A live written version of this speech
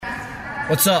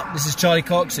What's up? This is Charlie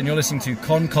Cox, and you're listening to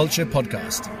Con Culture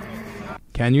Podcast.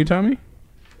 Can you, Tommy?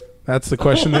 That's the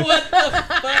question. What the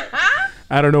fuck?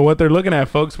 I don't know what they're looking at,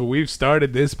 folks, but we've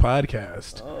started this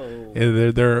podcast.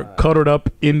 Oh, they're cuddled up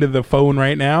into the phone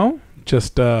right now.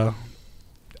 Just, I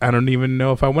don't even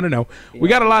know if I want to know. We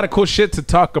got a lot of cool shit to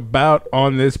talk about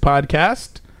on this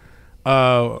podcast.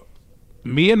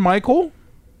 Me and Michael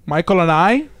and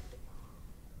I,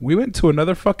 we went to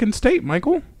another fucking state,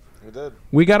 Michael. We did.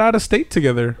 We got out of state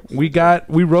together. We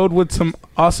rode with some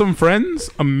awesome friends,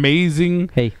 amazing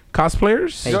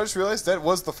cosplayers. You know, I just realized that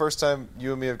was the first time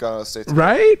you and me have gone out of state together.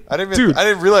 Right? I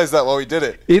didn't realize that while we did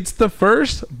it. It's the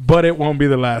first, but it won't be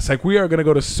the last. Like, we are going to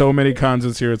go to so many cons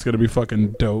this year. It's going to be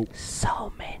fucking dope.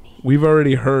 So many. We've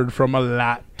already heard from a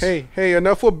lot. Hey,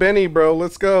 enough with Benny, bro.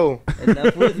 Let's go.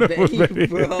 Enough with Benny,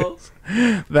 bro.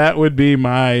 That would be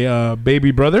my baby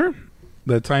brother.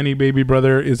 The tiny baby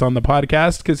brother is on the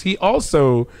podcast because he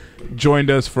also joined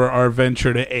us for our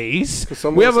venture to Ace.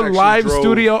 We have a live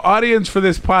studio audience for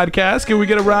this podcast. Can we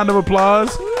get a round of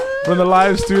applause from the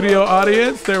live studio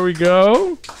audience? There we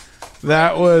go.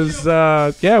 That was,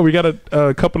 we got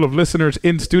a couple of listeners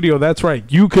in studio. That's right.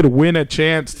 You could win a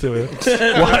chance to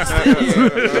watch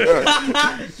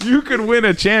this. You could win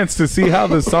a chance to see how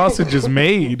the sausage is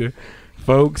made.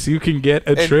 Folks, you can get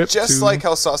a trip just to... like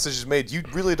how sausage is made, you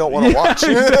really don't want to watch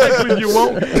it. Exactly.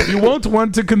 You won't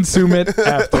want to consume it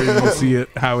after you see it,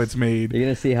 how it's made. You're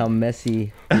going to see how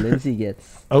messy Lindsay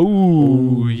gets.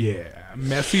 Oh, yeah.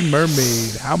 Messy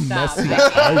mermaid. How messy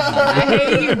are you? I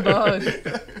hate you both.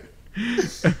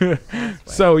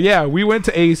 So, yeah, we went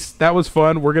to Ace. That was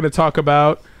fun. We're going to talk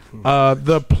about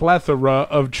the plethora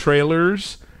of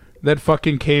trailers that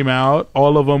fucking came out.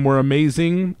 All of them were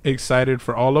amazing. Excited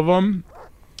for all of them.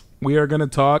 We are going to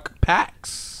talk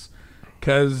PAX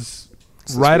because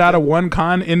right out of one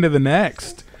con into the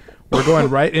next. We're going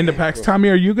right into PAX. Tommy,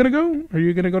 are you going to go? Are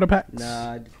you going to go to PAX?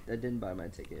 Nah, I didn't buy my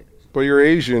ticket. But you're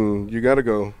Asian. You got to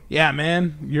go. Yeah,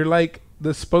 man. You're like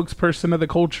the spokesperson of the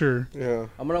culture. Yeah.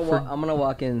 I'm gonna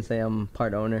walk in and say I'm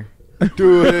part owner.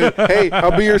 Do it. Hey,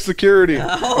 I'll be your security.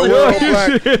 Oh,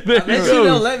 shit. I bet you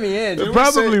don't let me in. It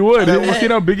probably would. You see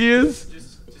how big he is?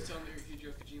 Just tell him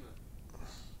you're Hideo Kojima.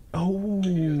 Oh,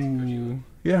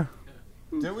 yeah.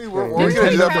 Did we? We're going to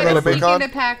do that for another big con?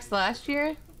 Into PAX last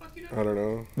year? I don't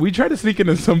know. We tried to sneak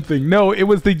into something. No, it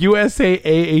was the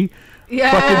USAA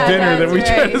fucking dinner that we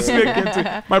tried to sneak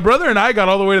into. My brother and I got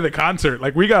all the way to the concert.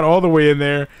 Like, we got all the way in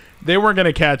there. They weren't going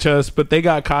to catch us, but they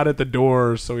got caught at the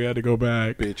door, so we had to go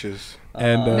back. Bitches.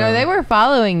 And no, they were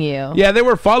following you. Yeah, they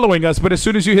were following us, but as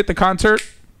soon as you hit the concert,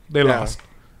 they lost.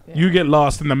 Yeah. You get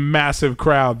lost in the massive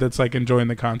crowd that's like enjoying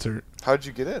the concert. How'd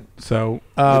you get in? So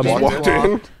walked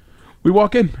in. We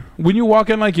walk in. When you walk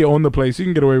in like you own the place, you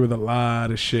can get away with a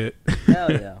lot of shit.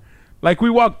 Hell yeah. Like, we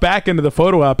walked back into the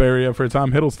photo op area for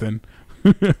Tom Hiddleston.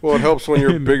 Well, it helps when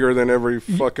you're bigger than every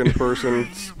fucking person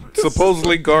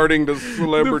supposedly guarding the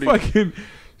celebrity.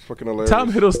 It's fucking hilarious.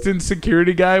 Tom Hiddleston's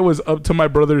security guy was up to my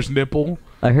brother's nipple.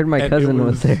 I heard my cousin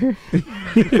was there.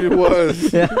 It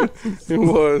was. Yeah. It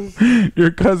was.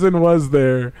 Your cousin was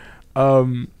there.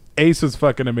 Ace was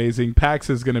fucking amazing. PAX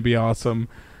is going to be awesome.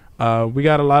 We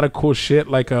got a lot of cool shit,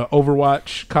 like a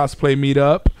Overwatch cosplay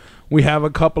meetup. We have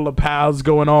a couple of pals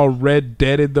going all Red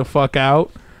Deaded the fuck out.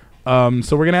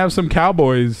 So we're going to have some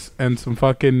cowboys and some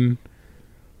fucking...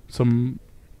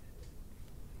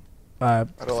 I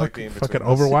don't like being fucking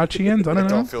Overwatchians. I don't know.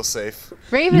 Don't feel safe.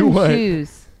 Raven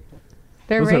shoes.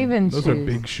 They're Raven shoes. Those are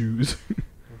big shoes.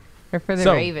 They're for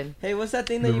the Raven. Hey, what's that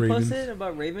thing that you Ravens. posted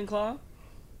about Ravenclaw? You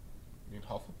mean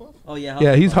Hufflepuff? Oh, yeah. Hufflepuff.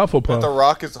 Yeah, he's Hufflepuff. But The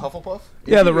Rock is a Hufflepuff?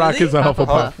 Yeah, The Rock is a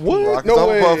Hufflepuff. What? Rock is a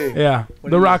Hufflepuff. Yeah,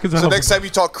 The Rock is a So Hufflepuff. next time you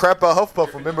talk crap about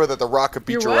Hufflepuff, remember that The Rock could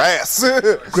beat your ass.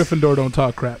 Gryffindor don't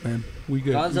talk crap, man. We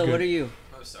good. Gonzo, what are you?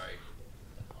 Oh, sorry.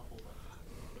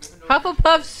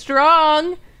 Hufflepuff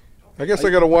strong. I guess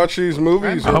I gotta watch these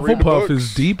movies. or read the Hufflepuff books.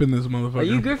 is deep in this motherfucker. Are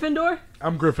you Gryffindor?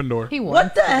 I'm Gryffindor. He won.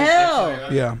 What the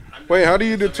hell? Yeah. Wait, how do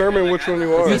you determine which one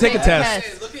you are? You take a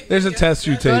test. There's a test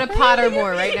you Go take. to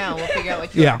Pottermore right now. We'll figure out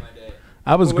what you Yeah.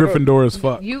 I was Gryffindor as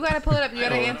fuck. You gotta pull it up. You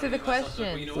gotta answer the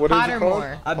question. What is it called?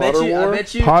 Pottermore. I bet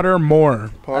you.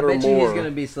 Pottermore. I bet you he's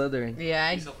gonna be Slytherin.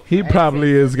 Yeah. He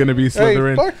probably is going to be Hey,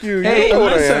 Slytherin. fuck you. Hey, You know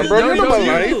what I listen, am, bro. You know my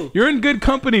life. You're in good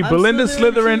company. I'm Belinda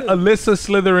Slytherin Slytherin, too. Alyssa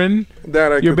Slytherin.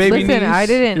 That I Your could baby see. Listen, niece. I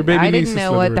Your baby niece didn't is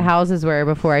know what the Slytherin. houses were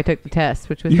before I took the test,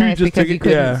 which was You nice just because took you it-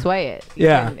 couldn't yeah. sway it. You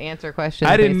Yeah. couldn't answer questions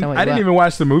I based didn't on what you even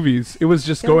watch the movies. It was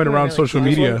just Yeah, going we around really social close.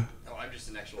 media. Oh, I'm just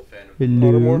an actual fan of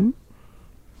Hello?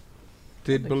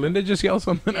 Did Belinda just yell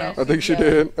something Yeah. out? I think she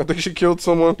did. I think she killed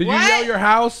someone. Did you yell your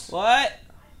house? What?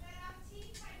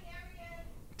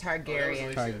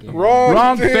 Targaryen.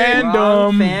 Wrong team. fandom.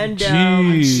 Wrong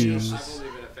fandom. Jeez. I've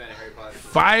only been a fan of Harry Potter.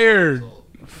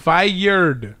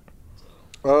 Fired.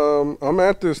 I'm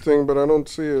at this thing, but I don't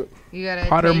see it. You gotta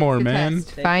Pottermore, take the man.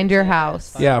 test. Find your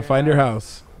house. Yeah, find your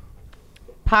house.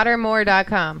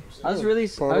 Pottermore.com. I was really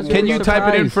Can you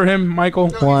type it in for him, Michael?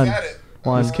 One.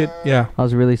 This kid. Yeah. I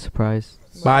was really surprised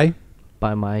Bye.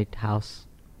 by my house.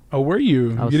 Oh, were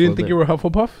you? I was You didn't think Slytherin. you were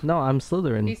Hufflepuff? No, I'm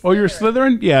Slytherin. Oh, you're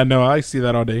Slytherin? Yeah, no, I see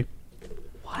that all day.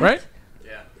 Right?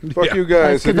 Fuck Yeah. you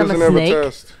guys. He That's 'cause I'm doesn't a have a snake?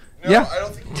 test. No, Yeah. I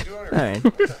don't think you can do it. All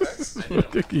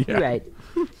right. Yeah. You're right.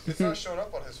 It's not showing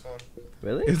up on his phone.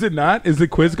 Really? Is it not? Is the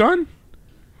quiz gone?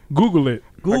 Google it.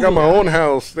 I got my own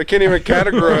house. They can't even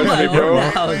categorize me,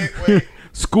 bro. Wait.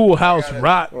 Schoolhouse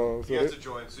rot. Oh, is You that have it? to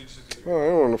join. So you just Oh, I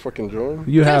don't want to fucking join.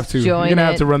 You have Just to. You're join going to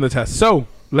have it. to run the test. So,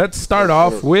 let's start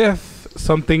off with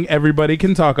something everybody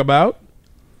can talk about.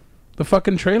 The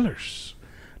fucking trailers.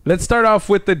 Let's start off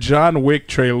with the John Wick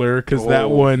trailer, because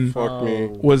that one Fuck me.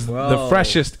 was the Bro.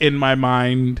 freshest in my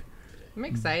mind. I'm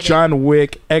excited. John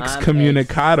Wick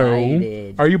Excommunicado.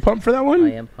 excited. Are you pumped for that one?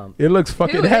 I am pumped. It looks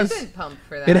fucking. Who It has. isn't pumped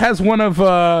for that? It has one of.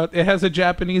 It has a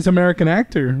Japanese American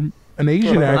actor, an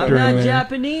Asian I'm actor. I'm in not it.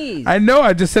 Japanese. I know.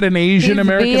 I just said an Asian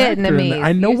American actor. in Vietnamese. it.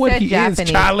 I know You what said he Japanese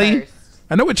is, Charlie. first.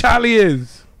 I know what Charlie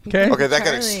is. Okay. Okay, that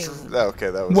got Charlie. okay.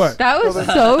 That was What? That was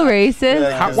so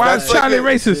racist. How- why is That's like Charlie a-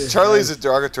 racist? Charlie's a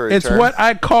derogatory It's term. what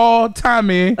I call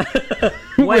Tommy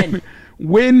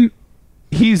when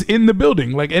he's in the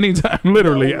building, like anytime,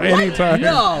 literally anytime.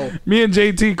 No. Me and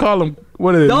JT call him.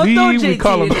 What is it? Don't Lee. throw We JT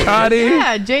call him in there. Charlie.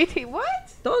 Yeah, JT. What?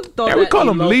 Don't throw Yeah, we that call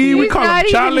him emoji. Lee. We He's call him not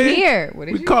even Charlie. here. What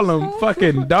did We you call him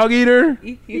fucking dog eater.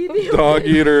 Dog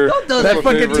eater. Don't do That that.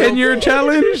 fucking favorite. 10-year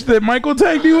challenge that Michael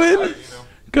tagged you in.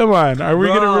 Come on, are we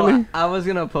Bro, gonna really? I was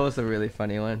gonna post a really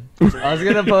funny one. I was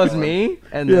gonna post me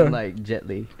and Yeah. then like Jet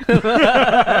Li.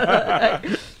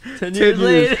 10 10 years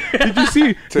later. Did you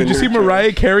see? Did you see 10-year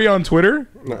Mariah Carey on Twitter?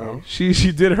 No. She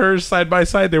did hers side by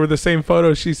side. They were the same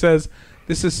photo. She says,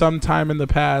 "This is some time in the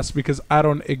past because I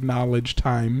don't acknowledge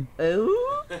time." Ooh.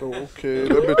 Okay,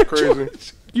 that bitch crazy.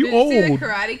 You Did you see the old?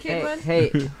 Karate Kid Hey, one?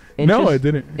 hey. No, I interest-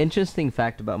 didn't. Interesting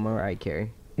fact about Mariah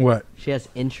Carey. What? She has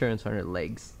insurance on her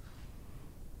legs.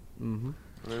 Mm-hmm.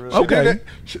 Okay.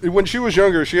 When she was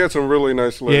younger, she had some really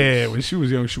nice legs. Yeah, when she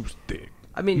was young, she was thick.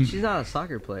 I mean, she's not a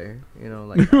soccer player. You know,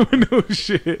 like No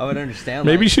shit. I would understand.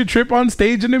 Maybe like, she'd trip on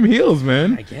stage in them heels,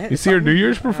 man. I guess. You see her New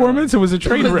Year's performance? It was a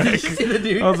train wreck. Did you see the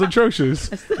dude? That was atrocious.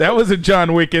 That was a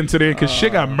John Wick incident because she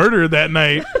got murdered that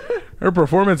night. Her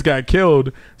performance got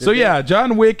killed. So yeah,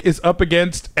 John Wick is up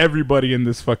against everybody in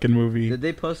this fucking movie. Did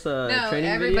they post a No, training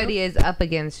everybody video? is up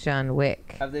against John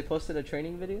Wick. Have they posted a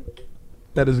training video?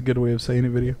 That is a good way of saying it.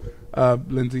 Video,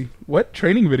 Lindsay. What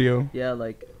training video? Yeah,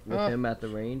 like with him at the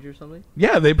range or something.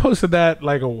 Yeah, they posted that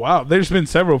like a while. There's been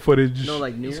several footage. No,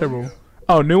 like new several. ones?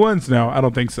 Oh, new ones? No, I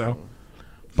don't think so.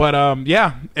 But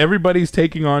yeah, everybody's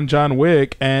taking on John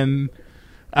Wick, and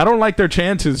I don't like their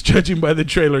chances judging by the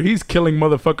trailer. He's killing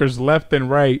motherfuckers left and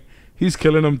right. He's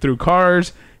killing them through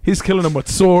cars. He's killing them with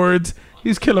swords.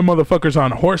 He's killing motherfuckers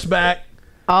on horseback.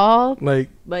 All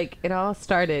Like, it all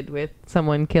started with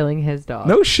someone killing his dog.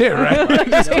 no shit, right?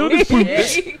 He just killed his poop.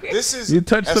 This is You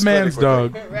touched the escalating man's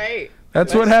quickly. dog. Right.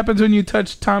 That's what happens when you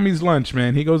touch Tommy's lunch,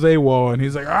 man. He goes AWOL, and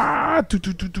he's like, ah,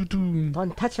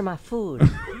 Don't touch my food.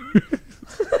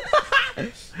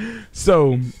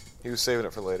 So, He was saving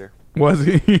it for later. was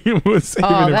he? He was saving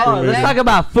Oh, it that- for Oh, let's later. talk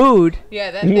about food.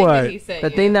 Yeah, that What? thing that he said. The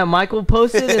thing that Michael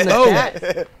posted in the Oh.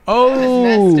 chat. Oh,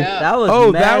 messed up. That was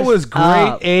oh, that messed was great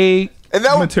up. And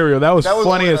that was- material. That was funny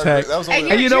only as heck. That was And only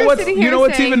you're, you know you're what's- sitting you here know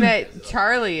what's saying even- that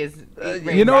Charlie is.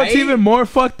 You know what's right? even more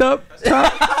fucked up?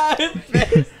 Tom?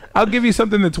 I'll give you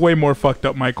something that's way more fucked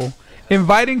up, Michael.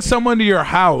 Inviting someone to your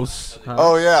house,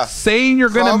 Oh yeah, saying you're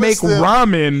gonna make Promise them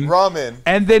ramen, ramen,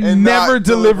 and then and never not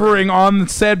delivering on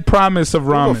said promise of Who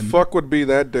the ramen. fuck would be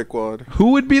that dickwad?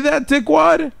 Who would be that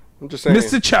dickwad? I'm just saying.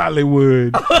 Mr. Charlie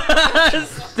Wood.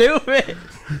 Stupid.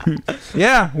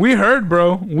 Yeah, we heard,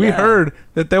 bro. We heard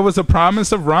that there was a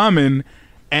promise of ramen,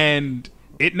 and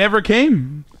it never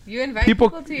came. You invite People-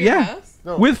 people to your yeah. house?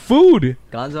 With food.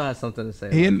 Gonzo has something to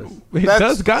say. He, About this. he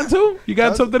That's- does Gonzo? You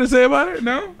got something to say about it?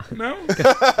 No? No? I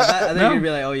think No. you'd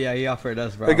be like, oh yeah, he offered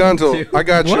us. Hey Gonzo, too. I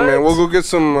got you, What? man. We'll go get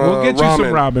some We'll get you ramen. some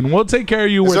ramen. We'll take care of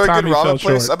you Is where there a good Tommy fell ramen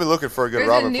place? short. I've been looking for a good There's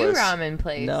ramen a new place. ramen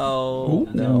place. No,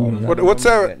 Ooh. no. What's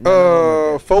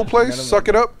that? Faux place? Suck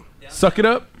it up. Suck it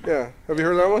up. Yeah. Have you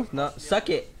heard that one? No, suck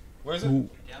it. Where is it?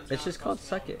 It's just called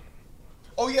suck it.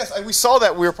 Oh yes, we saw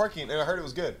that. We were parking, and I heard it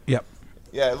was good. Yep.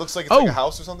 Yeah, it looks like it's like a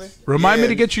house or something. Remind me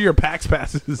to get you your PAX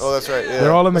passes. Oh, that's right. Yeah.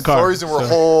 They're all in the car. Stories and we're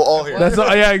all here. That's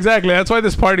yeah, exactly. That's why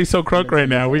this party's so crunk right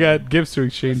now. We got gifts to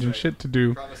exchange and shit to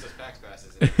do.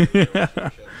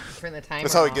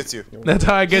 That's how he gets you. That's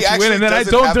how I get you in, and then I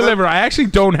don't deliver. I actually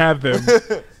don't have them.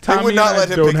 Tommy would not let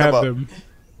him don't pick have them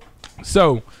up.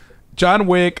 So, John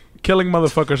Wick killing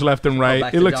motherfuckers left and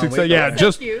right. It looks exciting. Yeah,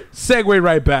 just segue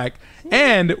right back,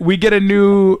 and we get a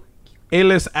new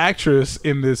A-list actress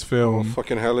in this film.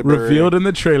 Fucking Halle Berry. Revealed in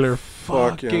the trailer.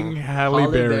 Fuck fucking yeah. Halle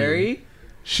Berry.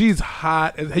 She's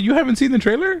hot. You haven't seen the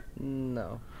trailer?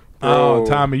 No. Oh,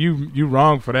 Tommy, you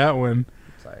wrong for that one.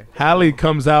 Sorry. Halle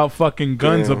comes out fucking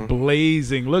guns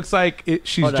a-blazing. Looks like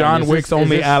she's John Wick's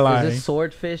only ally. Is this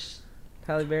Swordfish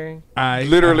Halle Berry? I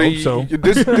literally hope so.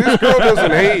 This girl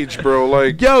doesn't age, bro.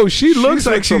 Like, yo, she looks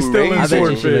like she's still in I bet you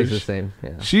Swordfish. she looks the same.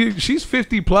 Yeah. She's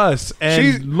 50 plus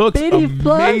and looks 50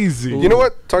 plus? amazing. You know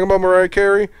what? Talking about Mariah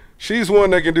Carey, she's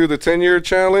one that can do the 10-year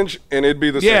challenge, and it'd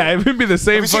be the same. Yeah, it would be the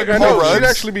same fucking. I know, she'd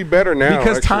actually be better now.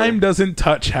 Because time doesn't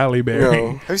touch Halle Berry.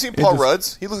 No. Have you seen Paul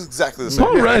Rudd's? He looks exactly the same.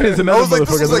 Paul Rudd is another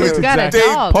motherfucker. He's got a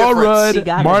dog. Paul Rudd, He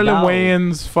got a Marlon dog.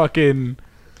 Wayans, fucking.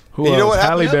 Who You know else? what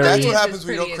Halle happens? Berry. That's what happens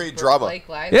when you don't create drama.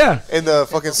 Yeah. In the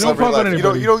fucking celebrity fuck with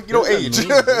life. You don't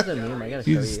age.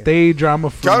 You stay drama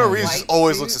free. Keanu Reeves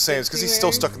always looks the same. It's because he's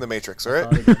still stuck in the Matrix, all right?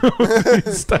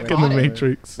 He's stuck in the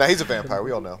Matrix. Now he's a vampire.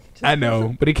 We all know. I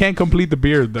know, but he can't complete the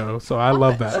beard though. So I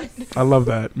love that. I love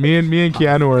that. Me and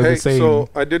Keanu are the same. So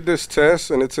I did this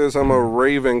test, and it says I'm a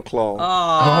Ravenclaw. Oh.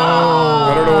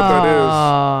 I don't know what that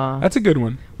is. That's a good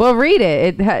one. Well, read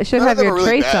it. It should have your really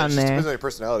traits bad. on It just there. depends on your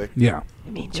personality. Yeah.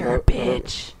 It means you're a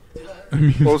bitch.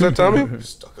 What was that, Tommy?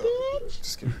 Stuck up.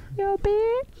 Just kidding. You're a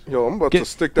bitch. Yo, I'm about to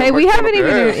stick that. Hey, we mic haven't up your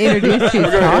even ass. introduced you.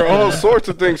 We're gonna hear all sorts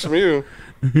of things from you.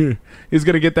 He's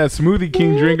gonna get that Smoothie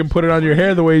King drink and put it on your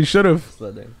hair the way he should have.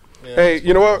 Hey,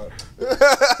 you know what?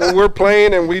 When we're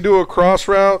playing and we do a cross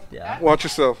route, watch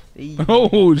yourself.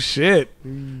 Oh shit!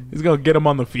 He's gonna get him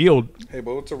on the field. Hey,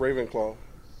 but what's a Ravenclaw?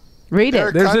 Read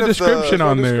it. There's a description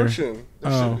on there. Description.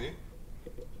 Oh.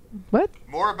 What?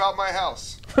 More about my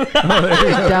house.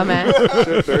 Dumbass.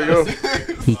 Shit, there you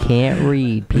go. He can't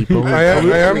read, people. I am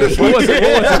dyslexic.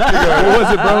 What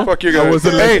was it, bro? Fuck you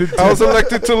guys. I was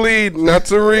elected to lead, not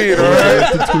to read. All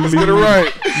right, let's get it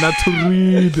right. Not to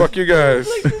read. Fuck you guys.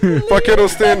 Fuck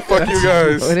Hiddleston. Fuck you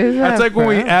guys. What is that? That's like when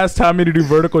we asked Tommy to do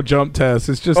vertical jump tests.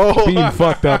 It's just being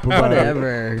fucked up about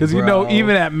Whatever, it. Because you know,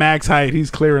 even at max height,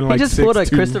 he's clearing like he just 6'2". pulled a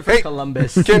Christopher Hey,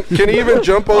 Columbus. Can he even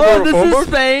jump over a phone book?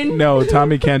 Spain. No,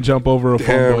 Tommy can't jump over a phone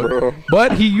Damn, book. bro.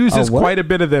 But he uses what? quite a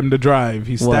bit of them to drive.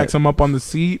 He stacks them up on the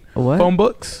seat. What? Phone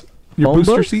books. Your Phone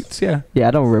booster books? seats, yeah. Yeah,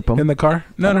 I don't rip them. In the car?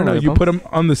 No. rip You 'em. put them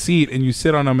on the seat and you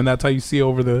sit on them, and that's how you see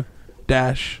over the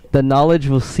dash The knowledge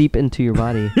will seep into your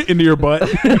body. into your butt.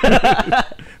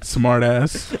 Smart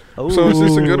ass. So is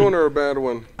this a good one or a bad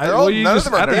one? None of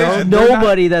them are I don't bad. know. They're not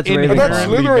Nobody that's I Ravenclaw. thought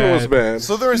inherently Slytherin was bad. bad.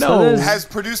 Slytherin No. has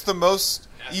produced the most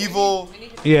evil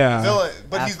Yeah. villain,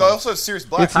 but he's Asshole. also a serious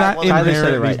black. It's not one of the Tyler said it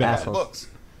inherently right, bad. asshole. books.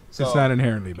 It's So- not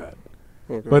inherently bad.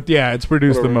 Okay. But yeah, it's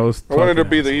produced Whatever. the most. I wanted to fucking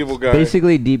be the assholes. evil guy.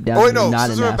 Basically, deep down, Oh wait, no, you're not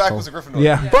an Slytherin back was asshole. a Gryffindor.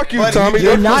 Yeah. Fuck you, But Tommy.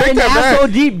 you're Not Take an that asshole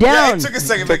back. deep Yeah, down. it took a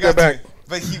second. Take but that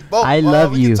back. But I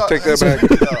love you. Take that back.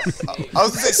 I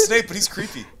was gonna say Snape, but he's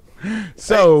creepy.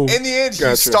 So In the end, he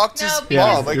Gotcha. stalked his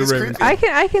Yeah, mom. Like you're it's right. creepy.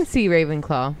 I can see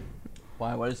Ravenclaw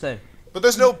Why? What did it say? But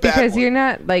there's no bad because one. you're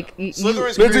not like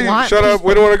Slytherin's you Lindsay, want shut up.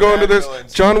 We don't want to go into this.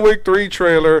 villains. John Wick 3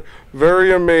 trailer.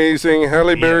 Very amazing.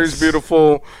 Halle Berry's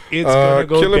beautiful. It's gonna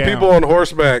go killing down. people on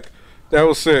horseback. That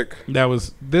was sick. that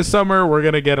was this summer. We're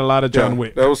gonna get a lot of John Yeah,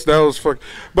 Wick. That was fuck.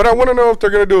 But I want to know if they're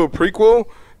gonna do a prequel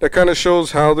that kind of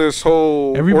shows how this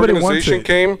whole Everybody wants organization it.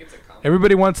 came.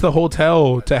 Everybody wants the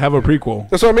hotel to have a prequel.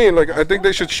 That's what I mean. Like I think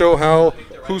they should show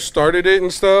who started it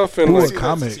and stuff. And Ooh, a like, that's a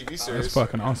comic. TV series. That's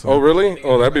fucking awesome. oh really?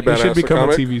 Oh, that'd be It badass. should become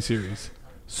comic. a TV series.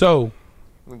 So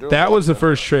that was the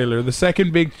first trailer. The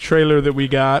second big trailer that we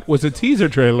got was a teaser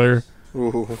trailer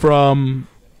Ooh. from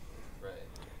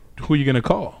who you gonna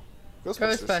call?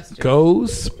 Ghostbusters.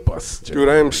 Ghostbusters. Dude,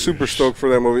 I am super stoked for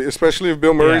that movie, especially if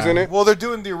Bill Murray's Yeah. in it. Well, they're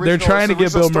doing the original. They're trying to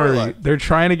get Bill original Murray. storyline. They're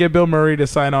trying to get Bill Murray to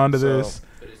sign on to this.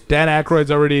 Dan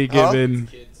Aykroyd's already given.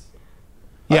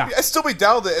 Yeah, I'd still be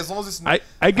down with it as long as it's.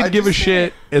 I could give a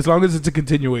shit as long as it's a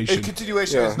continuation. A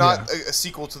continuation Yeah. is not a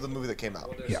sequel to the movie that came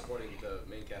out. Yeah. The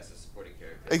main cast is supporting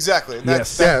characters. Exactly. And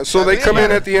Yes. Yeah, so they come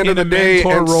in at the end of In the a day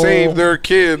mentor and role. save their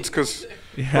kids because.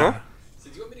 Yeah. Huh? So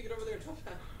do you want me to get over there and help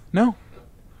out? No.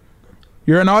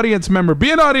 You're an audience member.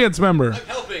 Be an audience member.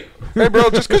 Helping. Hey, bro,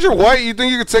 just because you're white, you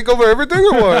think you could take over everything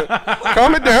or what?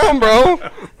 Calm it down, bro.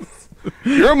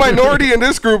 You're a minority in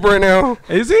this group right now.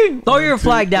 Is he? Throw your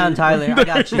flag down, Tyler. I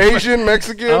got you. Asian,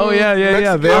 Mexican. Oh yeah.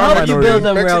 They How are would you build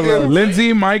minority. them railroads?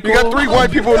 Lindsay, Michael. You got 3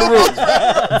 white people in the room.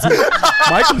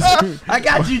 Michael's, I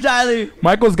got you, Tyler.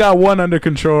 Michael's got one under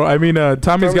control. I mean,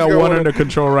 Tommy's got one under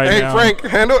control right Hey, now. Frank,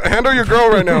 handle your girl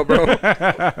right now, bro.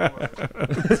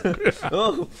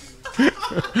 Oh. No.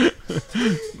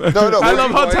 I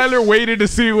love how Tyler waited to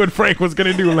see what Frank was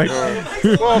gonna do. Like,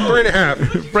 Well,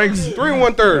 3.5. Frank's 3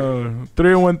 1/3.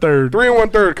 3 1/3. 3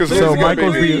 1/3. Because So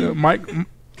Michael's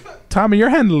Tommy, you're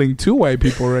handling 2 white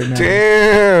people right now.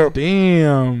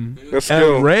 Damn. Let's And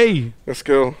go. Ray, Let's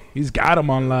go. he's got him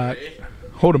on lock.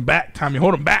 Hold him back, Tommy.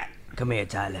 Hold him back. Come here,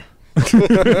 Tyler. Get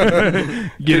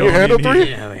Can you on handle in 3?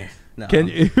 here. No, Can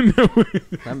you?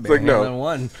 I'm like, no. than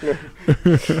one.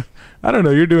 I don't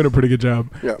know. You're doing a pretty good job.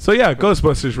 Yeah. So yeah,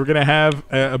 Ghostbusters. We're gonna have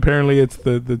apparently it's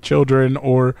the children,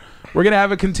 or we're gonna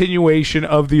have a continuation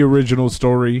of the original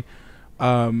story.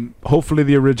 Hopefully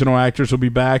the original actors will be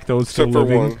back. Those still Except for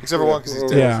living. one. Except for one because he's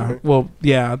dead. Yeah. Well,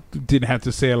 yeah. Didn't have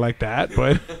to say it like that,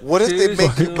 but What if they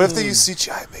make? What if they use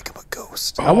CGI and make him a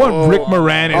ghost? I want Rick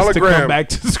Moranis to Hologram. come back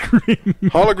to screen.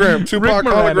 Hologram. Tupac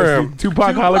Rick Moranis, hologram.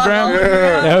 Tupac hologram.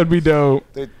 Yeah. That would be dope.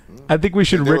 They- I think we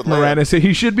should They Rick would land. Moranis say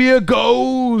he should be a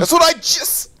ghost. That's what I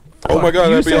just. Oh my God, you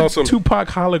that'd be said awesome. Tupac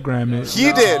hologram it.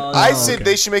 He did. I said okay.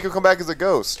 they should make him come back as a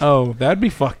ghost. Oh, that'd be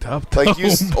fucked up. Like, though.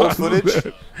 use old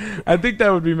footage? I think that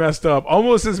would be messed up.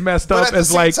 Almost as messed But up at the as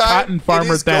same like time, Cotton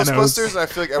Farmer it is Thanos. Ghostbusters, and I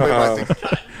feel like everybody might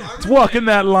think. It's walking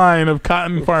that line of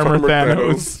Cotton Farmer Farmer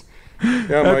Thanos. Yeah,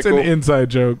 That's Michael. an inside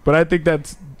joke, but I think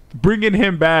that's bringing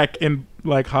him back in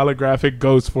like holographic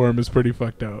ghost form is pretty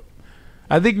fucked up.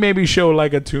 I think maybe show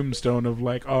like a tombstone of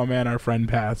like, oh man, our friend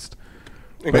passed.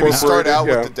 Maybe start out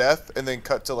yeah. with the death and then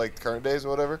cut to like current days or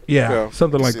whatever. Yeah, Yeah.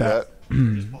 something You like see that.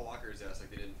 Paul Walker's ass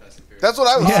like they did in Fast and Furious. That's what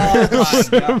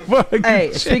I was. Fuck.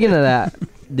 Hey, speaking of that,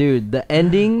 dude, the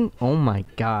ending. Oh my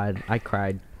God, I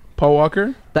cried. Paul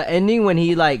Walker. The ending when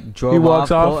he like drove He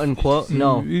walks off, off? quote unquote.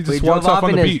 No, He just when walks drove off on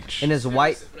in the his, beach. in his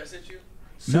white What I sent you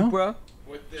No. Supra.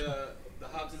 with the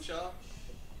Hobbs and Shaw,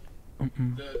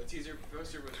 the teaser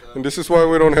poster with And this is why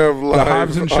we don't have live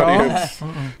Hobbs and Shaw? audience.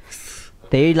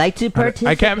 They like to participate.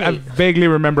 I can't. I vaguely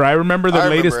remember. I remember the I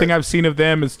latest remember thing it. I've seen of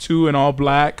them is 2 in all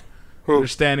black. Who? They're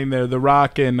standing there. The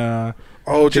Rock and Oh,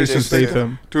 Jason Jason Statham.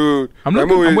 Statham. Dude, I'm that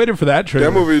looking. movie, I'm waiting for that trailer.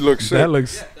 that movie looks sick. That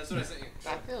looks. Yeah, that's what I sent you.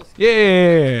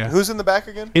 Yeah. Who's in the back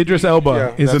again? Idris Elba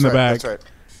Yeah, is in That's the right, back. That's right.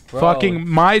 Bro. Fucking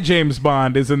my James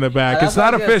Bond is in the back. That's It's what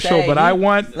not I was gonna official, say. but I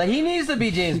want. Like he needs to be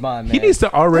James Bond, man. He needs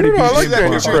to already I be don't know, I like James That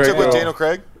Daniel Bond. picture you took Craig. with Daniel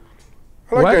Craig.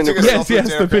 I like What? Daniel Craig. Yes, Selfie with yes, the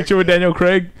Daniel picture Craig. with Daniel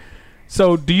Craig.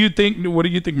 So, do you think? What do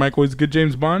you think, Michael? Is good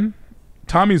James Bond?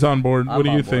 Tommy's on board. I'm What do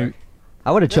on you board. think?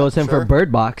 I would have chose him sure. for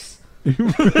Bird Box.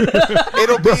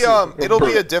 It'll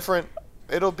be a different.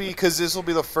 It'll be because this will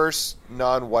be the first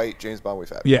non-white James Bond we've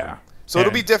had. Yeah. So it'll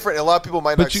And- be different. And a lot of people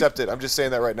might But not accept it. I'm just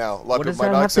saying that right now. A lot What of does people might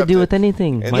that not have to accept do it. with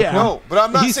anything? And Michael? no, but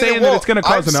I'm not He's saying, saying it that won't. it's gonna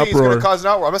cause I'm an saying It's uproar. going to cause an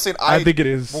uproar. I'm not saying I think it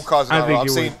is. Will cause an I uproar. think I'm it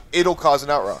saying will. it'll cause an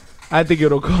uproar. I think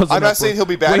it'll cause. I'm an not saying uproar. he'll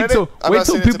be bad wait at till, it. I'm Wait not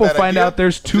till saying it's a people bad find idea. out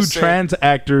there's I'm 2 just saying. trans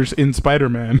actors in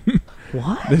Spider-Man.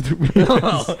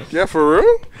 What? Yeah, for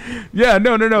real? Yeah,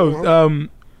 no.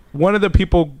 One of the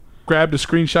people grabbed a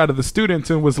screenshot of the students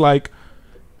and was like,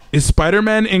 "Is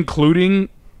Spider-Man including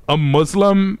a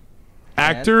Muslim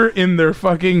actor in their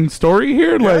fucking story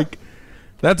here? Like,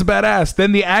 that's badass."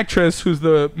 Then the actress, who's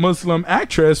the Muslim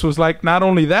actress, was like, "Not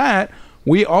only that,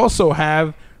 we also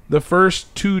have the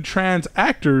first 2 trans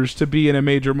actors to be in a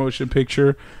major motion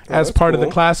picture as that's part of the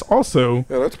cool. class also."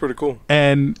 Yeah, that's pretty cool.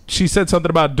 And she said something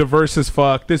about diverse as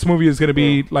fuck. This movie is going to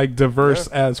be like diverse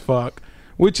as fuck,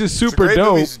 which is It's a super great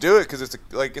dope. movie to do it because it's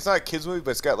not a kids movie,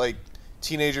 but it's got like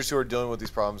teenagers who are dealing with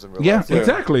these problems in real Yeah, life.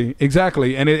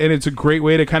 exactly. And it's a great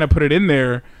way to kind of put it in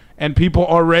there. And people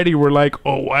already were like,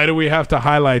 "Oh, why do we have to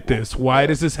highlight this? Why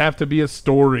does this have to be a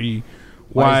story?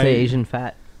 Why is the Asian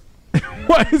fat?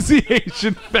 Why is the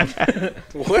Asian fat?"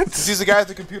 What? 'Cause he's the guy at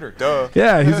the computer. Duh.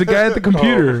 Yeah, he's the guy at the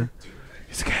computer.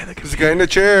 He's the guy at the This computer. guy in the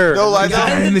chair. No, like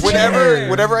in the chair.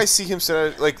 whenever I see him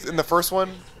sit like in the first one,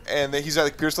 and then he's at the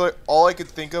computer, still, all I could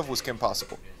think of was Kim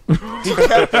Possible.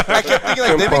 I kept thinking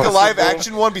like they make a live Impossible.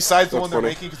 action one besides the That's one they're funny.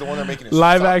 making because the one they're making is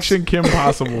Live sucks. action Kim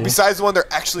Possible. Besides the one they're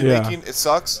actually Yeah. making, it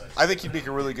sucks. I think he'd make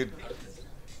a really good.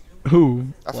 Who?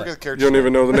 I forget the You character. don't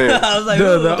even know the name. I was like,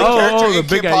 The The oh, character oh, the in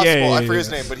big Kim guy. Possible. Yeah, I yeah, forget his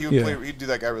yeah. name, but he would Yeah. play. He'd do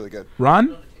that guy really good.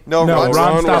 Ron? No, No, Ron's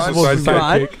Ron Ron. Stoppable's Ron's the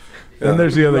Ron? sidekick. Then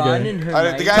there's the other Ron guy. and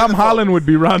her The guy- Tom in the Holland would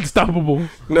be Ron Stoppable.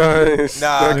 Nice.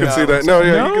 Nah, I can nah, see that. no, No,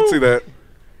 yeah, no. you can see that.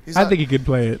 He's I not- think he could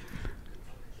play it.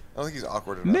 I don't think he's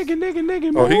awkward enough.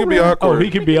 Nigga. Oh, he can be awkward. Oh, he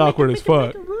can be awkward as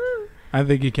fuck. I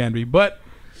think he can be. But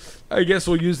I guess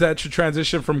we'll use that to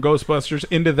transition from Ghostbusters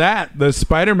into that. The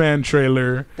Spider-Man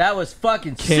trailer. That was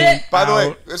fucking Came sick. By the way,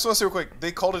 out. I just want to say real quick,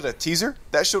 they called it a teaser.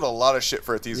 That showed a lot of shit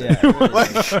for a teaser. Yeah.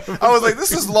 Like, I was like,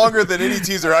 this is longer than any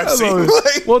teaser I've seen.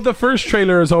 Like, Well, the first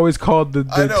trailer is always called the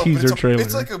I know, but teaser it's trailer.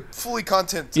 It's like a fully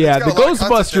content. yeah, it's the got a lot of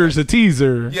content in Ghostbusters a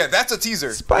teaser. it. Yeah, that's a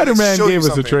teaser. Spider-Man They show you gave us a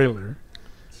something. trailer.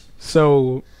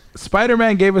 So,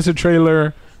 Spider-Man gave us a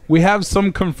trailer. We have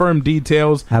some confirmed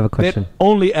details. I have a question. That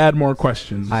only add more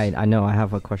questions. I know. I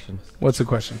have a question. What's the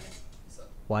question?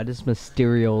 Why does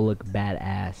Mysterio look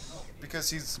badass? Because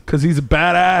he's Because he's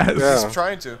badass. Yeah.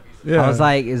 trying to. Yeah. I was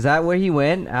like, is that where he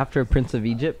went after Prince of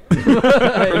Egypt?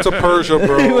 Prince of Persia,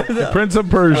 bro. Prince of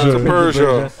Persia.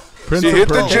 Persia. Prince He of hit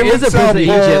the Persia. gym He in is a Prince of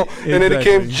Southpaw, Egypt. and then it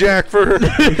came Exactly. Jack for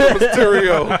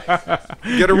Mysterio.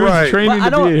 Get it He was right. training But I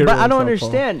to be a don't. hero But I in don't Southpaw.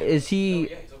 understand. Is he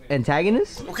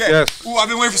antagonist? Okay. Yes. Ooh, I've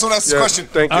been waiting for someone to ask this Yeah, question.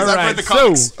 thank you. Because I've Alright, read the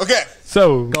comics. Okay.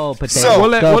 So, Go potato. So- we'll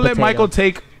let Go we'll let potato. Michael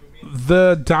take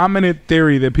the dominant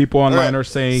theory that people online Alright. are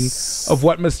saying of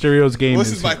what Mysterio's game Well, is.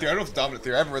 this is my here. theory. I don't know if it's dominant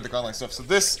theory. I haven't read the online stuff.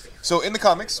 So in the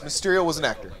comics, Mysterio was an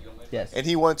actor. Yes. And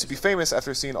he wanted to be famous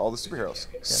after seeing all the superheroes.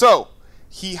 So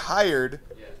he hired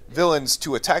villains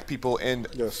to attack people and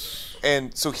Yes.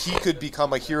 so he could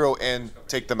become a hero and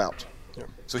take them out.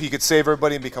 So he could save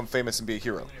everybody and become famous and be a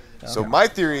hero. So my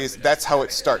theory is that's how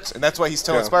it starts, and that's why he's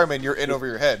telling Yeah. Spider-Man you're in over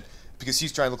your head because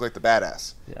he's trying to look like the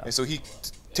badass. Yeah. And so he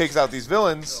takes out these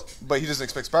villains, but he doesn't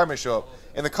expect Spider-Man to show up.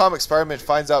 In the comics, Spider-Man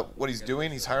finds out what he's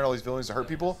doing. He's hiring all these villains to hurt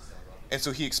people, and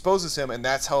so he exposes him, and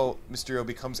that's how Mysterio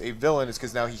becomes a villain. Is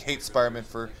because now he hates Spider-Man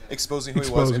for exposing who he was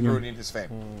Exposing and him. ruining his fame.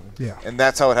 Yeah. And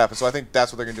that's how it happens. So I think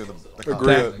that's what they're gonna do in the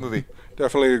Agreed. movie.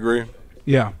 Definitely agree.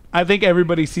 Yeah. I think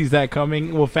everybody sees that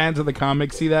coming. Well, fans of the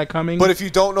comics see that coming. But if you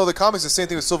don't know the comics, the same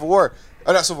thing with Civil War.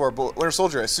 Not Civil War, but Winter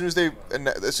Soldier. As soon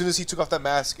as he took off that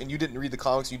mask and you didn't read the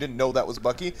comics, you didn't know that was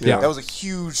Bucky. Yeah. That was a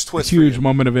huge a twist. huge for you.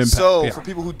 moment of impact. So yeah. for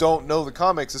people who don't know the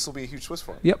comics, this will be a huge twist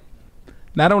for them. Yep.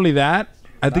 Not only that,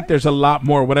 I think there's a lot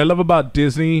more. What I love about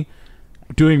Disney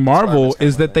doing Marvel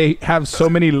is that they have so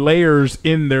many layers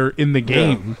in the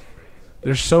game.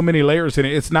 There's so many layers in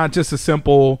it. It's not just a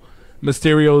simple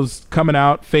Mysterio's coming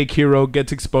out, fake hero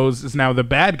gets exposed, is now the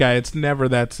bad guy. It's never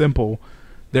that simple.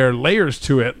 There are layers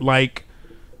to it. Like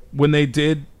when they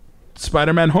did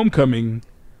Spider-Man Homecoming,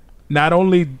 not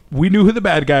only we knew who the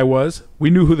bad guy was, we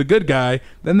knew who the good guy,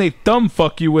 then they thumb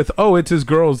fuck you with, oh, it's his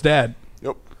girl's dad.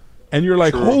 Yep. And you're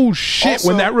like, True. oh shit!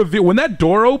 Also- when that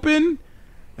door opened,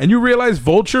 and you realize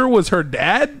Vulture was her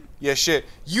dad, Yeah, shit.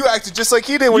 You acted just like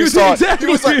he did when You he saw did it. He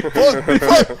was like,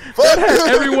 exactly.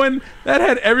 fuck. that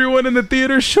had everyone in the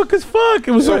theater shook as fuck.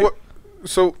 It was So, like, what,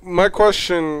 so my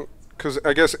question, because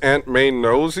I guess Aunt May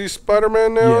knows he's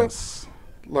Spider-Man now. yes,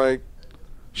 Like,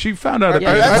 she found out. Yeah,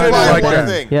 at the That's I didn't my like one that.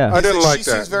 thing. Yeah. I is didn't that like she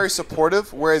that. seems very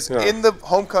supportive, whereas Yeah. in the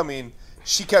Homecoming,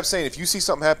 she kept saying, if you see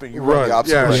something happen, you run run. the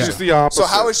opposite Yeah, direction. she's the opposite. So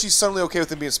how is she suddenly okay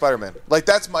with him being Spider-Man? Like,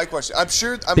 that's my question. I'm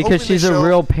Because hoping she's they a show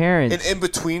real parent. an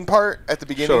in-between part at the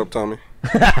beginning. Shut up, Tommy.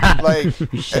 Like,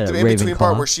 Shut at up, the in-between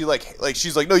part Ravenclaw. where she, like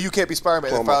she's like, no, you can't be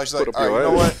Spider-Man. And then Well, finally she's like, put up all right, you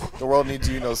your know ass. what? The world needs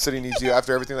you. The city needs you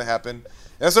after everything that happened. And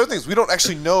that's the other thing is we don't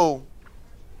actually know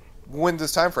when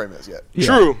this time frame is yet.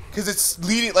 True. Because it's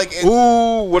leading, like...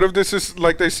 Ooh, what if this is,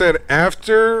 like they said,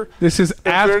 after... This is Infinity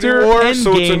after War, Endgame,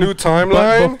 so it's a new but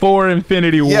timeline? before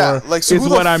Infinity War. Yeah, like, so is who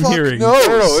the what I'm fuck hearing. knows?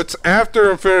 No, it's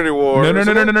after Infinity War.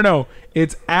 No.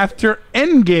 It's after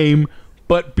Endgame,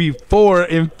 but before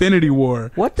Infinity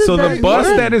War. What does so that the bus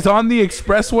mean? that is on the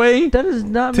expressway That does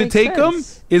not to make take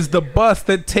sense. them is the bus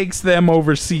that takes them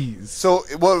overseas. So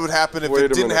what would happen if Wait it a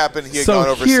didn't minute. happen? He had gone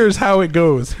So overseas. here's how it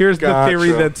goes. Here's Gotcha. the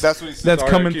theory that's That's what he said. that's Sorry,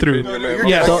 I coming keep through. hitting you, man.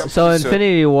 Yeah. So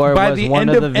Infinity War By was the one end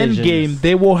of of the visions. Endgame,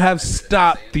 they will have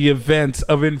stopped the events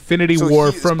of Infinity So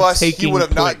War his from bus, taking he would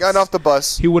have place. not gotten off the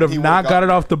bus. He would have would've not got gotten-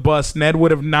 it off the bus. Ned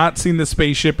would have not seen the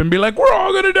spaceship and be like, "We're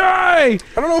all gonna die,"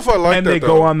 I don't know if I like and that, they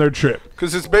go on their trip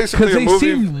Because it's basically because a they movie...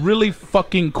 seem really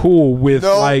fucking cool with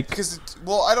No, like. because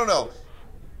I don't know.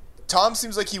 Tom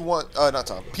seems like he not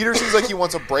Tom. Peter seems like he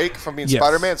wants a break from being Yes.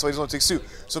 Spider-Man, so he doesn't want to take suit.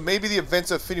 So maybe the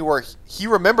events of Infinity War, he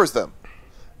remembers them.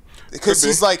 Because Could be.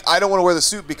 he's like, I don't want to wear the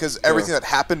suit because everything that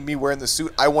happened, me wearing the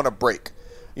suit, I want a break.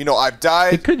 You know, I've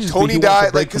died. It could just be Tony he wants a died.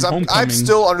 break Like, because from I'm Homecoming.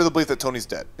 still under the belief that Tony's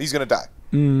dead. He's gonna die.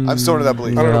 I'm still under that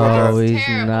belief. I don't know about No, that. he's I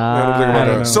don't think not.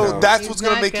 about that. So No. that's He's what's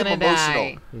gonna not make him gonna emotional.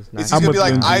 die. Is not. he's I'm gonna be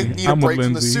with like, I Lindsay. need a I'm break with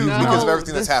from the Lindsay. suit No, because of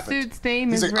everything the that's happened. suit staying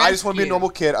He's his like, I just want to be a rescue. normal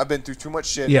kid. I've been through too much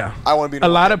shit. Yeah, I want to be a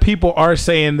normal lot kid. of people are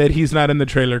saying that he's not in the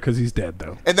trailer because he's dead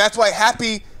though. And that's why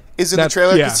Happy is in That's- the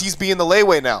trailer yeah. because he's being the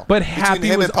layaway now. But Between Happy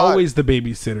him was and Pod. always the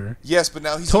babysitter. Yes, but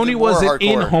now he's Tony even more wasn't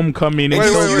in hardcore. Homecoming And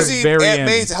until he's the using very Aunt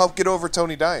May end. to help get over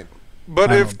Tony dying.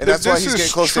 But I if, don't- And that's why this he's is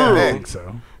getting close to true, Aunt I May. think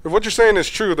so. if what you're saying is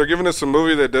true, they're giving us a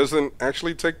movie that doesn't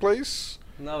actually take place.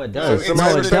 No, it does. So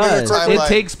No, it does. It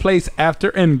takes place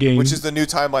after Endgame, which is the new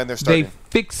timeline they're starting. They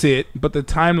fix it, but the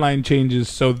timeline changes,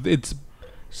 so it's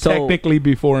technically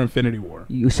before Infinity War.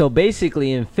 So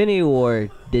basically, Infinity War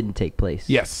didn't take place.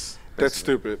 Yes. That's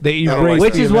stupid. They erased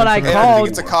which is what I I called. think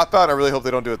it's a cop out. I really hope they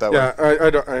don't do it that way.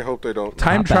 Yeah, I hope they don't.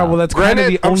 Time travel. That's kind of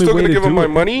the I'm only still way gonna to give them do my it.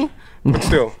 money, but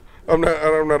still, I'm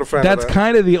not a fan. That's of that.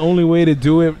 kind of the only way to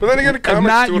do it. But then again, the if comics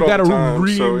not, do you it all got to the time,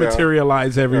 so, yeah.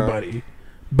 rematerialize everybody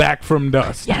back from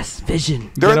dust. Yes, Vision.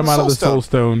 They're Get in them the out of the Soul Soul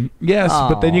Stone. Yes,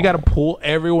 but then you Aw. got to pull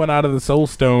everyone out of the Soul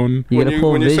Stone. You gotta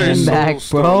pull when you say Vision Soul back,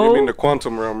 Stone, bro. You mean the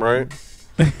quantum realm, right?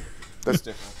 That's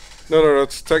different. No,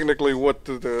 that's technically what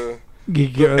the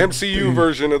MCU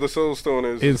version of the Soul Stone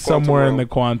is. Is the quantum somewhere in realm. the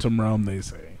quantum realm, they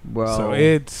say. Bro.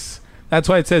 So that's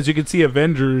why it says you can see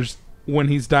Avengers when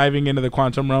he's diving into the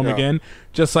quantum realm Yeah. again.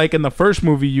 Just like in the first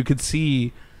movie, you could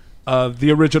see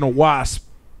the original Wasp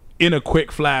in a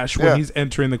quick flash when he's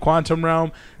entering the quantum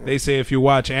realm. They say if you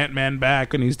watch Ant-Man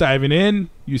back and he's diving in,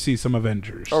 you see some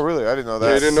Avengers. Oh, really? I didn't know that.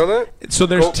 Yeah, you didn't know that? So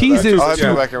there's Cool. teases. I'll have to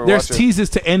go back and There's rewatch it. teases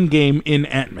to Endgame in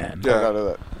Ant-Man. I did not know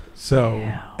that.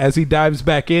 So as he dives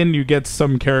back in, you get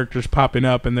some characters popping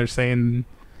up, and they're saying,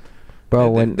 Bro,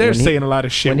 when they're when he- saying a lot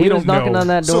of shit. when We he don't was knocking know. on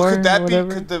that So door, could that or be?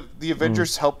 whatever? Could the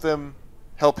Avengers help him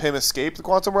escape the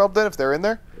quantum realm then if they're in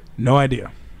there? No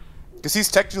idea. Because he's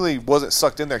technically wasn't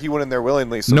sucked in there. He went in there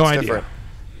willingly. So No it's idea. different.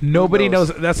 Nobody knows?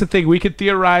 knows. That's the thing. We could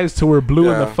theorize till we're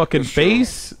blue in the Yeah, fucking that's true.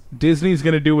 face. Disney's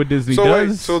gonna do what Disney So does.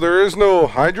 wait, so there is no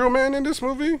Hydro Man in this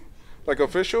movie, like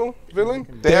official villain?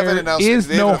 They haven't There announced. is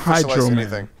they no haven't officialized Hydro Man.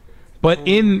 anything. But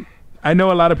I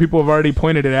know a lot of people have already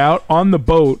pointed it out. On the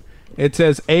boat, it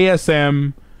says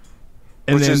ASM,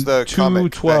 and Which then is the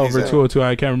comic that 212 he's or in. 202.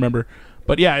 I can't remember.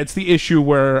 But yeah, it's the issue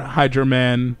where Hydra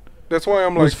Man. That's why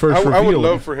I'm Was like, first I would revealed.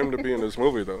 love for him to be in this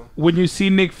movie though. When you see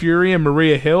Nick Fury and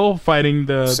Maria Hill fighting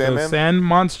the Sandman? sand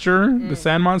monster,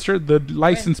 the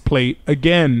license plate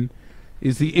again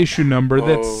is the issue number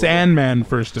that Oh. Sandman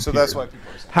first appeared. So that's why people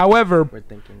are saying. However,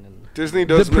 Disney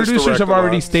does. the producers misdirect have a lot,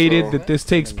 already stated so- that this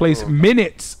takes place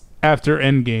minutes after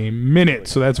Endgame.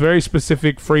 Minutes. So that's very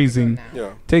specific phrasing. Yeah.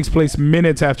 Takes place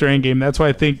minutes after Endgame. That's why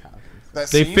I think That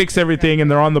they scene? fix everything and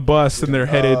they're on the bus and they're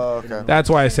headed. Okay. That's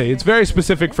why I say it's very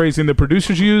specific phrasing the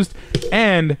producers used,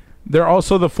 and they're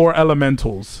also the four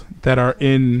elementals that are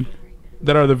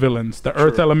the villains: the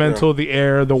earth elemental, the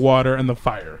air, the water, and the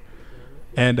fire.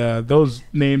 And those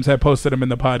names, I posted them in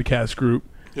the podcast group.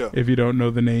 Yeah. If you don't know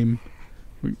the name,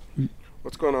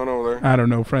 What's going on over there? I don't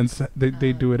know. Friends,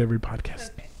 they do it every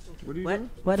podcast. What Friends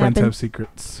have happened?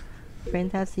 secrets.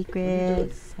 Friends have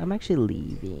secrets. I'm actually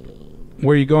leaving.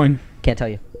 Where are you going? Can't tell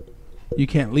you. You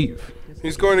can't leave.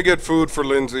 He's going to get food for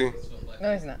Lindsay.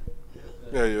 No, he's not.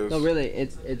 Yeah, he is. No, really,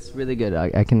 it's really good.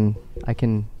 I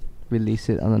can release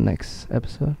it on the next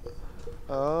episode.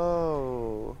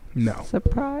 Oh. No.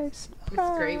 Surprise! It's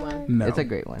a great one. No. It's a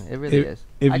great one. It really is.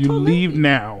 If I you told leave Lindsay.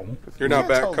 now, You're not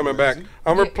back. tell Coming Lindsay. back.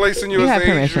 I'm replacing you You as have the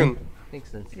permission. Asian.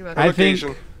 Thanks, Lindsay. You're welcome. I think.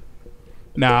 Asian.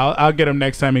 Nah, I'll get him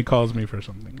next time he calls me for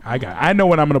something. I know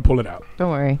when I'm gonna pull it out.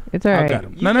 Don't worry. It's all I right. got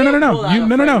him. You No. can't pull out You a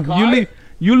no. Frank You card. leave.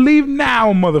 You leave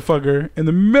now, motherfucker, in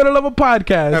the middle of a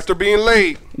podcast. After being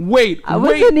late. Wait. I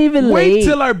wasn't even Wait late.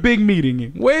 till our big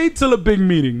meeting. Wait till a big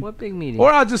meeting. What big meeting?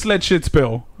 Or I'll just let shit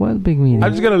spill. What big meeting?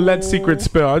 I'm just gonna let secrets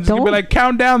spill. I'm just gonna be Don't- like,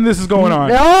 count down. This is going on.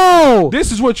 No!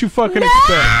 This is what you fucking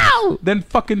expect. Then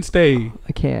fucking stay.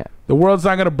 I can't. The world's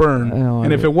not gonna burn. I know,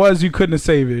 And I if know. it was, you couldn't have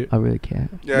saved it. I really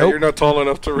can't. Yeah, Nope. you're not tall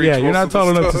enough to reach. Yeah, you're most not of the tall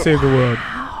enough to stuff. save the world.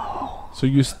 So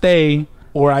you stay,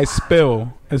 or I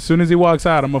spill. As soon as he walks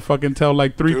out, I'm gonna fucking tell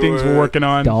like three Do things we're it. working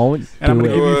on, Don't and I'm do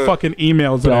gonna it. give you Do it. fucking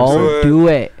emails. Don't do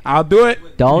it. I'll do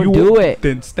it. Don't You do won't. it.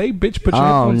 Then stay, bitch. Put your Oh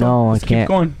headphones on. no, I Let's can't.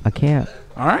 Keep going. I can't.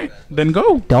 All right, then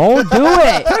go. Don't do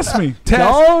it. Test me. Test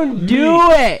Don't do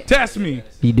me. it. Test me.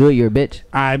 If you do it, you're a bitch.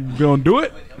 I'm gonna do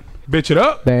it. Bitch it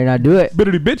up. Better not do it.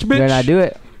 Bittity bitch, Better not bitch. do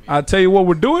it. I'll tell you what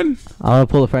we're doing. I'm gonna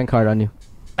pull a friend card on you.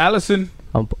 Allison,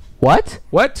 What?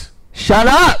 what? Shut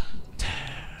up!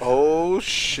 Oh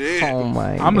shit! Oh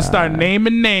my god. I'm gonna start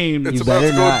naming names. It's You about to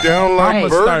better go not. down like I'ma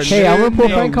bird start shit. Hey, I'm gonna pull a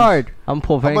friend names. card. I'm gonna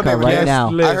pull a friend gonna card name right Yes, now.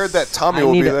 Liz. I heard that Tommy I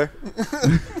will need be a- there.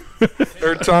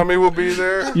 Or Tommy will be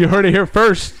there. You heard it here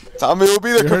first. Tommy will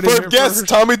be there. You heard it here Confirmed guest. first.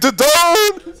 Tommy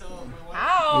Dodone.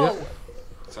 Ow!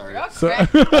 Sorry. So, I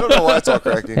don't know why it's all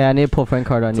cracking. Yeah, I need to pull a friend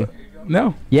card on you.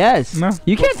 no, Yes. No.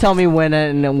 You can't tell me when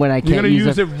I can't you're gonna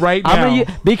use it. it right I'm now.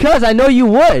 gonna because I know you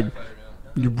would.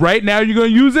 Right now, you're gonna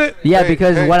use it. Yeah, Hey,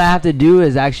 because hey. what I have to do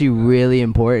is actually really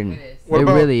important. What it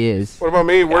about, really is. What about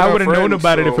me? I would have known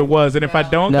about it if it was, and if I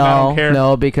don't, then I don't care.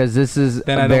 No, because this is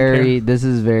Then I don't very. care. This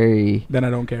is very. Then I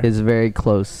don't care. Is very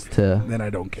close to. Then I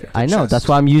don't care. I know. That's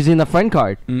why I'm using the friend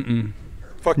card.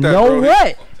 Fuck that, No bro.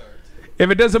 way. If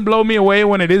it doesn't blow me away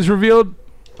when it is revealed,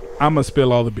 I'm gonna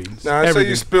spill all the beans. Nah, I say Everything.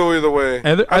 you spill either way.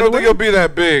 Either I don't way? think it'll be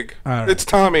that big. All right. It's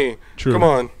Tommy. True. Come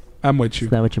on. I'm with you.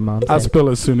 Is that what your mom I'll said? spill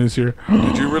as soon as you're.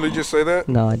 Did you really just say that?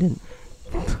 No, I didn't.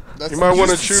 You might want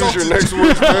to just choose your insulted next you.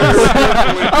 words very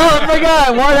carefully. Oh, I forgot.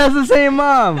 One has the same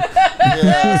mom.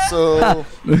 Yeah, so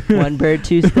One bird,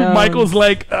 two stones. Michael's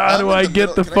like, how do I'm in I the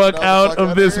get the middle. Can I fuck get out out of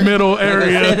the this fuck middle Say there,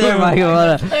 area? Michael. Hold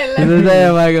on. Say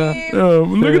there, Michael.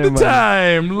 Look at the Michael.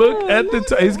 time. Look at the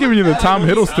time. He's giving you the Tom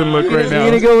Hiddleston look right You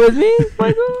gonna now. go with me,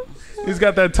 Michael? He's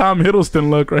got that Tom Hiddleston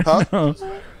look right now.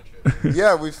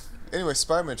 yeah, anyway,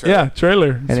 Spider-Man trailer. Yeah,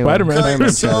 trailer. Anyway. Spider-Man.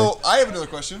 Spider-Man. So I have another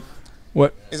question.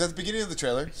 What? Is at the beginning of the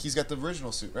trailer, he's got the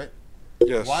original suit, right?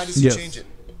 Yes. Why does he Yes. change it?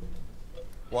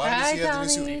 Why does he have the new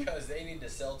suit? Because they need to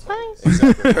sell toys.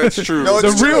 Exactly. That's true. No, The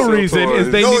it's real true. reason is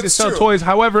they No, need to it's sell true. toys.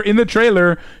 However, in the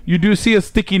trailer, you do see a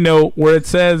sticky note where it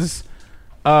says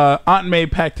Aunt May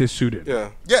packed his suit in. Yeah.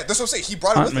 Yeah, that's what I'm saying. He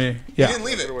brought it Aunt with May, him. yeah. He didn't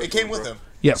leave it. It came with him.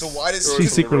 Yes. So why does She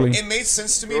secretly. It made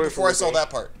sense to me Go away before I from saw me, bro. that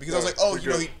part because I was like, oh, you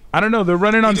know, he I don't know. They're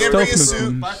running on He didn't bring stealth his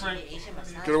suit.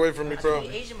 missions. Get away from me, bro.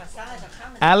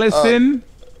 Allison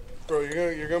Bro,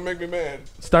 you're gonna make me mad.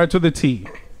 starts with a T.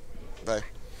 Bye.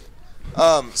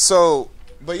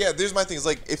 But yeah, there's my thing. Is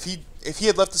like if he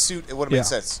had left the suit, it would have Yeah. made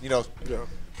sense. You know, Yeah.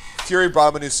 Fury brought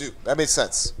him a new suit. That made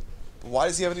sense. But why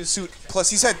does he have a new suit? Plus,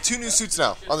 he's had 2 new suits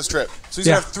now on this trip, so he's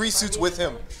Yeah. gonna have 3 suits with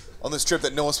him on this trip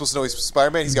that no one's supposed to know he's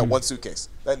Spider-Man. He's got 1 suitcase.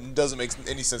 That doesn't make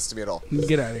any sense to me at all.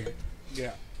 Get out of here.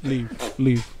 Yeah.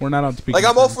 Leave. We're not on speaking. Like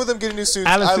I'm all for them getting new suits.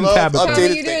 Allison I love Tabitha. updated. Tommy,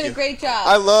 you're Thank doing you. a great job.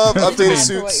 I love updated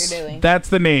for what suits. you're doing. That's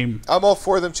the name. I'm all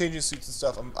for them changing suits and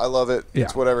stuff. I love it. Yeah.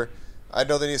 It's whatever. I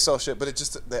know they need to sell shit, but it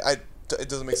just it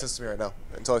doesn't make sense to me right now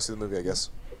until I see the movie, I guess.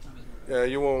 Yeah,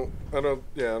 you won't. I don't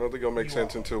think it'll make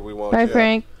sense until we watch Bye, it.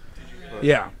 Frank.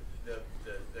 Yeah.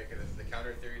 The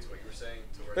counter theory is what you were saying.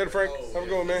 To where Hey, Frank. oh, How's it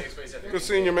going, it man? takes place after Good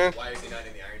seeing you, man. Why is he not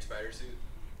in the Iron Spider suit?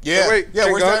 Yeah. wait, yeah.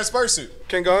 can Where's God- the Spider suit?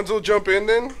 Can Gonzo jump in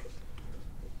then?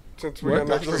 Since we What?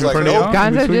 got Gonzo's no like, Turn nope. it on?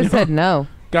 Gonzo Between just y'all? said no.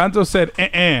 Gonzo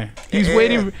said, He's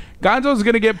waiting. Gonzo's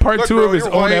gonna get part Look, 2 bro, of his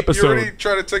you're own white. You episode. already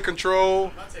try to take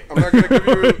control. I'm not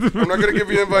gonna give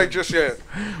you an invite just yet.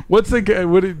 What's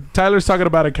Tyler's talking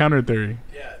about a counter theory?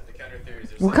 Yeah, the counter theory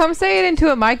is Well, come say it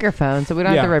into a microphone so we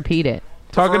don't have to Yeah. repeat it.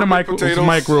 Talking to Preferably Mike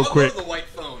potatoes. real quick. the white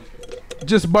phone.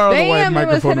 Just borrow the white Damn, it was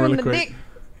microphone hitting really the quick. dick.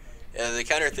 Yeah, the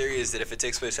counter theory is that if it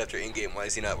takes place after Endgame, why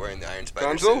is he not wearing the Iron Spider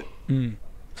Gonzo? suit?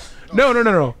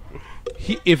 No.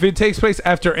 If it takes place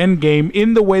after Endgame,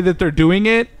 in the way that they're doing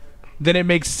it, then it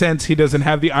makes sense he doesn't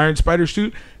have the Iron Spider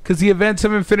suit because the events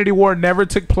of Infinity War never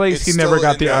took place. It's He never still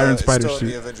got in, the Iron it's Spider still in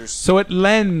the suit. Avengers. So it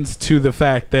lends to the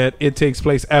fact that it takes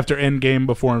place after Endgame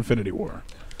before Infinity War.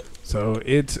 So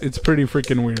it's pretty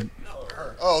freaking weird.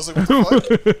 Oh, I was like, what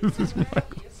the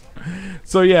fuck?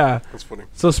 So yeah. That's funny.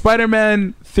 So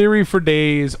Spider-Man theory for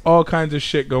days, all kinds of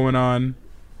shit going on.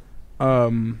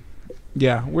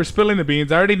 Yeah, we're spilling the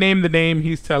beans. I already named the name.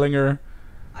 He's telling her.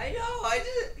 I know.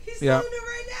 He's Yeah. telling it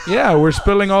right now. Yeah, we're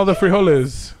spilling all the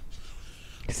frijoles.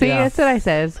 See, Yeah. that's what I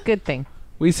said. It's a good thing.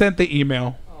 We sent the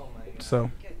email, so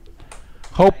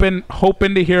hoping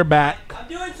to hear back. I'm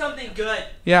doing something good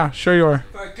Yeah, sure you are.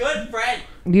 for a good friend.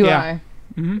 You Yeah.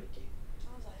 are.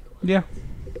 Yeah.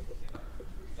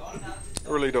 I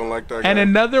really don't like that guy. And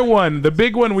another one, the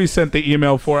big one we sent the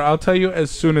email for. I'll tell you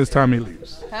as soon as Tommy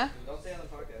leaves. Huh?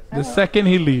 The second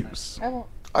he leaves. I won't.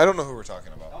 I don't know who we're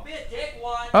talking about. Don't be a dick,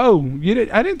 one. Oh, you did?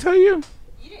 I didn't tell you.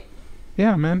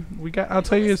 Yeah, man. I'll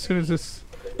tell you as soon as this.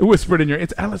 It whispered in your.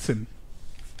 It's Allison.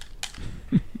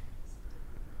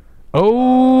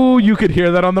 Oh, you could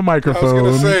hear that on the I microphone.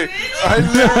 was gonna say, I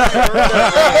never heard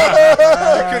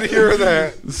that. I could hear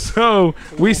that. So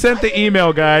we sent the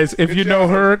email, guys. If you know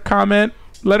her, comment.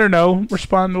 Let her know.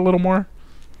 Respond a little more.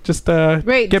 Just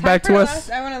Wait, get back to us.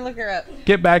 I want to look her up.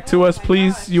 Get back to us,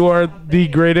 please. You are the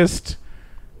greatest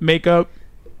makeup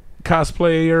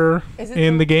cosplayer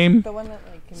in the game. The one that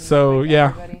like can So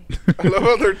yeah, I love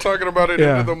how they're talking about it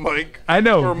Yeah. into the mic. I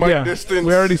know. Or mic Yeah, distance.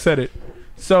 we already said it.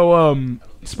 So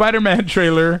Spider-Man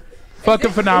trailer,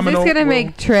 fucking phenomenal. Is this gonna Well,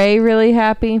 make Trey really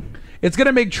happy? It's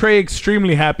gonna make Trey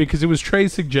extremely happy because it was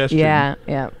Trey's suggestion. Yeah,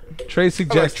 yeah. Trey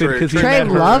suggested Trey. because he Trey met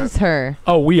her. loves her.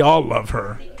 Oh, we all love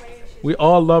her. We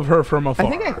all love her from afar. I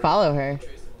think I follow her.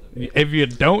 If you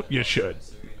don't, you should.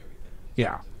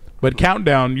 Yeah. But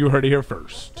Countdown, you heard it here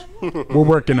first. We're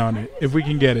working on it. If we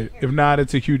can get it. If not,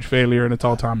 it's a huge failure and it's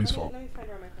all Tommy's fault.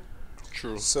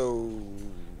 True. So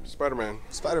Spider-Man.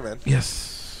 Spider-Man. Yes.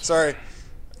 Sorry.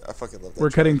 I fucking love that. We're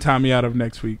cutting Tommy out of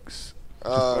next week's.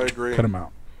 I agree. Cut him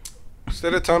out.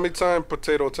 Instead of Tommy time,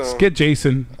 potato time. Let's get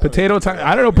Jason. Potato time.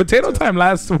 I don't know. Potato time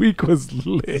last week was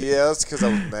lit. Yeah, that's because I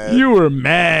was mad. You were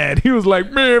mad. He was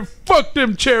like, man, fuck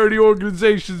them charity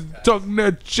organizations talking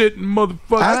that shit,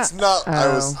 motherfucker. That's not. I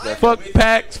was. Fuck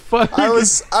PACs. Fuck. I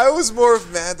was more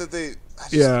mad that they.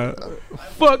 Yeah.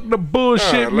 Fuck the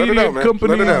bullshit media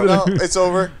companies. No, it's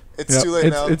over. It's too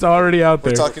late now. It's already out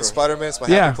there. We're talking Spider-Man. It's my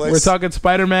happy place. We're talking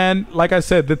Spider-Man. Like I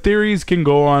said, the theories can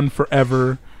go on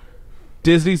forever.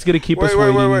 Disney's gonna keep us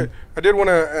waiting. Wait. I did want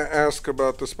to ask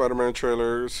about the Spider-Man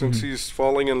trailer. Since he's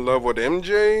falling in love with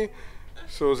MJ,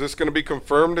 so is this gonna be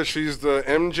confirmed that she's the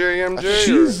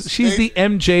MJ? She's the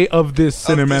MJ of this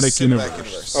cinematic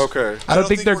universe. Okay. I don't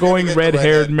think they're going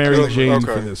red-haired Mary Jane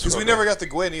for this. Because we never got the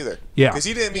Gwen either. Yeah. Because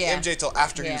he didn't meet MJ till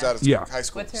after he was out of high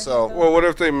school. So. Well, what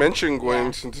if they mention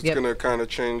Gwen since it's gonna kind of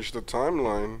change the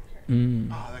timeline?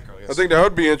 That girl, yes. I think that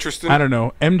would be interesting. I don't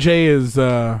know. MJ is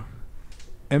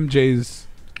MJ's.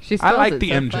 I like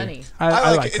the MJ. Funny.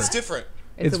 I like it. It's different.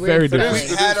 It's very different.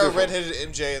 We had our redheaded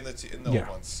MJ in the old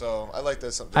ones, so I like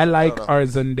that. I like our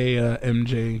Zendaya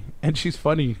MJ, and she's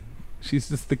funny. She's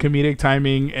just the comedic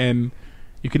timing, and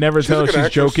you can never tell if she's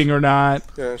joking or not.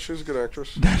 Yeah, she's a good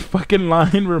actress. That fucking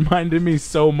line reminded me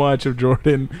so much of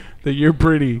Jordan, that you're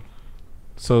pretty.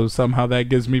 So somehow that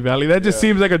gives me value. That just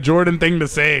seems like a Jordan thing to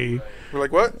say. You're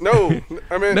like, what? No,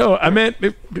 I meant,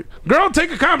 girl,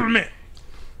 take a compliment.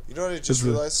 You know what I just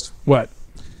realized? What?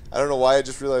 I don't know why I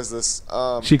just realized this.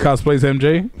 She cosplays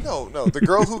MJ? No. The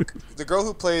girl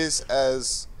who plays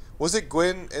as, was it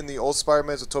Gwen in the old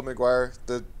Spider-Man with Tobey Maguire,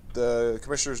 the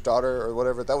commissioner's daughter or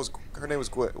whatever? That was her name was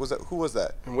Gwen. Who was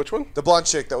that? And which one? The blonde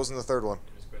chick that was in the third one.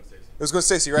 It was Gwen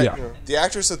Stacy, right? Yeah. The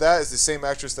actress of that is the same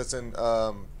actress that's in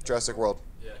Jurassic World.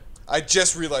 Yeah. I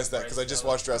just realized that because I just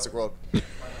watched Jurassic World.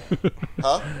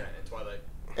 Huh? And Twilight.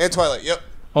 And Twilight. Yep.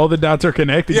 All the dots are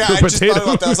connected. Yeah, I just thought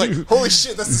about that. I was like, holy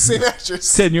shit, that's the same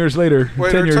actress. 10 years later.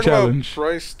 Wait, 10-year challenge.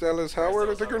 Bryce Dallas Howard,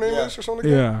 I think her name is, or something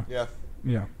like that?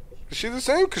 Yeah. Is she the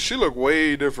same? Because she looked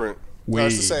way different. Way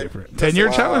different. 10-year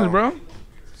challenge, bro.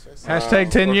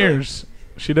 Hashtag 10 years.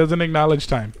 She doesn't acknowledge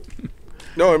time.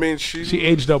 No, I mean, she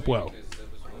aged up well.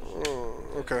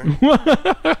 Okay.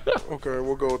 Okay,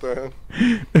 we'll go with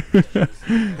that.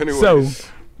 Anyway. So,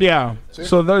 yeah.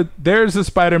 So there's the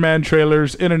Spider-Man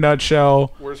trailers in a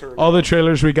nutshell. All the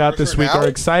trailers we got this week are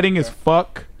exciting as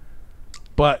fuck.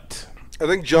 But I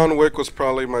think John Wick was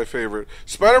probably my favorite.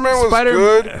 Spider-Man was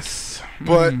good,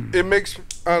 but it makes.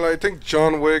 I think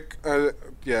John Wick. That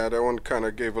one kind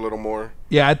of gave a little more.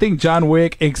 Yeah, I think John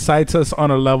Wick excites us on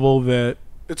a level that.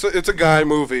 It's a guy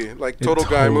movie, like total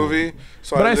guy movie.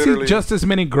 So but I see just as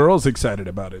many girls excited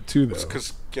about it too, though. It's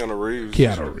because Keanu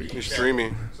Reeves. He's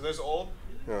dreamy. So there's old.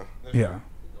 Yeah.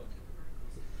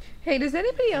 Hey, does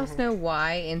anybody else know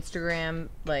why Instagram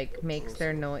makes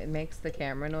the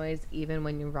camera noise even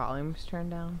when your volume's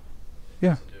turned down?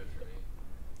 Yeah.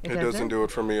 It doesn't do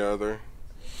it for me either.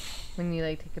 When you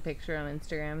take a picture on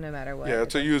Instagram, no matter what. Yeah,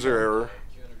 it's a user error.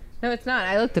 No, it's not.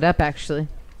 I looked it up actually.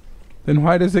 Then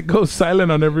why does it go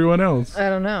silent on everyone else? I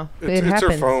don't know. It's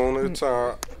her phone. It's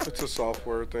a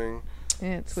software thing.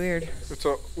 Yeah, it's weird.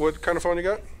 What kind of phone you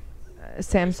got?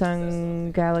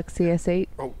 Samsung Galaxy S8.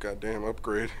 Oh, goddamn,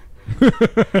 upgrade.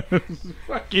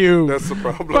 Fuck you. That's the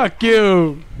problem. Fuck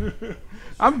you.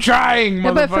 I'm trying,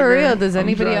 no, but for real, does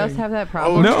anybody else have that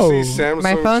problem? No.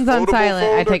 My phone's on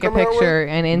silent. I take a picture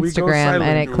and Instagram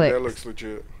and it clicks. That looks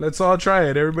legit. Let's all try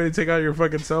it. Everybody take out your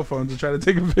fucking cell phones and try to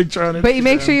take a picture on it. But you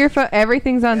make sure your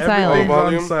everything's on silent.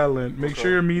 Everything's on silent. Make sure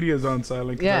your media's on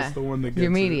silent because that's the one that gets your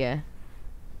media.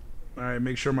 All right,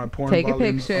 make sure my porn take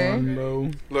volume's a picture. On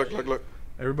low. Look.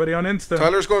 Everybody on Insta.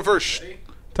 Tyler's going first.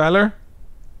 Tyler?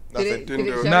 Nothing. Didn't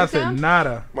do it. Nothing.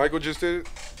 Nada. Michael just did it.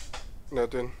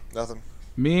 Nothing.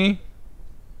 Me?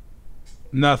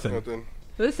 Nothing.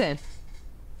 Listen.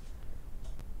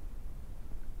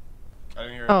 I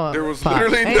didn't hear it. Oh, there was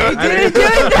literally nothing. It didn't do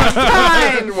it this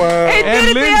time. Wow.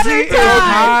 And Lindsay is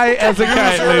high as a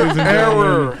kite, ladies and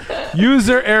gentlemen.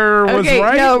 User error was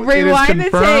right. No, rewind the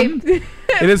tape.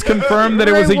 It is confirmed that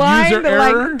it was a user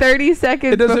error. 30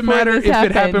 seconds. It doesn't matter if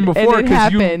it happened before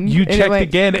because you checked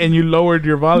again and you lowered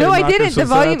your volume. No, I didn't. The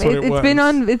volume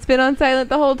it's been on silent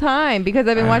the whole time because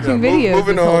I've been watching videos.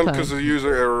 Moving on because of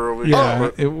user error over here.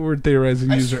 Yeah, we're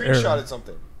theorizing user error. I screenshotted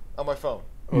something on my phone.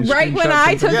 Right when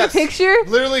I took the picture?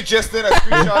 Literally just then I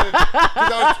screenshotted.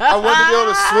 'Cause I wanted to be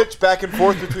able to switch back and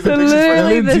forth between the pictures.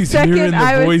 Literally the Lindsay's hearing second the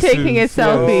I was voices. taking a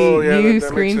selfie, you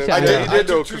screenshot I it. did. I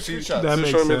though, took 2 'cause he- screenshots. That Just makes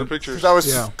showing me the sense. pictures. Because I was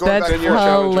Yeah. going That's back and forth.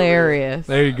 hilarious.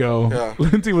 There you go. Yeah.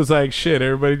 Lindsay was like, "Shit,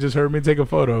 everybody just heard me take a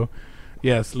photo."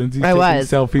 Yes, Lindsay's I taking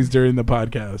was. selfies during the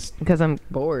podcast. Because I'm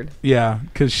bored. Yeah,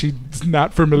 because she's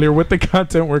not familiar with the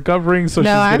content we're covering, so she's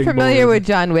No, I'm getting familiar bored. with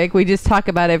John Wick. We just talk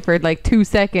about it for like 2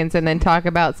 seconds and then talk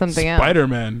about something else.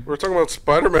 Spider-Man. We're talking about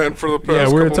Spider-Man for the past Yeah,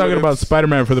 we were couple talking about minutes.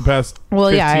 Spider-Man for the past Well,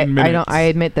 15 yeah, minutes. I don't. I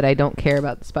admit that I don't care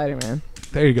about the Spider-Man.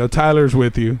 There you go. Tyler's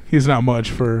with you. He's not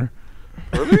much for...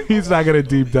 Really? He's not going to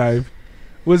deep dive.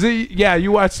 Was it... Yeah,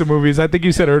 you watched the movies. I think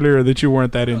you said earlier that you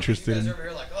weren't that interested. You guys over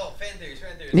here like, oh, fan theories, fan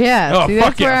theories. Yeah, Oh, see, fuck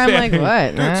that's where yeah, I'm like, fan.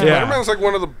 what? Dude, Huh? Yeah. Spider-Man's like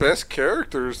one of the best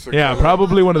characters. To Yeah, come.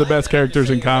 probably one of the best characters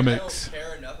in I'm saying, like, comics. I don't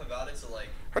care enough about it to like.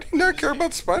 How do you not care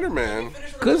about Spider-Man? Finish what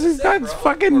I Because was he's saying, not bro.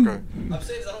 fucking... Okay. I'm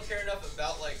saying is I don't care enough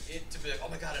about like it to be like, oh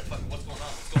my god, fucking what's going on?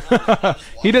 What's going on? Just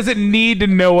He watch doesn't need to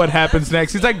know what happens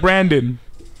next. He's like Brandon.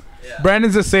 Yeah.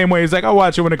 Brandon's the same way. He's like, I'll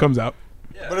watch it when it comes out.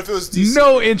 But if it was DC,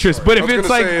 No interest. But if I was it's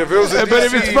gonna like, say, if it was a but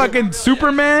if it's DC fucking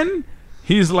Superman,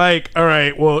 he's like, all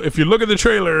right. Well, if you look at the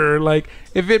trailer, like,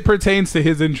 if it pertains to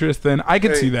his interest, then I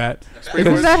could Hey. see that.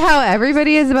 Isn't that how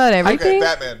everybody is about Okay, everything?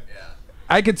 Batman.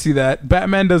 I could see that.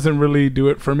 Batman doesn't really do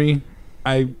it for me. He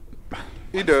I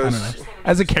does. don't know.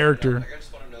 As a character, Like, I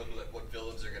just want to know who, like, what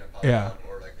villains are gonna pop Yeah. out,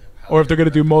 or like how or if they're gonna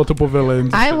do multiple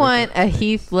villains. I want a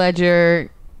Heath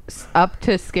Ledger up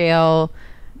to scale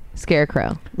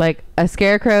Scarecrow, like a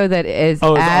Scarecrow that is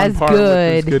Oh, is on as par with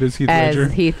as good good as Heath Ledger?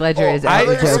 Heath Ledger is I- as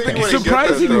a was thinking Joker. when he did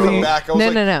Surprisingly- that, though, back, I was No,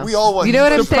 like, no, no. We all want You know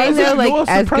what I'm Heath saying though? Surprisingly- Like well,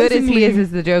 as good as he is surprisingly-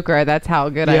 as the Joker, that's how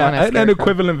good I Yeah, want a an Scarecrow.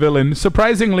 equivalent villain.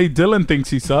 Surprisingly, Dylan thinks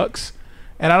he sucks,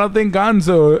 and I don't think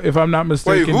Gonzo, if I'm not Wait,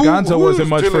 mistaken, who Gonzo wasn't does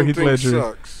much for Dylan Heath think Ledger.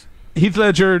 sucks? Heath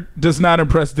Ledger does not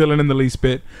impress Dylan in the least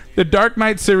bit. The Dark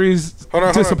Knight series Hold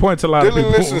on. disappoints a lot of Dylan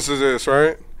people. listens to this,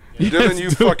 right? Yes, Dylan, you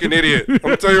dude. fucking idiot. I'm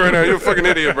gonna tell you right now, you're a fucking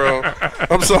idiot, bro.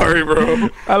 I'm sorry, bro.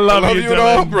 I love you, you and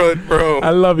all, Dylan. bro. I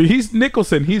love you. He's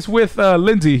Nicholson. He's with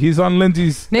Lindsay. He's on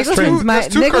Lindsay's. Nicholson's my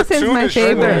That's too Nicholson's my cartoonish for me,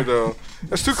 favorite. though.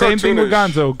 That's too Same thing with cartoonish.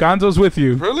 Gonzo. Gonzo's with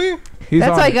you. Really? He's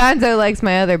That's on why it. Gonzo likes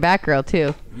my other Batgirl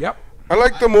too. Yep. I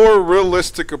like the more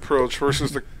realistic approach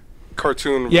versus the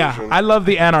cartoon Yeah, version. I love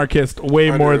the Anarchist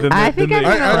way I more do. than I the, think than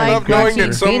I'm the gonna I like love knowing Joaquin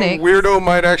that some Phoenix. weirdo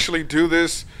might actually do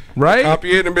this, right.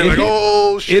 copy it, and be It like, hit-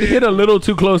 "Oh shit!" It hit a little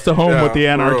too close to home Yeah, with the bro.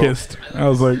 Anarchist. I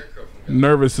was like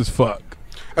nervous as fuck.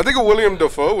 I think a William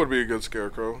Dafoe would be a good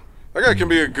Scarecrow. That guy can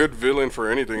be a good villain for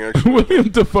anything, actually. William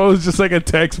Dafoe is just like a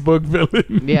textbook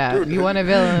villain. Yeah, you want a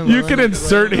villain? You villain can is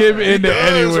insert him into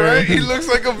Does, anywhere. right? He looks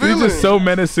like a He's villain. just so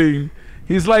menacing.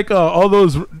 He's like all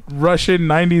those Russian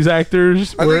 '90s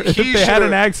actors. I Where think if he they had an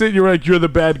should've- accent, you're like, you're the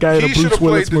bad guy in a He should Bruce have played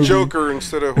Willis the movie. Joker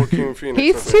instead of Joaquin Phoenix. I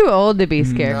He's think. too old to be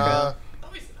Scarecrow. Nah.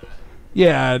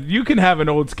 Yeah, you can have an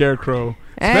old Scarecrow,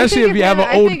 And I especially think if you have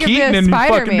I an old think if Keaton you're and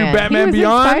fucking new Spider-Man. Batman he was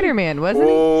Beyond. in Spider-Man, wasn't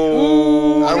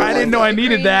Oh, I would I didn't like know that. I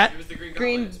needed that. He was the Green he?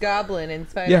 Green Goblin. Goblin in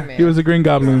Spider-Man. Yeah, he was a Green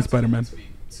Goblin in Spider-Man. To be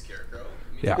Scarecrow. I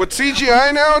mean, Yeah. with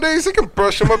CGI nowadays, they can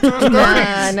brush him up to his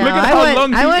 30s. No, Look at I how want-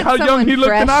 young I want how young someone he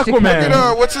looked in fresh to come Aquaman. in. Look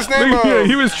at, what's his name? Look at-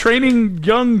 he was training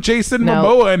young Jason No,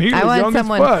 Momoa, and he was I want young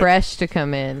someone as fuck. fresh to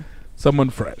come in. Someone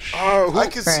fresh. who I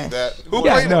could see Fresh. that. Who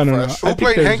Yeah, played- no. who I think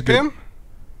played there's Hank good- Pym?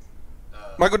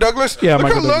 Michael Douglas? Yeah, look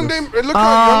Michael how young Douglas. they look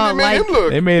how young they made like- him look.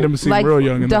 They made him seem Like real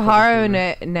young. In the Daharo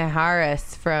first movie.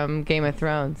 Naharis from Game of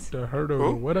Thrones. Daharo,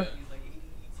 Who? what?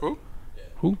 Who?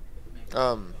 Who?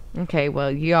 Okay,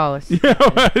 well, y'all are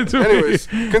Yeah. Anyways, Anyways,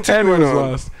 continuing on.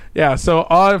 lost. Yeah. So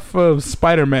off of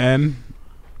Spider-Man,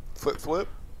 Flip.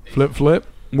 flip.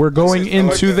 We're going I like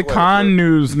into that the way, con flip.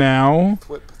 news now.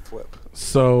 Flip.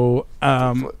 So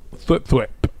flip. There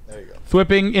you go.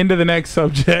 Flipping into the next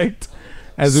subject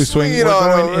as we swing. Swing it We're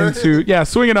on going over. into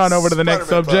swinging on over to the next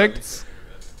Spider-Man subject.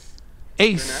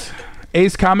 buttons.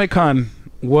 Ace Comic Con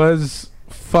was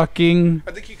fucking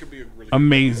I think he could be a really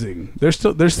amazing. They're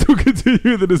still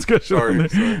continue the discussion. Sorry, on there.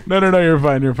 sorry. No,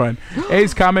 you're fine.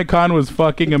 Ace Comic Con was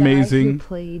fucking amazing.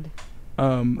 Played.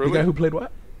 The Really? guy who played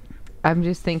what? I'm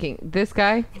just thinking, this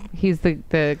guy, he's the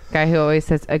guy who always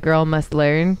says, "A girl must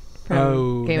learn"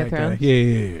 from Game of that guy. Thrones.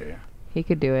 Yeah. He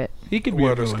could do it. He could be What,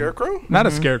 a a villain. scarecrow? Not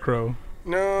a scarecrow.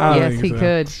 No. I don't Yes, think he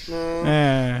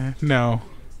so. could. No.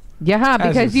 Yeah,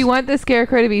 because As you is- want the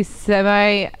Scarecrow to be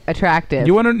semi-attractive.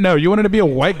 You wanted to be a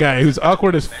white guy who's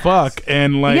awkward as fuck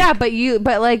and like yeah, but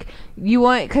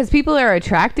because people are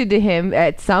attracted to him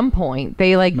at some point.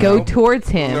 They like go towards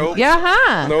him. Nope. Yeah,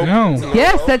 huh? Nope. No.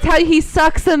 Yes, that's how he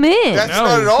sucks them in. That's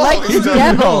not at all. Like the He's a-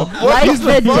 devil. What Like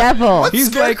the devil. What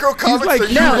He's like Scarecrow comics like are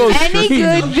you No, Hugo any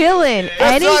Strange. good villain.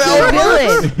 Any not how good it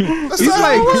works. villain. That's He's not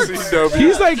how it like works. CW.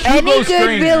 he's like Hugo Any good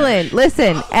Strange. villain.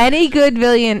 Listen, any good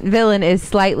villain is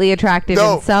slightly attractive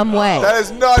No. in some way. That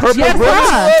is not true Yes,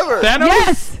 whatsoever. Thanos.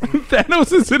 Yes.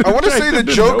 Thanos is an I want to say the attractive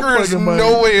to Joker is fucking body.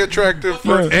 no way attractive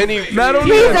for Yeah. any. Not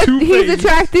only He's, that, he's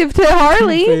attractive to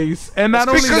Harley. Two-Face. And not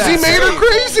only because that, he made her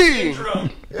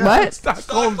crazy. What?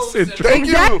 Stockholm syndrome. Thank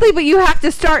you. Exactly, but you have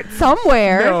to start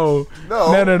somewhere. No.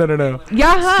 No.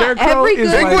 Yeah, Scarecrow every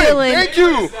is good like- Penguin. villain. Thank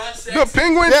you. The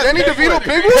Penguin. Yeah, Danny Penguin. DeVito.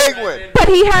 Penguin. Penguin. But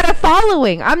he had a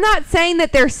following. I'm not saying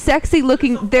that they're sexy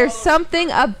looking. There's something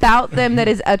about them that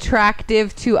is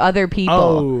attractive to other people.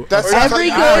 Oh. That's Every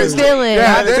not good how- villain.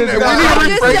 Yeah, then we need to I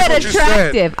just rephrase said what you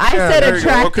attractive. I Yeah, said there you go.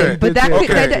 attractive, Okay. but that could,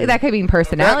 Okay. that could mean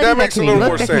personality. That makes could a mean little look,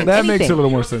 more that could mean sense. That makes anything. a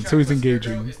little more sense. So he's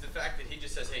engaging. It's the fact that he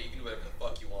just says, hey, you can do whatever the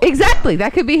fuck you want. Exactly,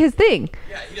 that could be his thing.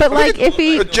 But like if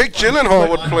he, Jake Gyllenhaal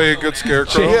would play a good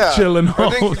Scarecrow. Jake Yeah. I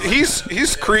Gyllenhaal. think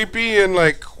he's creepy and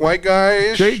like white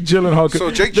guy-ish. Jake Gyllenhaal.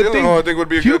 So Jake The Gyllenhaal, I think, would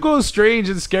be a Hugo Strange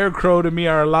and Scarecrow to me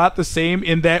are a lot the same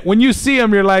in that when you see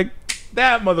him, you're like,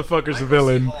 that motherfucker's a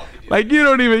villain. Like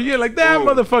you're like that Ooh.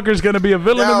 motherfucker's gonna be a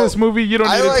villain in Now, this movie. You don't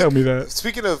I need to like- tell me that.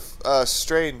 Speaking of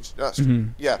Strange, Mm-hmm.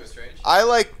 yeah, Strange? I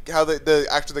like how the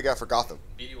actor they got for Gotham.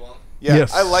 BD Wong. Yeah,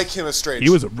 Yes. I like him as Strange. He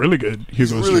was a really good Hugo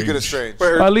He's really Strange. good as Strange. Wait,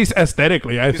 Or at least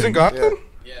aesthetically, I he's in think. Gotham?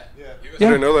 Yeah. I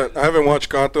didn't know that. I haven't watched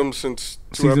Gotham since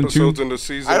two Season episodes two? into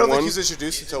season I don't one. think he's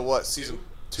introduced until what season?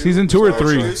 Season 2 or He's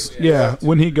 3. introduced? Yeah,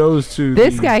 when he goes to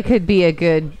this the- guy could be a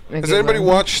good. Has anybody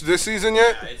watched this season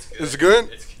yet? It's good.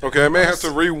 Okay, I may have to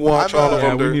rewatch I'm, all of Yeah,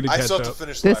 them. we there. need to I catch still have to up.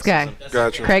 finish This last guy, season.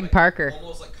 Gotcha. Craig Parker.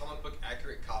 Almost like comic book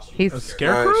accurate costume. He's A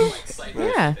Scarecrow? Nice.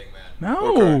 yeah,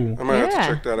 No. Okay, I might have Yeah.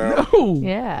 to check that out. No.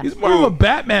 Yeah. He's more of a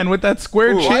Batman with that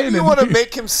square Ooh. chin. Why do you and- want to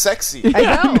make him sexy? I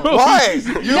know. Why?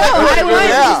 No,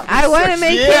 I want to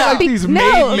make Yeah. him like these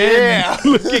no, made men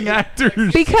looking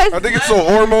actors. because I think it's the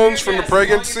hormones from the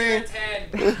pregnancy.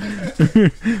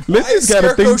 Lindsay's got a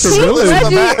Scarecrow thing for Heath villains.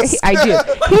 Ledger- Ledger, I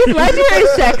do. Heath Ledger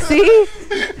is sexy.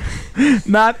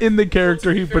 Not in the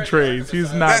character he portrays.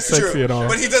 He's not That's sexy true. at all.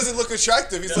 But he doesn't look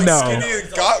attractive. He's like No. skinny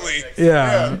and gauntly.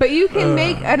 Yeah. But you can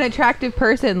make an attractive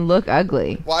person look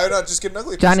ugly. Why not just get an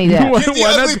ugly Johnny person? Depp. Give the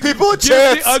Why not ugly people a Give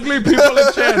chance. the ugly people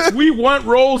a chance. We want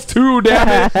roles too,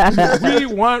 damn it. We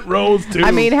want roles too.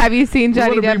 I mean, have you seen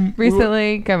Johnny wanna Depp be-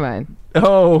 recently? Come on.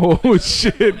 oh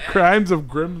shit! Crimes of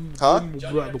Grim. Huh? Grim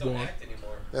Johnny Depp don't act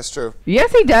anymore. That's true.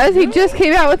 Yes, he does. He just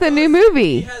came out with a new He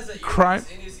movie. has a Crime-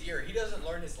 earpiece in his ear. He doesn't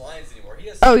learn his lines anymore. He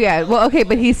has Oh yeah. Well, okay,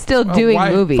 but he's still doing why,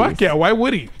 movies. Fuck yeah! Why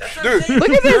would he? Dude, Look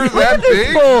at you're this. Look that at this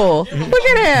big? fool. Look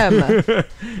at him.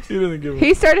 He doesn't give a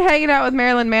He started hanging out with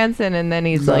Marilyn Manson, and then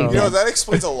he's like, You know, that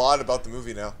explains a lot about the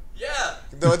movie now. Yeah.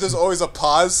 No, there's always a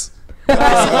pause. He's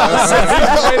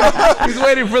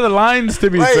waiting for the lines to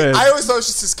be Wait, said. I always thought it was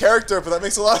just his character, but that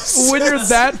makes a lot of sense. When you're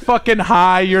that fucking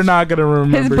high, you're not gonna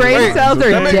remember. His brain your lines, cells are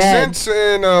okay? that makes dead. sense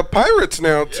in Pirates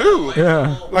now too.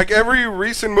 Yeah. Like every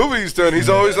recent movie he's done, he's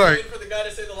always like, Wait for the guy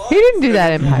to say the line. he didn't do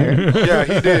that in Pirates. yeah,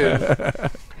 he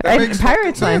did. And makes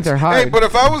Pirates fucking lines sense. are Hey, hard. but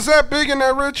if I was that big and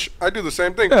that rich, I'd do the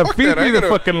same thing. Yeah, Fuck feed that. I me ain't the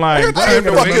gonna- fucking lines. I I ain't ain't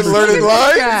gonna fucking remember learning shit.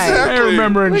 lines. Guy. I ain't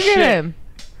remembering Look shit. at him.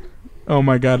 Oh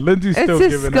my god, Lindsay's It's still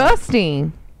giving up.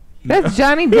 disgusting. That's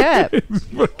Johnny Depp. He's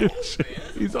fucking shit.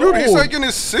 He's Dude, old. he's like in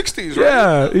his 60s, right?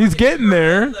 yeah, he's getting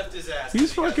there. Left his ass.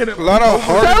 He's fucking A lot of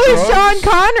hard So is drugs.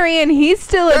 Sean Connery, and he's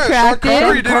still Yeah, Sean attractive.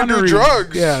 Connery didn't do Connery.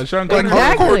 drugs. Yeah, Sean Like Connery.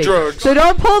 hardcore Exactly. drugs. So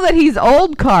don't pull that he's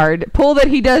old card. Pull that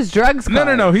he does drugs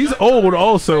card. No. He's old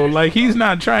also. Like he's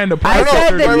not trying to. I process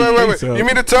said or that Wait, he- wait, wait, wait. so. You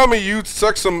mean to tell me you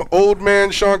suck some old man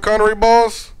Sean Connery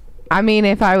balls? I mean,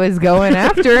 if I was going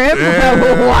after him,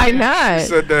 Yeah. why You not?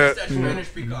 said that. That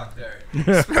Spanish peacock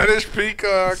there. Spanish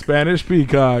peacock. Spanish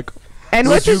peacock? And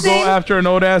Would what's you his go name? after an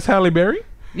old ass Halle Berry?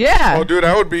 Yeah. Oh, dude,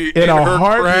 I would be In in a her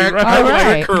heartbeat, crack. right? I would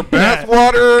Right. drink her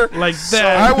bathwater. Like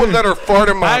that. I would let her fart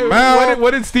in my mouth.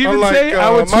 What did Steven Unlike, say? I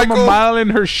would swim a Michael. mile in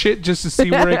her shit just to see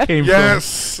where it came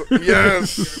Yes,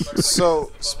 yes.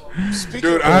 So, speaking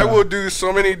Dude, of, I will do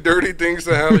so many dirty things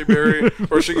to Halle Berry,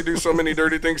 or she could do so many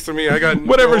dirty things to me. I got from.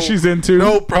 Whatever no, she's into.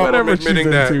 no problem Whatever admitting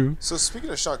she's that. into. So speaking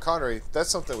of Sean Connery, that's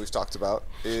something we've talked about.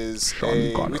 Is Sean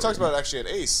we Connery. talked about it actually at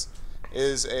Ace.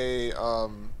 Is a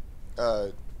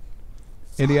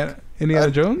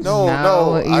Indiana Jones? No,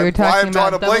 No, you were why talking I'm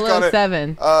drawing about a blank on it.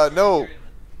 007. No.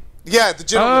 Yeah, the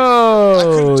gentleman.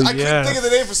 Oh, I couldn't think of the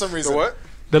name for some reason. The what?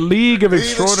 The League of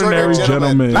Extraordinary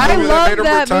Gentlemen. I movie that love made him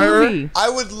that retire? movie. I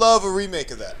would love a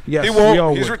remake of that. Yes, He we all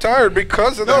won't. He's would. retired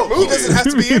because of No, that movie. he doesn't have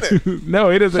to be in it. No,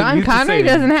 he doesn't. Sean He's the Connery same.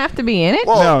 doesn't have to be in it.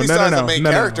 Well, No, he's no, not no, the main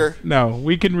no, character. No,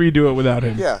 we can redo it without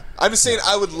him. Yeah, I'm just saying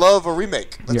I would love a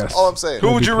remake. That's Yes. all I'm saying.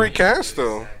 Who would you recast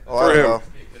though Oh, I for don't him? know.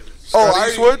 Scott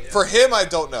Eastwood? For him, I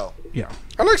don't know. Yeah.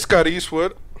 I like Scott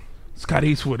Eastwood. Scott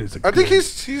Eastwood is a I think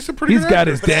he's a pretty. He's good got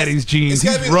actor. his daddy's genes. He's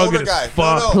gotta He's be an older rugged guy. as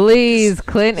fuck. No. Please,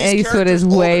 Clint His Eastwood is character's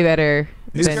way older. better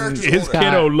His than character's His older.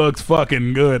 kiddo looks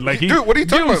fucking good. Like Dude, what are you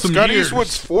talking about? Some Scott years.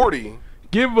 Eastwood's 40.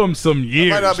 Give him some years.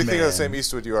 Might not be man. thinking of the same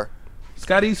Eastwood you are.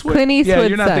 Scott Eastwood. Clint Yeah, Eastwood's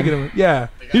you're not son. thinking of it. Yeah,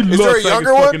 he Is looks there a like younger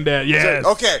his one? fucking dad. Is there- Yes.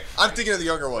 Okay, I'm thinking of the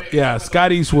younger one. Yeah,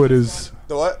 Scott Eastwood is.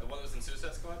 The what? The one that was in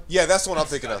Suicide Squad? Yeah, that's the one I'm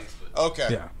thinking of. Okay.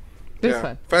 Yeah. this Yeah.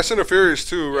 one. Fast and the Furious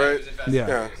too, right? Yeah.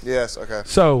 Yeah. Yes. Okay.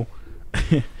 So.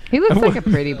 He looks like a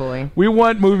pretty boy. We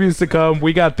want movies to come.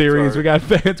 We got theories. Sorry. We got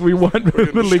fans. We want the League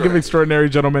of distracted. Extraordinary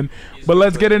Gentlemen. But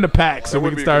let's get into packs so That we would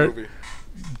can be a start good movie.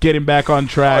 getting back on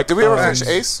track. Did we ever finish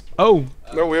Ace? Oh,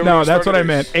 No, we haven't no, even that's what started I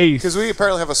meant. Ace. Because Ace. we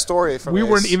apparently have a story from We Ace.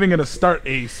 weren't even going to start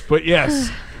Ace, but yes.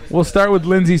 We'll start with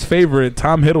Lindsay's favorite,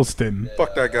 Tom Hiddleston.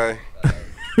 Fuck that guy.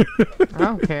 I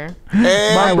don't care.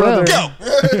 And My brother, go.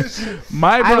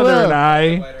 my brother will. and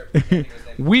I,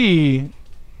 we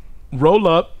roll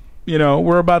up. You know,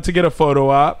 we're about to get a photo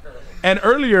op. And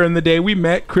earlier in the day, we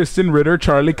met Kristen Ritter,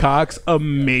 Charlie Cox,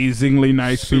 amazingly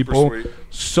nice Super people. sweet.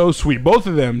 So sweet. Both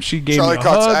of them. She gave Charlie me a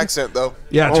Cox hug. accent though.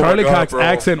 Yeah, Oh my Charlie God, Cox's bro.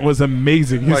 accent was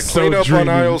amazing. He's Like so clean up dreamy. on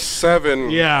aisle 7.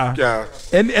 Yeah. Yeah.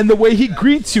 And the way he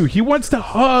greets you, he wants to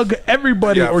hug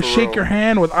everybody Yeah, or for shake real. your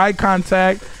hand with eye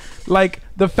contact. Like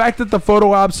the fact that the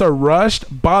photo ops are rushed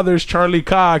bothers Charlie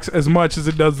Cox as much as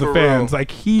it does the For fans. real.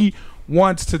 Like he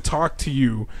wants to talk to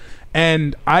you.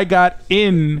 And I got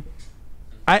in.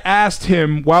 I asked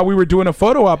him while we were doing a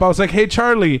photo op. I was like, "Hey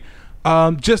Charlie,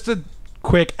 just a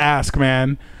quick ask,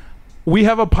 man. We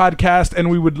have a podcast, and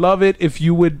we would love it if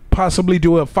you would possibly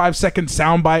do a 5-second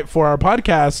soundbite for our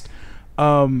podcast.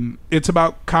 It's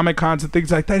about Comic Cons and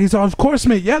things like that." He's all, "Of course,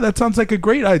 mate. Yeah, that sounds like a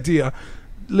great idea.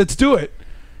 Let's do it."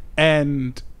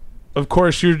 And of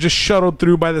course, you're just shuttled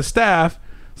through by the staff.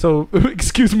 So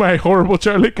excuse my horrible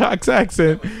Charlie Cox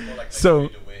accent. So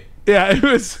yeah, it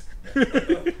was.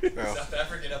 South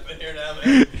African up in here now,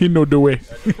 man. He know the way.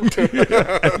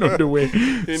 I know the way.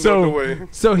 know the way.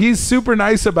 So he's super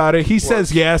nice about it. He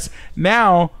says yes.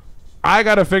 Now I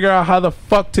got to figure out how the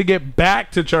fuck to get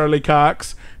back to Charlie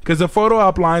Cox because the photo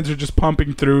op lines are just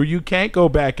pumping through. You can't go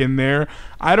back in there.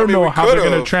 I don't know we how they're going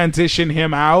to could've. transition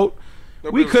him out.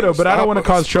 Nobody We was could have, gonna but I don't stop want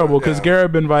to us, cause trouble because yeah.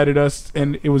 Garib invited us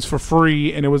and it was for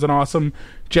free and it was an awesome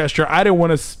gesture. I didn't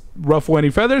want to ruffle any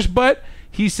feathers, but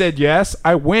he said yes.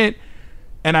 I went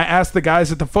and I asked the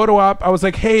guys at the photo op. I was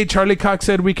like, "Hey, Charlie Cox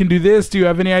said we can do this. Do you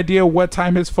have any idea what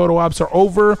time his photo ops are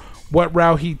over? What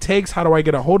route he takes? How do I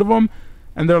get a hold of him?"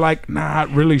 And they're like, "Not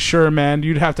really sure, man.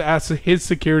 You'd have to ask his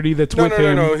security that's with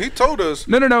him." No. He told us.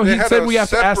 No. they He had said a we have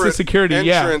to ask the separate security.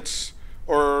 Yeah. entrance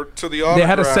or to the autograph. They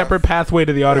had a separate pathway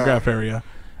to the autograph area.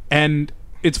 And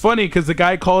it's funny because the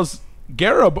guy calls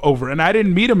Garib over, and I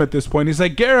didn't meet him at this point. He's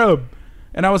like, "Garib."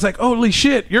 And I was like, "Holy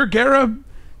shit, you're Garib?"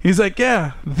 He's like,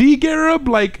 "Yeah, the Garib?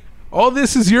 Like, all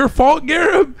this is your fault,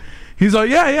 Garib?" He's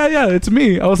like, yeah, it's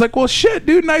me. I was like, "Well, shit,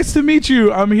 dude, nice to meet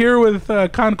you. I'm here with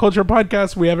Con Culture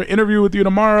Podcast. We have an interview with you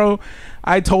tomorrow."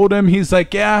 I told him. He's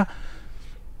like, "Yeah,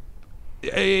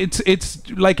 it's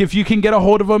like if you can get a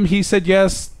hold of him." He said,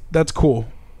 "Yes, that's cool.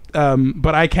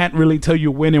 But I can't really tell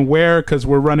you when and where because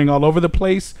we're running all over the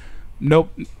place."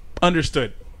 Nope.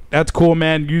 Understood. That's cool,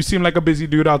 man. You seem like a busy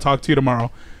dude. I'll talk to you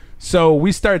tomorrow. So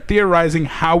we start theorizing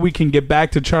how we can get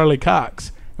back to Charlie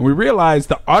Cox. And we realize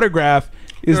the autograph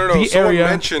is the Someone area.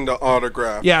 mentioned the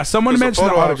autograph. Yeah, someone 'Cause mentioned the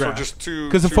photo ops autograph. were just too-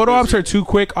 Because the too photo ops busy. are too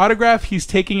quick. Autograph, he's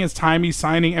taking his time, he's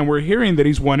signing, and we're hearing that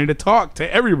he's wanting to talk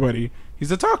to everybody.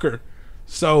 He's a talker.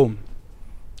 So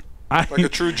I, Like a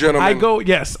true gentleman. I go over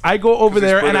 'Cause he's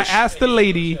there and I British. asked the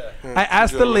lady,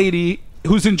 gentleman.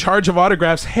 who's in charge of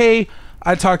autographs, "Hey,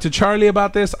 I talked to Charlie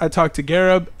about this. I talked to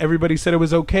Garib. Everybody said it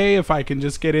was okay if I can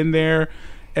just get in there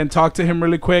and talk to him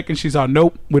really quick." And she's all,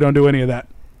 "Nope, we don't do any of that.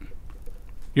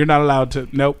 You're not allowed to."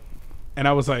 Nope. And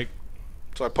I was like,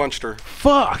 So I punched her.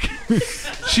 fuck.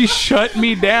 She shut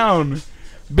me down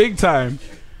big time.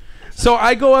 So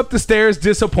I go up the stairs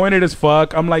disappointed as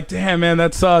fuck. I'm like, "Damn, man,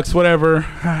 that sucks. Whatever.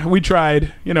 We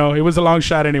tried. You know, it was a long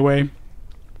shot anyway."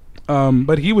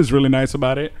 But he was really nice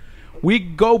about it. We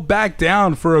go back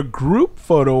down for a group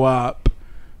photo op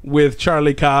with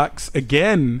Charlie Cox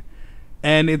again.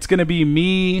 And it's going to be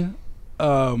me,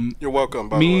 You're welcome,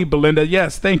 by me, the way. Belinda.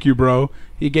 Yes, thank you, bro.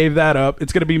 He gave that up.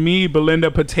 It's gonna be me,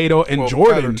 Belinda, Potato, and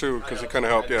Jordan. Tyler too, because he kind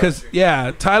of helped. Yeah.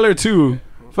 Because Tyler too.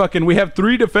 Fucking, we have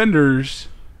 3 defenders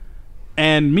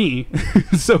and me,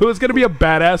 so it was gonna be a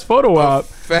badass photo op.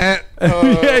 Fat.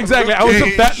 Yeah, exactly. Luke I was a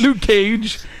Cage. fat Luke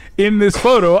Cage in this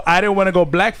photo. I didn't want to go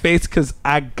blackface because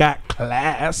I got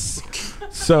class.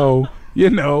 So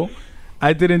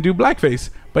I didn't do blackface.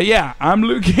 But yeah, I'm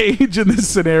Luke Cage in this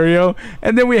scenario,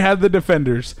 and then we had the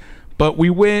defenders. But we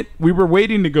were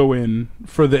waiting to go in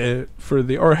for the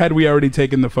or had we already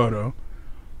taken the photo?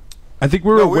 I think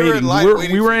we were waiting.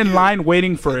 We were in line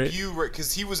waiting for it.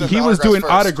 Because he was doing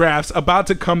autographs, about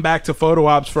to come back to photo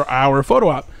ops for our photo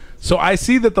op. So I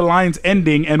see that the line's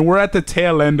ending, and we're at the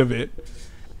tail end of it.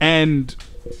 And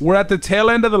we're at the tail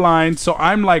end of the line, so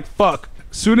I'm like, fuck.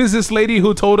 Soon as this lady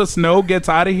who told us no gets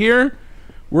out of here,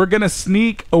 we're going to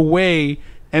sneak away,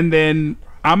 and then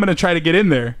I'm going to try to get in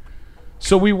there.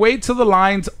 So we wait till the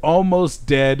line's almost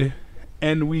dead,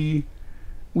 and we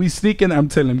sneak in. I'm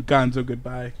telling Gonzo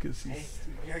goodbye because he's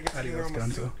adios,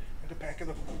 Gonzo.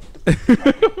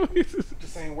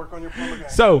 Just saying, work on your plumber guy.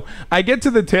 So I get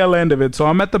to the tail end of it. So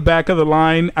I'm at the back of the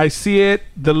line. I see it.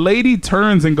 The lady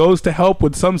turns and goes to help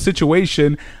with some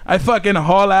situation. I fucking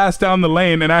haul ass down the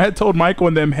lane, and I had told Michael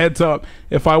and them, heads up,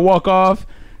 if I walk off,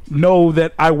 know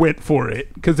that I went for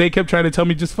it, because they kept trying to tell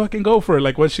me just fucking go for it.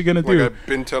 Like, what's she gonna do? I've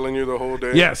been telling you the whole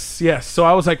day. Yes. So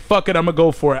I was like, fuck it, I'm gonna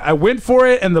go for it. I went for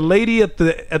it, and the lady at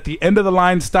the end of the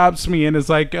line stops me and is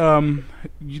like,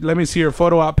 let me see your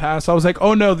photo op pass. I was like,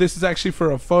 oh no, this is actually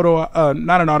for a photo,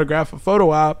 not an autograph, a photo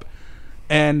op.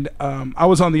 And I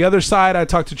was on the other side. I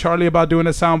talked to Charlie about doing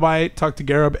a soundbite, talked to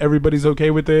Garib, everybody's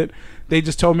okay with it. They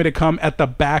just told me to come at the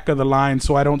back of the line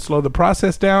so I don't slow the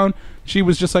process down. She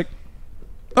was just like,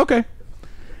 okay,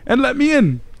 and let me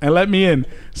in.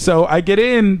 So I get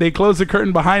in, they close the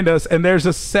curtain behind us, and there's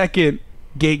a second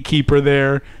gatekeeper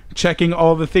there checking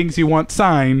all the things you want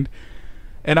signed.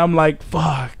 And I'm like,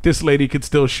 fuck, this lady could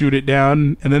still shoot it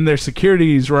down. And then there's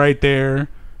security's right there.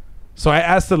 So I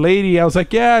asked the lady, I was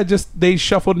like, yeah, they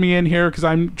shuffled me in here because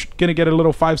I'm gonna get a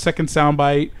little 5-second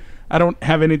soundbite. I don't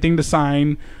have anything to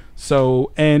sign.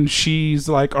 So, and she's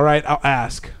like, all right, I'll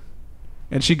ask.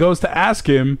 And she goes to ask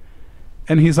him,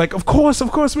 and he's like, of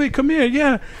course, mate, come here.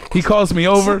 Yeah. He calls me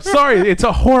over. Sorry, it's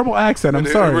a horrible accent. I'm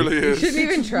sorry. It really is. You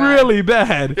shouldn't even try. Really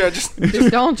bad. Yeah, just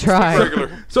don't try.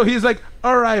 regular. So he's like,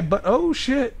 all right, but oh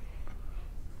shit.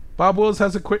 Bob Wills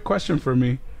has a quick question for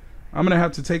me. I'm going to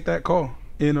have to take that call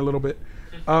in a little bit.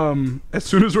 As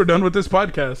soon as we're done with this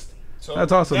podcast. So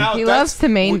that's awesome. He loves to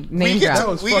name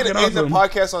drop. We get to end the awesome.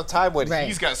 podcast on time when Right.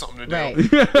 he's got something to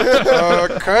do.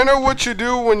 Right. Kind of what you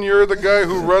do when you're the guy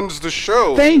who runs the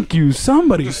show. Thank you.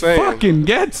 Somebody Just saying. fucking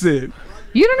gets it.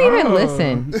 You don't even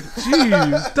listen.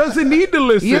 Jeez. Doesn't need to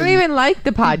listen. You don't even like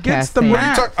the podcast. Gets the thing.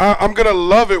 rap. I'm gonna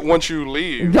love it once you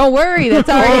leave. Don't worry, that's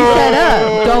already set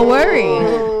up. Don't worry.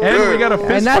 And we got a fist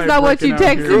And that's fight not what you breaking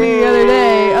out texted here. me the other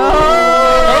day.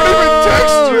 I don't even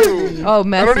text you. Oh,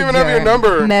 Messenger. I don't even have your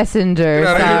number. Messenger. I don't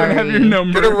I Sorry. don't have your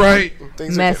number. Get it right.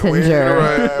 Things Messenger.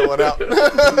 Are what out?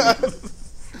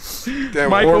 Damn,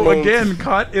 Michael hormones. again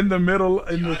caught in the middle,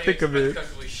 in the thick of it.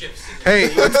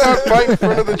 Hey, let's not fight in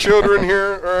front of the children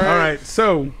here. All right,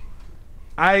 so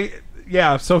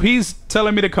so he's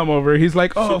telling me to come over. He's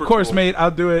like, oh, Super of course, cool. mate,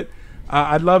 I'll do it.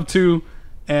 I'd love to.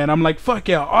 And I'm like, fuck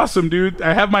yeah, awesome, dude.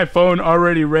 I have my phone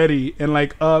already ready and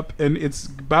like up, and it's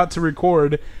about to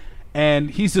record. And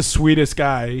he's the sweetest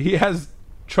guy. He has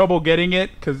trouble getting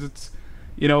it because it's,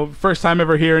 first time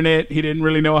ever hearing it. He didn't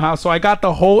really know how. So I got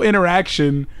the whole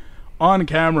interaction on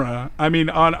camera. I mean,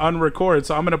 on record.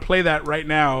 So I'm going to play that right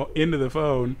now into the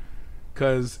phone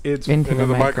because it's Into the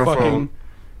microphone. fucking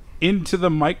into the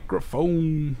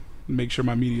microphone. Make sure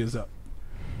my media's up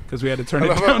because we had to turn it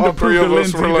down to All three prove to of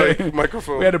us Lindsay. were like, that-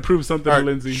 microphone. we had to prove something All to right,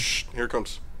 Lindsay. shh, here it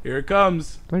comes. Here it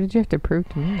comes. What did you have to prove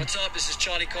to me? What's up? This is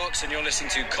Charlie Cox, and you're listening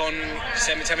to Tell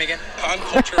me again. Con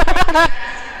Culture Podcast.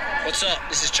 What's up?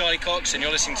 This is Charlie Cox, and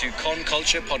you're listening to Con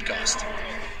Culture Podcast.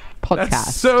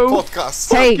 That's so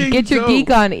Podcast. Hey, fucking get your dope. geek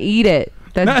on, eat it.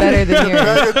 That's better than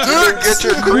yours. Get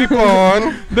your creep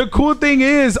on. The cool thing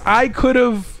is, I could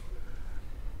have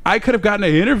gotten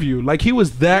an interview. Like, he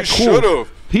was that You cool.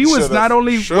 should've. He was Should've. not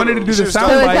only Should've. wanted to do the Should've So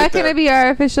done is soundbite. that going to be our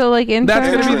official intro?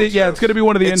 That's gonna be it's gonna be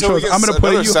one of the Until we intros. get I'm gonna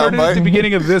put it. another You heard it at the soundbite.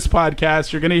 beginning of this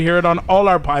podcast. You're gonna hear it on all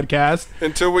our podcasts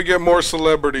Until we get more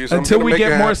celebrities. until I'm we gonna make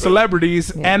get it more happen.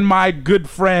 celebrities. And my good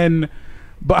friend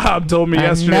Bob told me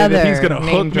yesterday that he's gonna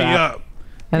Another hook name me drop. up.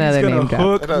 Another He's gonna name drop.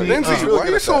 hook me Lindsay, up. really why good are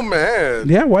you at so that. mad?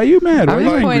 Yeah, why are you mad? Why I'm are you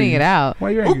just angry? pointing it out. Why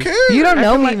are you Who angry? cares? You don't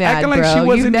know Acting me like- mad, acting like she bro.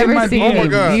 wasn't You've in never my seen DMs. me. Oh my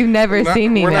God. You've never We're not-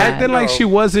 seen me we're not- mad. Acting like No. she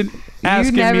wasn't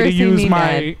asking me never to seen use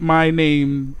me my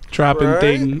name dropping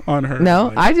thing on her. No,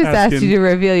 Like, I just asked asking- you to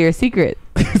reveal your secret,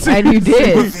 and you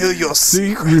did. Reveal your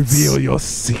secrets. Reveal your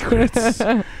secrets.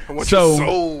 I want So- your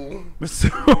soul.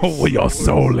 So your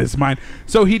soul is mine.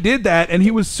 So he did that, and he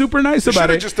was super nice about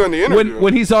should've it. just done the interview.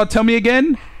 When he saw "Tell Me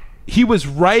Again," he was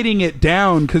writing it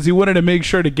down because he wanted to make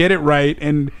sure to get it right,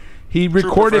 and he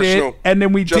recorded it, professional and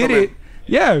then we did gentleman. it.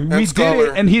 Yeah, we did scholar.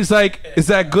 it, and he's like, "Is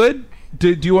that good?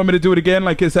 Do you want me to do it again?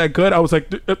 Like, is that good?" I was like,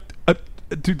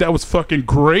 dude, that was fucking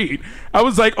great. I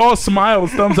was like all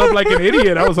smiles, thumbs up like an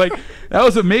idiot. I was like, that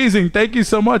was amazing. Thank you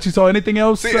so much. You saw anything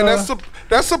else? See, and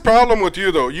that's the problem with you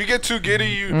though. You get too giddy,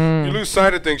 you lose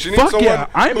sight of things. You need Fuck someone yeah,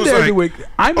 I'm who's there like,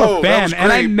 I'm "Oh, a that fan, was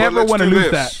and I great, but never let's want to do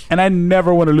lose this." that. And I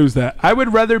never want to lose that. I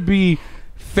would rather be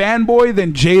fanboy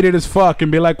than jaded as fuck and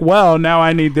be like, well, now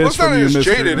I need Well, this it's not from you, just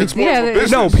Mr. jaded. It's more Yeah, of a it's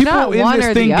business. No, people not in one this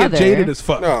or thing the get other. jaded as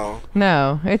fuck.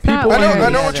 No, it's People not one are- or the I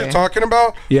know what other. you're talking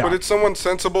about, Yeah. but it's someone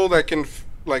sensible that can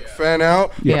like fan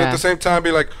out, but Yeah. at the same time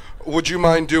be like, would you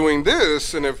mind doing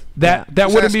this? And if That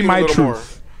just wouldn't be asking a my little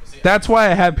truth. more. That's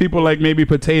why I have people like maybe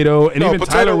Potato, and No, even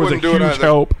Potato Tyler was a wouldn't do it huge either.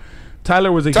 help.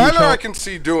 Tyler was a huge Tyler, I help. can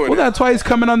see doing Well, it. that's why he's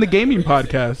coming on the gaming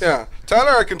podcast. Yeah,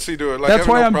 Tyler, I can see do it. Like, That's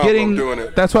I why have I'm no problem getting. doing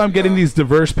it. That's why I'm getting these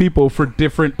diverse people for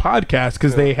different podcasts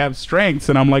because they have strengths,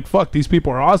 and I'm like, fuck, these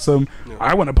people are awesome.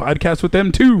 I want to podcast with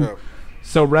them too. Yeah.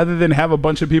 So rather than have a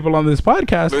bunch of people on this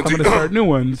podcast, I'm Lindsay- going to start new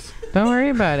ones. Don't worry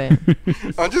about it.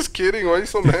 I'm just kidding. Why are you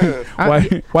so mad?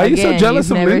 Why are you so Again, jealous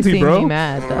you've of never Lindsay, seen bro? me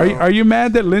mad, though. Are you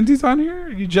mad that Lindsay's on here? Are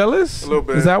you jealous? A little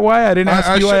bit. Is that why I didn't ask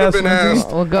I you? should I have asked been Lindsay.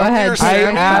 asked. Well, go I'm ahead, here take I my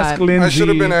saying- asked spot. Lindsay. I should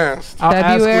have been asked. I'll ask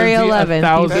February Lindsay 11th, you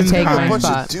 1,000 can It's take gonna be my a bunch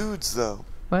spot. of dudes, though.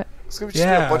 What? It's gonna be just a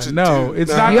Yeah, bunch of no, dudes.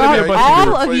 it's Nah, not yeah, going to yeah, be a yeah. bunch of All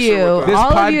dudes. of Replace you, it with This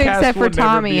all of you podcast except will for never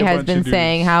Tommy be a has bunch been of dudes.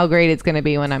 saying how great it's going to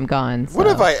be when I'm gone. When so.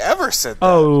 have I ever said that?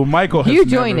 Oh, Michael has You never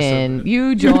join said in. that.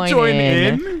 You join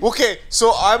in. Okay,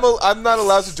 so I'm not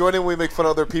allowed to join in when we make fun of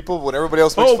other people. When everybody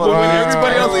else makes Oh, fun but of when me,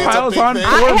 everybody else apparently it's a piles big on thing.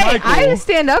 Poor Hey, Michael. I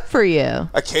stand up for you.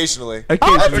 Occasionally.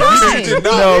 Occasionally. fine. You did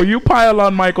not. No, you pile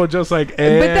on Michael just like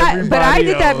everybody But I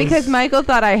did that else. because Michael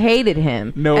thought I hated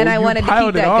him. No, and I you wanted to keep piled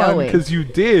it that on going. because you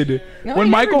did. No, When I never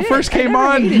Michael did. first I came never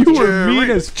on, hated you you. were mean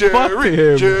as fuck to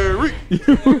him. Jerry.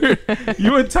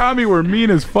 You and Tommy were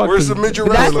mean as fuck. Where's to the midget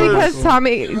That's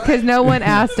wrestlers? because no one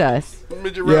asked us.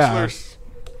 Midget Yeah. wrestlers.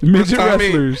 midget Where's Tommy?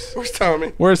 wrestlers? Where's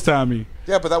Tommy? Where's Tommy?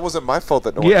 Yeah, but that wasn't my fault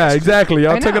that no one Yeah, asked. exactly.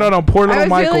 Y'all I took it know. out on poor I little was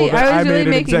Michael really- that I I was made really an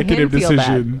making him executive feel bad.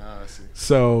 decision.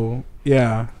 So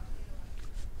yeah.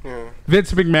 Yeah.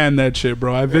 Vince McMahon that shit,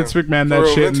 bro. I Vince McMahon For that real,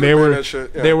 shit, Vince and they McMahon were that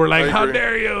shit, yeah, they were I like, "How agree.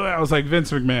 dare you?" I was like,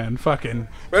 "Vince McMahon, fucking."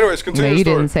 But anyways, No, continue you the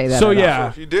story. didn't say that. So at all.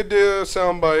 yeah, He did the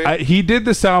soundbite. he did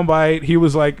the soundbite. He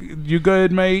was like, "You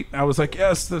good, mate?" I was like,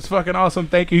 "Yes, that's fucking awesome.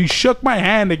 Thank you." He shook my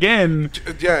hand again.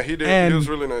 Yeah, he did. And He was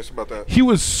really nice about that. He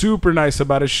was super nice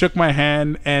about it. Shook my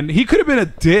hand, and he could have been a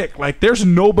dick. Like, there's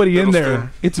nobody in there. Middleton.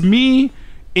 It's me.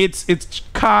 It's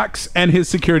Cox and his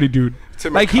security dude.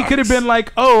 Tim Like, he Cox. could have been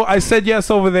like, "Oh, I said yes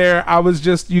over there. I was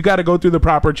just, you got to go through the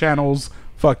proper channels.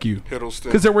 Fuck you." Hiddleston.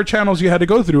 Because there were channels you had to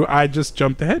go through. I just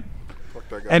jumped ahead. Fuck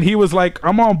that guy. And he was like,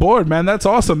 "I'm on board, man. That's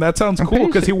awesome. That sounds cool."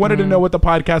 Because he wanted to know what the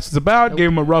podcast was about. Gave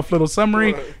him a rough little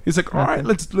summary. He's like, "All right,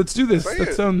 let's do this. Say That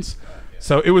it. sounds."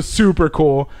 So it was super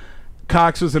cool.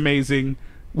 Cox was amazing.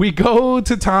 We go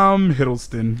to Tom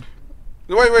Hiddleston.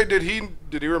 Wait.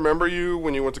 Did he remember you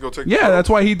when you went to go take? the Yeah, photo? that's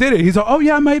why he did it. He's like, "Oh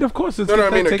yeah, mate. Of course." Let's No, get I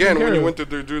that mean taken again care when you of." went to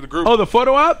do the group. Oh, the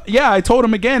photo op? Yeah, I told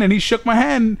him again, and he shook my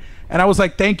hand. And I was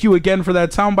like, "Thank you again for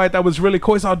that soundbite. That was really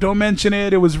cool." He's like, "Don't mention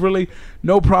it. It was really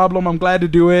no problem. I'm glad to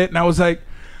do it." And I was like,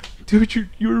 "Dude,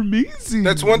 you're amazing."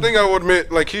 That's one thing I will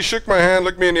admit. Like he shook my hand,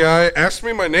 looked me in the eye, asked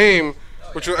me my name,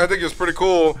 which I think is pretty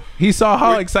cool. He saw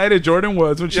how excited Jordan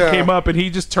was when she Yeah. came up, and he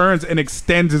just turns and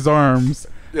extends his arms.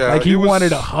 Yeah, like he he was- wanted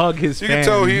to hug his You fans.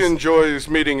 can tell he enjoys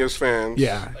meeting his fans.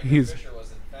 Yeah, he's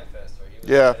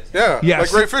Yeah. Yeah.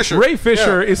 yes. Like Ray Fisher. Ray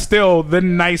Fisher Yeah. is still the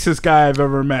nicest guy I've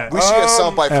ever met. We should get a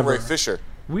soundbite from ever. Ray Fisher.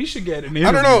 We should get an interview.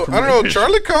 I don't know. from I don't Ray know. Fisher.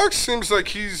 Charlie Cox seems like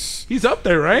he's He's up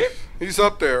there, right?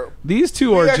 up there. These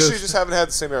two We are actually just. just haven't had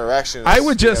the same interaction. I as,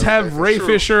 would just have Ray True,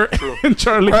 Fisher true. and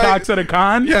Charlie Right. Cox at a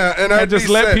con. Yeah, and I'd just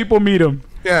be let set. people meet him.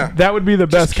 Yeah. That would be the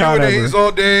best Just con Q&As ever.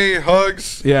 all day,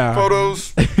 hugs, Yeah.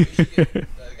 photos. The guy from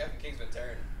Kingsman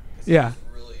Turn. Yeah.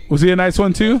 Really, Was he a nice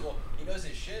one too? well, he knows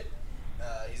his shit.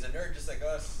 He's a nerd just like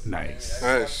us. Nice. I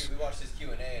mean, Nice. we watched his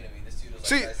Q&A, and I mean, this dude was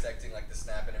See- like dissecting like the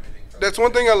snap and everything. From That's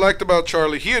one thing I liked about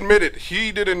Charlie. He admitted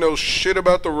he didn't know shit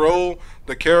about the role,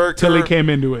 the character, Till he came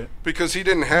into it. because he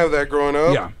didn't have that growing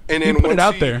up. Yeah. And He then put it once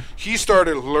out there. he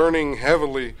started learning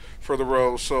heavily for the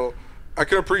role. So I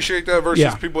can appreciate that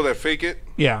versus people that fake it.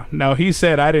 Yeah. No, he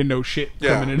said I didn't know shit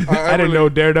coming in. I didn't know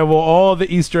Daredevil. All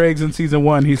the Easter eggs in season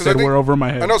 1, he said were over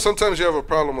my head. I know sometimes you have a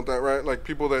problem with that, right? Like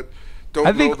people that don't.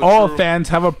 I think all fans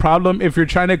have a problem if you're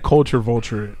trying to culture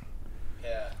vulture it.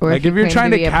 Yeah. Or like if you're trying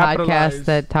to be a capitalize podcast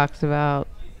that talks about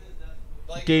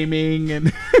gaming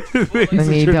and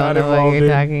and you don't know what you're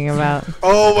talking about.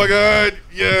 Oh my god,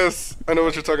 yes, I know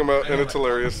what you're talking about, and it's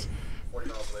hilarious.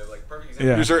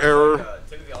 Yeah. User error.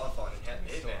 Timothy Olyphant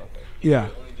in Hitman. Yeah.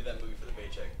 Only did that movie for the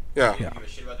paycheck. Yeah. He didn't give a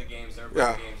shit about the games, never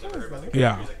played the games, never heard about the games.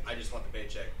 Yeah. He's like, I just want the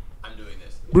paycheck. I'm doing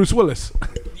this. Bruce Willis.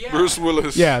 Yeah. Bruce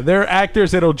Willis. Yeah, they're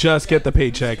actors that'll just get the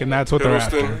paycheck, and that's what they're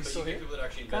after. But you get people that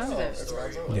actually invest in the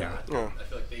story. Yeah. I feel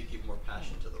like they give more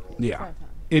passion to the role. Yeah.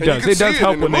 It does. It does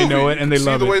help when they know it and they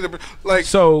love it. Like,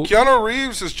 so Keanu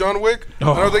Reeves is John Wick. I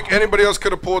don't think anybody else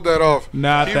could have pulled that off.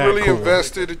 Not he that really cool.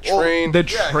 invested, trained. The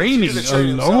training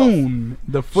alone,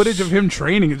 the footage of him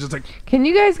training is just like. Can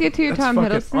you guys get to your Tom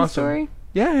Hiddleston awesome. story?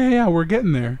 Yeah. We're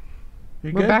getting there.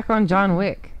 We're back on John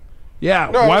Wick.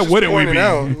 Yeah, no, why wouldn't we be?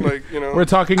 Out, like, you know, we're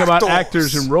talking about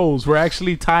actors and roles. We're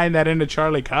actually tying that into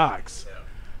Charlie Cox.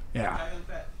 Yeah.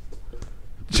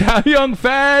 Chow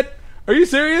Yun-Fat. Are you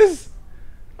serious?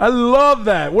 I love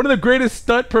that. One of the greatest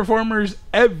stunt performers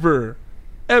ever.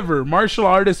 Martial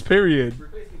artist, period.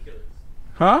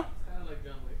 Huh?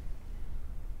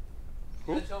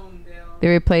 The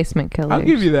Replacement Killers. I'll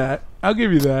give you that.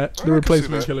 The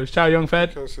Replacement Killers. Chow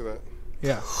Yun-Fat. Can see that.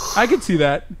 Yeah, I can see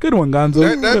that. Good one,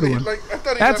 Gonzo. Good one.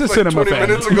 That's a cinema fan.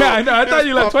 Yeah, I know. I thought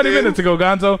you left 20 minutes ago,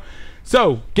 Gonzo.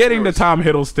 So, getting to Tom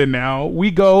Hiddleston now.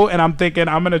 We go, and I'm thinking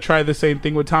I'm going to try the same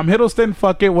thing with Tom Hiddleston.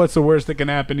 Fuck it. What's the worst that can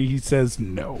happen? And he says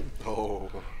no.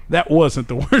 Oh. That wasn't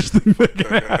the worst thing that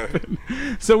can happen.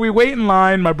 So, we wait in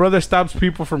line. My brother stops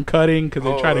people from cutting because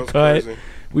they try to cut. Crazy.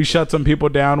 We shut some people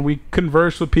down. We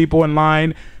converse with people in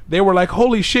line. They were like,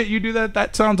 holy shit, you do that?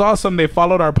 That sounds awesome. They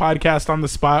followed our podcast on the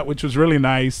spot, which was really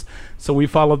nice. So we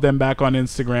followed them back on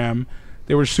Instagram.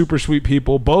 They were super sweet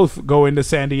people. Both go into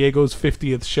San Diego's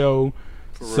 50th show.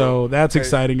 So that's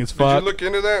exciting as fuck. Did you look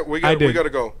into that? We got to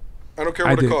go. I don't care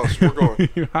what it costs. We're going.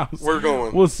 We're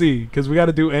going. We'll see. Because we got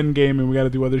to do Endgame and we got to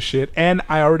do other shit. And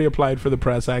I already applied for the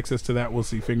press access to that. We'll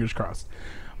see. Fingers crossed.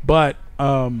 But,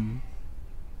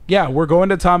 yeah, we're going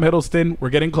to Tom Hiddleston. We're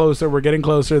getting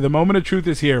closer. The moment of truth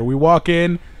is here. We walk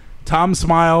in. Tom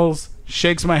smiles,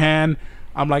 shakes my hand.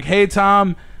 I'm like, hey,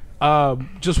 Tom,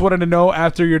 just wanted to know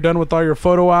after you're done with all your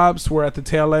photo ops, we're at the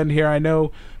tail end here. I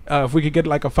know if we could get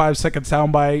like a 5-second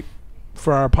soundbite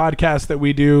for our podcast that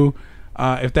we do,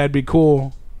 if that'd be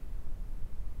cool.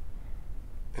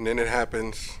 And then it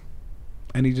happens.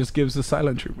 And he just gives the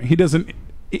silent treatment.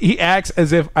 He acts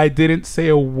as if I didn't say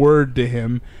a word to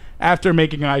him. After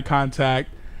making eye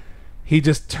contact, he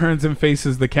just turns and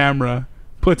faces the camera,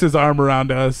 puts his arm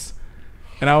around us,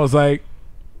 and I was like,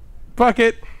 fuck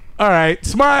it. All right,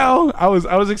 smile. I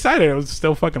was excited. I was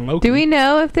still fucking low-key. Do we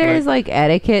know if there's like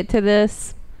etiquette to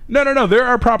this? No. There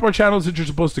are proper channels that you're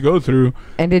supposed to go through.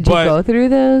 And did you go through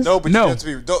those? No, but no. You have to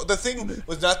be, the thing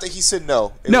was not that he said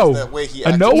no. It no. was that way he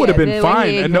acted. A no would have been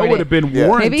fine. A no would have been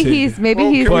warranted. Maybe he's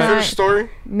not. Story?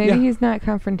 Maybe he's not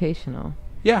confrontational.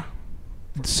 Yeah.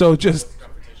 So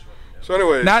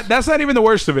anyways, that's not even the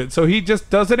worst of it. So he just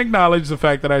doesn't acknowledge the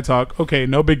fact that I talk. Okay,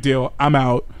 no big deal. I'm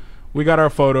out. We got our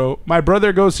photo. My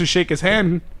brother goes to shake his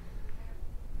hand,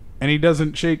 and he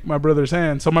doesn't shake my brother's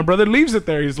hand. So my brother leaves it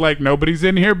there. He's like, nobody's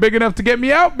in here big enough to get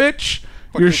me out, bitch.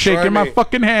 You're shaking my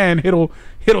fucking hand,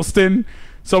 Hiddleston.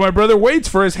 So my brother waits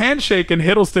for his handshake, and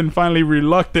Hiddleston finally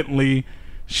reluctantly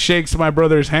shakes my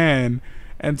brother's hand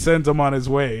and sends him on his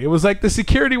way. It was like the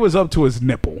security was up to his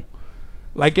nipple.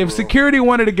 Like, if security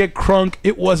wanted to get crunk,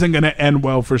 it wasn't going to end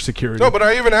well for security. No, but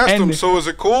I even asked him, so is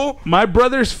it cool? My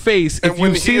brother's face, if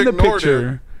you've seen the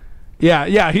picture...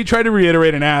 Yeah, he tried to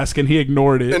reiterate and ask, and he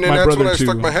ignored it. And then that's when I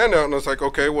stuck my hand out, and I was like,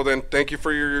 okay, well then, thank you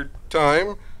for your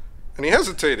time. And he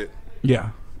hesitated.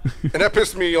 Yeah. And that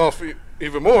pissed me off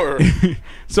even more.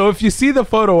 So if you see the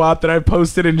photo op that I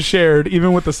posted and shared,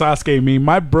 even with the Sasuke meme,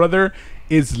 my brother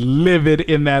is livid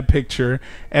in that picture,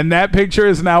 and that picture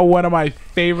is now one of my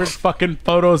favorite fucking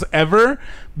photos ever,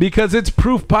 because it's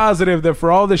proof positive that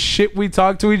for all the shit we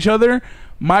talk to each other,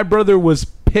 my brother was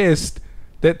pissed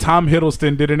that Tom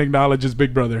Hiddleston didn't acknowledge his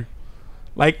big brother.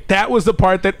 Like, that was the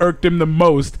part that irked him the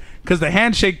most, because the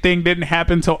handshake thing didn't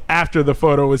happen until after the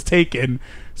photo was taken.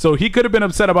 So he could have been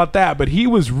upset about that, but he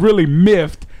was really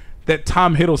miffed that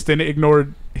Tom Hiddleston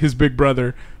ignored his big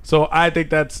brother. So I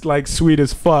think that's like sweet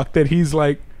as fuck that he's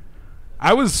like,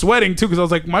 I was sweating too, because I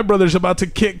was like, my brother's about to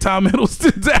kick Tom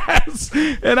Hiddleston's ass,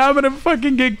 and I'm gonna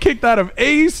fucking get kicked out of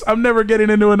Ace. I'm never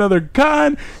getting into another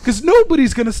con, because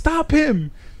nobody's gonna stop him.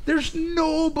 There's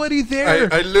nobody there.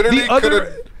 I literally could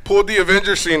have pulled the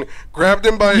Avenger scene, grabbed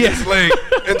him by his leg,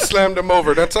 and slammed him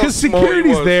over. That's how small he was.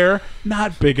 Security's there,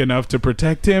 not big enough to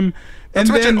protect him. And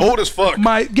then old as fuck.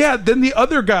 Then the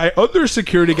other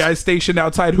security guy stationed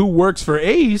outside who works for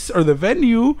Ace or the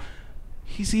venue,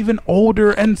 he's even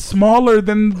older and smaller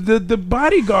than the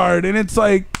bodyguard, and it's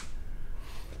like,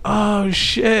 oh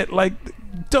shit, like,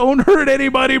 don't hurt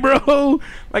anybody, bro.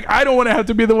 Like, I don't want to have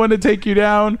to be the one to take you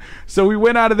down. So we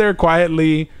went out of there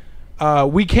quietly.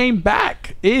 We came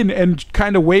back in and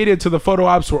kind of waited till the photo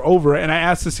ops were over, and I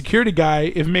asked the security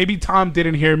guy if maybe Tom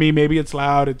didn't hear me, maybe it's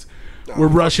loud, we're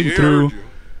rushing through.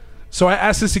 So I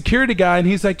asked the security guy, and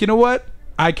he's like, you know what?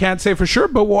 I can't say for sure,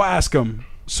 but we'll ask him.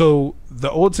 So the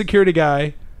old security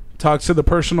guy talks to the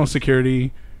personal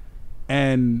security,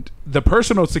 and the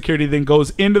personal security then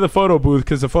goes into the photo booth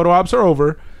because the photo ops are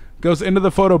over, goes into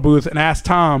the photo booth and asks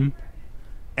Tom,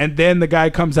 and then the guy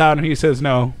comes out and he says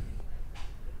no.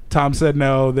 Tom said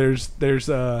no, there's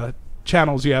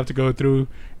channels you have to go through.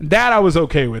 That I was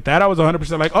okay with. That I was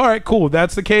 100% like, all right, cool,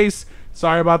 that's the case.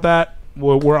 Sorry about that.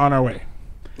 We're on our way.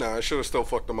 Nah, I should have still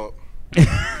fucked them up.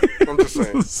 I'm just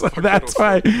saying. So that's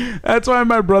why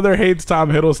my brother hates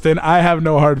Tom Hiddleston. I have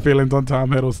no hard feelings on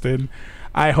Tom Hiddleston.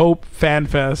 I hope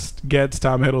FanFest gets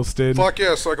Tom Hiddleston. Fuck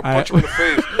yeah, so I can punch him in the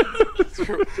face.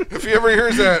 If he ever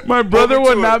hears that, my brother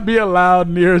would not be allowed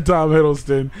near Tom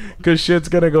Hiddleston because shit's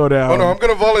gonna go down. Oh no, I'm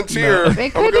gonna volunteer. No.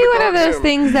 It could be one of those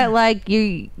things that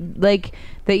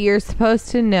that you're supposed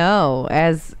to know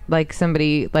as like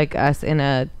somebody like us in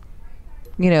a,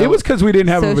 you know, it was because we didn't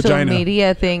have a vagina. Social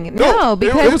media thing. No,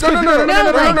 because it was no.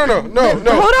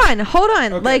 Hold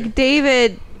on. Okay. Like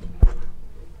David.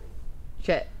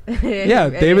 Shit. Yeah,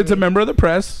 David's a member of the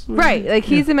press. Right, like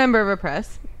he's a member of a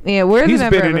press. Yeah, we're the member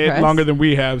of a press. He's been in it longer than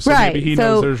we have, so maybe he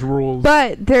knows there's rules.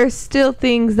 But there's still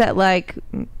things that like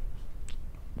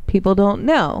people don't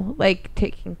know, like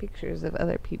taking pictures of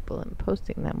other people and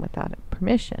posting them without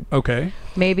permission. Okay.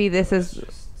 Maybe this is.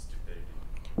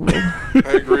 I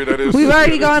agree. That is. We've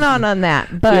already gone on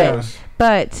that,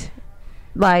 but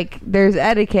like there's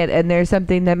etiquette and there's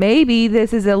something that maybe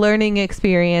this is a learning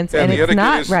experience and it's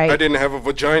not right. I didn't have a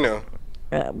vagina.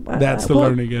 That's the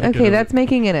learning etiquette. Okay, that's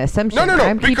making an assumption.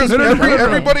 No. Because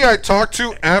everybody I talked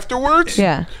to afterwards.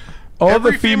 Yeah. All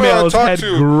the females had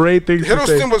great things to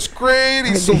say. Hiddleston was great.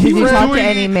 He's so friendly. Did you talk to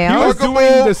any males? He was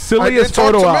doing the silliest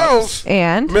photo ops.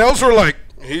 And males were like,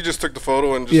 he just took the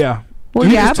photo and just. Yeah. Well,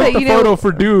 he just took the photo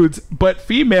for dudes, but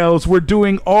females were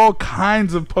doing all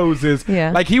kinds of poses.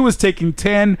 Yeah. Like he was taking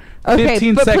 10, Okay,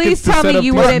 15 but seconds please to tell set me up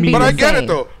you these wouldn't be meetings. But I the get same. it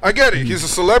though. I get it. He's a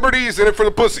celebrity. He's in it for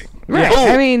the pussy. Right. Boom.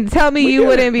 I mean, tell me you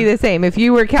wouldn't be the same. If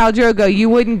you were Khal Drogo, you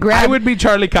wouldn't grab. I would be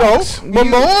Charlie Cox. No,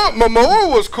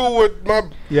 Momoa was cool with my.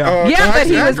 Yeah, but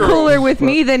he was cooler with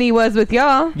me than he was with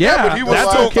y'all. Yeah, but he was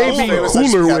that's still okay cool. being Famous, cooler I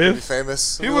should be with.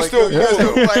 famous. He was Like, still cool.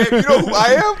 Like, you know who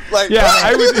I am? Like, Yeah,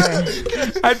 I would.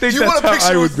 I think you that's want a how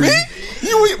picture I would with be. me?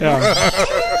 You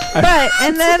But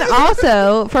and then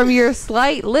also from your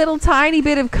slight little tiny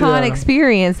bit of con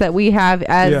experience that we have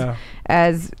as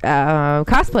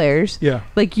cosplayers,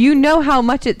 like you know how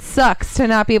much it sucks to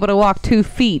not be able to walk 2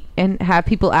 feet and have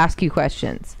people ask you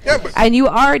questions. Yeah, but And you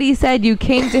already said you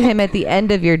came to him at the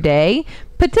end of your day.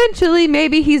 Potentially,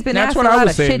 maybe he's been asked a lot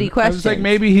of shitty questions. I was like,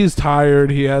 maybe he's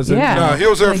tired. He hasn't. Yeah. Nah, he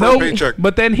was there for a paycheck.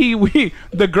 But then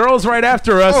the girls right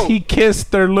after us, he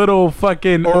kissed their little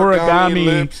fucking origami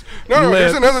lips. No,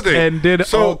 here's another thing. And did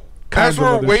so as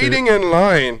we're waiting in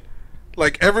line,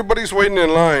 like everybody's waiting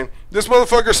in line, this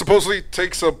motherfucker supposedly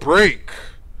takes a break.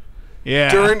 Yeah.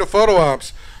 During the photo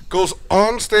ops, goes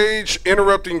on stage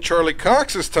interrupting Charlie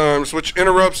Cox's times, which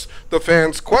interrupts the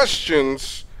fans'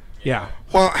 questions. Yeah.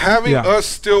 While having us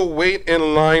still wait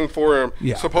in line for him,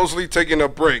 supposedly taking a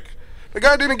break. The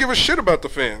guy didn't give a shit about the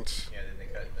fans.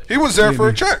 He was there for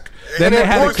a check. Then and they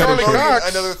had Charlie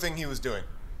Cox, another thing he was doing.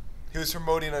 He was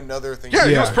promoting another thing. Yeah,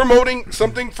 he was promoting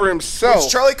something for himself.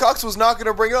 Which Charlie Cox was not going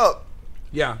to bring up.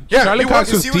 Yeah. Yeah, Charlie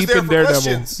Cox was he was deep there in for Daredevil.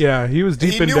 questions. Yeah, he was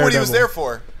deep in Daredevil. He knew what he was there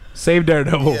for. Save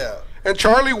Daredevil. Yeah. And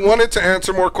Charlie wanted to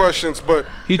answer more questions, but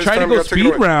he his tried to time go got taken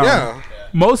speed away. round. Yeah.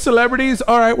 Most celebrities,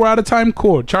 all right, we're out of time.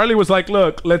 Cool. Charlie was like,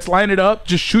 "Look, let's line it up.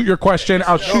 Just shoot your question.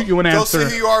 I'll shoot you an answer. Don't say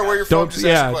who you are, where you're from. Just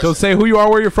ask the don't say who you are,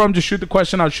 where you're from. Just shoot the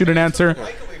question. I'll shoot an answer."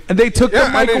 And they took the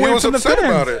mic away from the fans.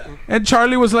 About it. And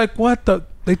Charlie was like, "What the?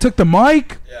 They took the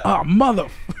mic? Oh, mother."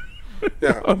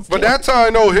 Yeah, but that's how I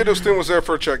know Hiddleston was there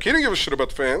for a check. He didn't give a shit about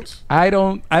the fans. I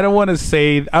don't want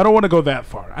to go that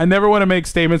far. I never want to make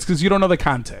statements because you don't know the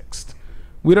context.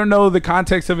 We don't know the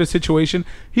context of his situation.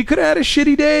 He could have had a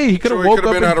shitty day. He could have woke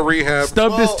up been out of rehab,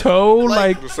 stubbed his toe.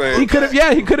 Like he could have.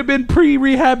 Yeah, he could have been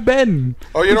pre-rehab Ben.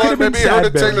 Oh, you know what? Maybe he heard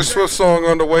a Taylor Swift song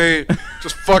on the way.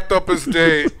 Just fucked up his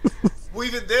day. Well,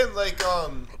 even then, like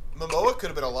Momoa could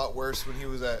have been a lot worse when he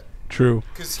was at. True.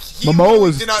 Because Momoa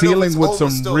was dealing with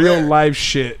some real life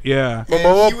shit. Yeah.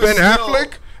 Momoa, Ben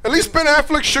Affleck. At least Ben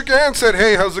Affleck shook your hand and said,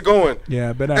 "Hey, how's it going?"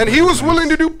 Yeah, Ben Affleck. And he was willing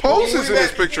to do poses in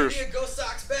his pictures. Go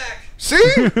Sox back. See?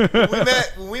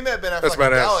 when we met Ben Affleck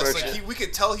in Dallas, like we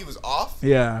could tell he was off.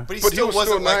 Yeah. But he still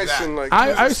wasn't nice like that. And, like,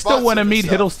 I still want to meet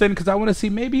Hiddleston because I want to see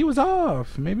maybe he was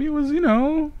off. Maybe it was, you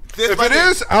know. If it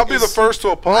is, I'll be the first to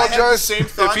apologize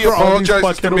if he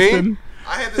apologizes to me.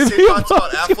 I had the same thoughts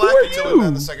about Affleck until we met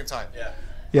him the second time.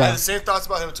 Yeah. I had the same thoughts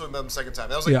about him until we met him the second time.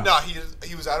 And I was like, nah,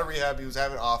 he was out of rehab. He was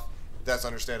having off. That's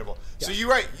understandable. Yeah. So you're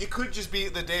right. It could just be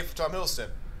the day for Tom Hiddleston.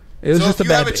 It was so just if a you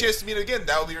bad have a day. chance to meet him again,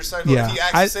 that will be your side. Yeah. If he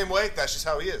acts the same way, that's just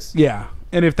how he is. Yeah.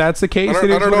 And if that's the case, I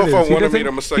don't know if I want to meet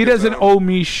him a second He doesn't time. owe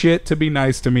me shit to be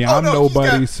nice to me. I'm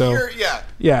nobody, so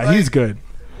yeah, he's good.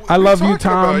 I love you,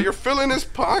 Tom. You're filling his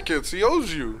pockets. He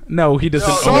owes you. No, he doesn't.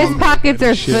 owe His pockets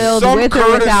are filled with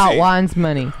or without Juan's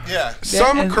money. Yeah.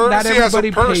 Some courtesy as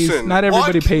a person. Not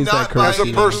everybody pays that courtesy. As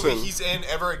a person. He's in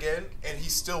ever again, and he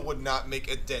still would not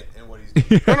make a dent in what he's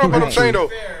doing. No, but I'm saying though,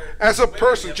 as a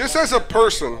person, just as a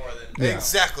person.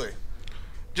 Exactly.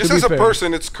 Just as a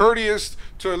person, it's courteous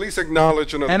to at least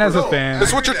acknowledge another and person. as a fan.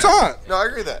 That's what you're taught. No, I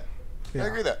agree with that. I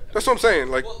agree with that. That's what I'm saying.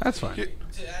 Like, that's fine. To add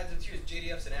to yours,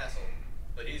 JDF's an asshole,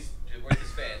 but we're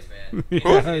his fans,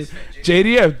 man.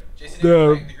 JDF,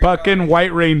 the fucking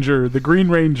White Ranger, the Green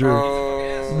Ranger,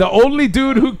 the only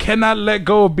dude who cannot let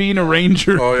go of being a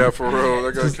Ranger. Oh yeah, for real,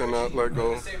 that guy cannot let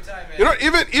go. You know,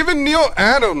 even Neil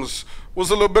Adams was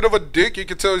a little bit of a dick. You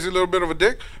could tell he's a little bit of a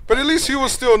dick, but at least he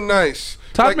was still nice.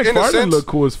 Todd McFarlane looked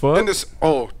cool as fuck.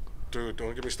 Dude,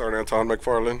 don't get me started on Todd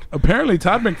McFarlane. Apparently,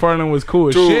 Todd McFarlane was cool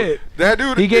as shit. That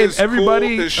dude, he gave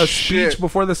everybody cool a speech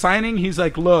before the signing. He's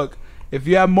like, "Look, if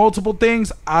you have multiple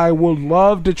things, I would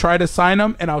love to try to sign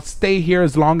them, and I'll stay here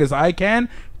as long as I can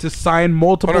to sign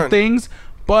multiple things.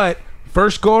 But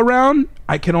first go around,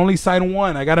 I can only sign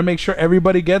one. I got to make sure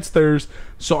everybody gets theirs.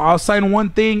 So I'll sign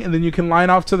one thing, and then you can line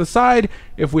off to the side.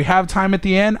 If we have time at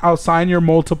the end, I'll sign your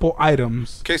multiple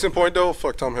items." Case in point, though,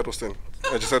 fuck Tom Hiddleston.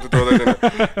 I just had to throw that in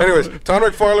there. Anyways, Todd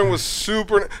McFarlane was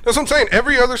super. That's what I'm saying.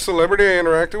 Every other celebrity I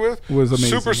interacted with was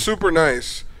amazing. Super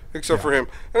nice, except for him.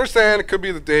 I understand it could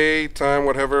be the day, time,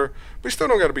 whatever, but you still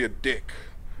don't got to be a dick.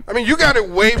 I mean, you got it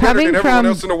way better than everyone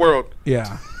else in the world.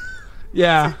 Yeah.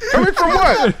 Yeah. Coming from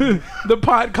what? The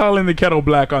pot calling the kettle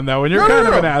black on that one. You're kind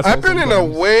of an asshole. I've been in a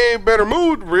way better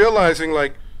mood, realizing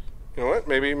like, you know what?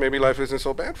 Maybe life isn't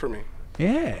so bad for me.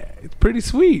 Yeah, it's pretty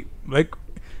sweet. Like.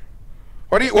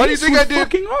 Why do you think I did?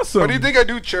 Fucking awesome. Why do you think I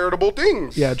do charitable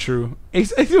things? Yeah, true.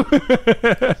 Ace was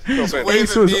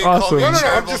awesome. No,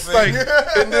 I'm just like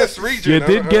in this region. You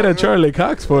did get a Charlie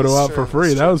Cox photo out for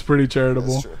free. That was pretty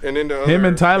charitable. And then him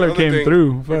and Tyler came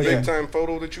through. Big time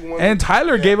photo that you wanted. And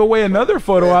Tyler gave away another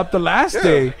photo out the last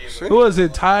day. Who was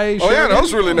it? Ty? Oh yeah, that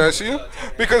was really nice of you.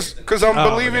 Because I'm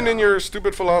believing in your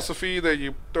stupid philosophy that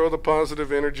you throw the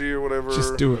positive energy or whatever.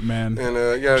 Just do it, man.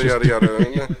 And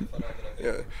yada.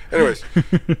 Yeah.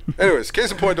 Anyways,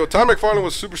 case in point though, Todd McFarlane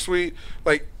was super sweet.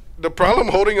 Like the problem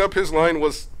holding up his line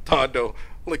was Todd though.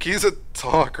 Like he's a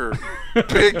talker,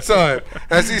 big time.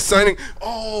 As he's signing,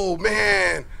 oh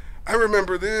man, I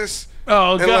remember this.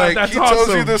 Oh and god, like, that's he awesome.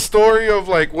 tells you the story of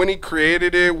like when he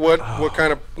created it, what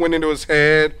kind of went into his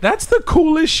head. That's the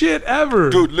coolest shit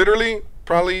ever, dude. Literally,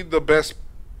 probably the best,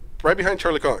 right behind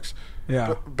Charlie Cox.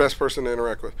 Yeah, best person to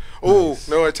interact with. Oh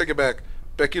no, I take it back.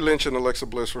 Becky Lynch and Alexa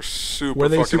Bliss were super Were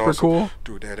they fucking super awesome. Cool?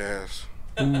 Dude, that ass.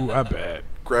 Ooh, I bet.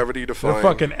 Gravity defying. They're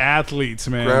fucking athletes,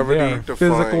 man. Gravity defying.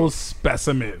 Physical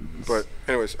specimens. But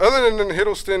anyways, other than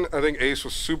Hiddleston, I think Ace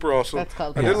was super awesome. That's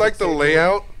called I did like the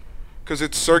layout because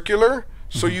it's circular,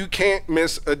 so you can't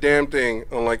miss a damn thing.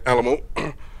 Unlike Alamo,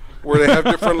 where they have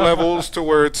different levels to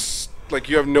where it's like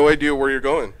you have no idea where you're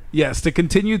going. Yes, to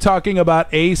continue talking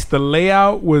about Ace, the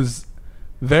layout was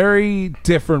very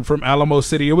different from Alamo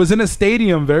City. It was in a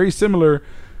stadium, very similar,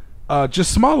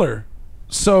 just smaller.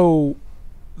 So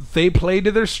they played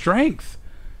to their strength.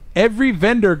 Every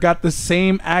vendor got the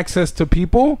same access to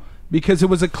people because it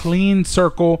was a clean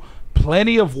circle,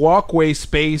 plenty of walkway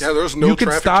space. Yeah, there was no you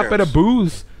could stop jams. at a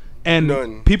booth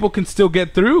and people can still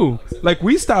get through. Like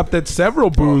we stopped at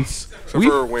several booths.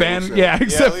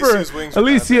 Except for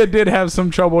Alicia did have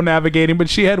some trouble navigating, but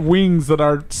she had wings that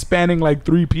are spanning like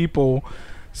 3 people.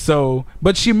 So,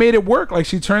 but she made it work. Like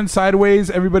she turned sideways.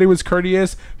 Everybody was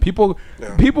courteous. People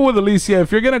with Alicia.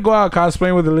 If you're gonna go out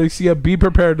cosplaying with Alicia, be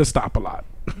prepared to stop a lot.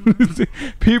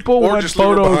 People Or want just leave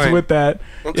her photos behind. with that.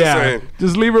 I'm just saying.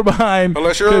 Just leave her behind.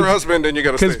 Unless you're her husband, then you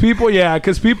gotta stay.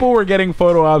 Because people were getting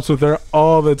photo ops with her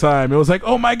all the time. It was like,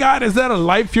 oh my god, is that a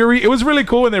Light Fury? It was really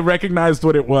cool when they recognized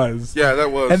what it was. Yeah,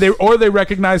 that was. And they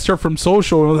recognized her from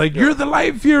social and was like, you're the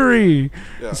Light Fury.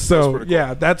 Yeah, so that's pretty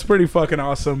cool. that's pretty fucking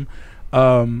awesome.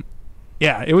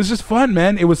 Yeah, it was just fun,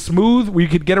 man. It was smooth. We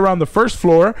could get around the first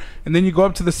floor, and then you go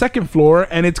up to the second floor,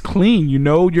 and it's clean. You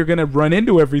know you're going to run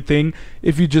into everything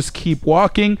if you just keep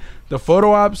walking. The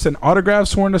photo ops and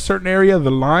autographs were in a certain area. The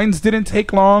lines didn't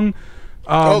take long.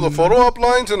 The photo op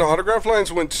lines and the autograph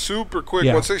lines went super quick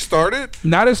once they started.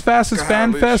 Not as fast as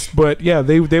FanFest, but yeah,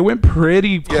 they went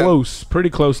pretty close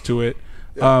to it.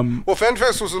 Yeah. Well,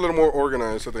 FanFest was a little more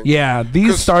organized, I think. Yeah,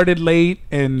 these started late,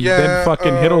 and then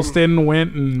fucking Hiddleston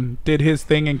went and did his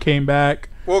thing and came back.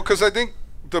 Well, because I think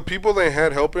the people they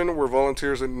had helping were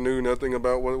volunteers that knew nothing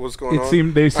about what was going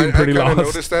on. They seemed pretty lost. I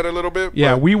noticed that a little bit.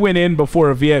 Yeah, we went in before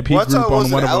a VIP group on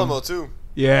one of Alamo them. Too.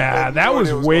 Yeah, that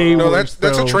was way worse.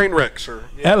 That's a train wreck, sir.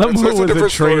 Alamo was a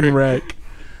train wreck.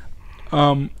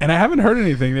 And I haven't heard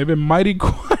anything. They've been mighty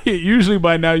quiet. Usually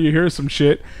by now you hear some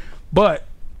shit, but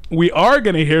we are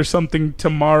going to hear something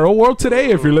tomorrow or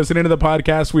today. If you're listening to the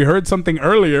podcast, we heard something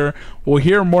earlier. We'll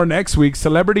hear more next week.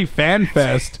 Celebrity Fan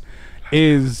Fest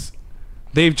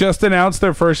they've just announced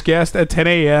their first guest at 10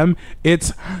 a.m.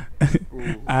 It's,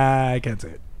 I can't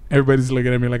say it. Everybody's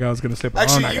looking at me like I was going to slip.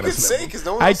 Actually, you can say it because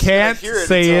no one I else can't hear it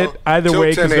say it either way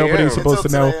because nobody's supposed to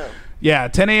know. Yeah,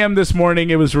 10 a.m. this morning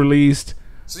it was released.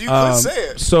 So you could say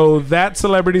it. So that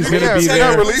celebrity's going to be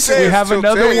there. We have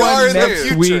another one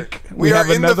next week. We have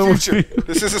another one.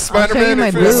 This is a Spider-Man.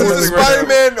 This is a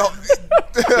Spider-Man.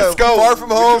 Let's go. Far from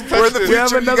home. We're in the future. We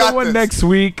have another one next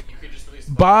week.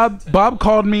 Bob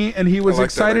called me and he was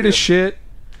excited as shit.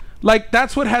 Like,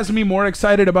 that's what has me more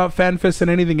excited about FanFest than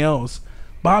anything else.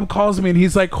 Bob calls me and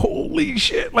he's like, holy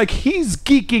shit. Like, he's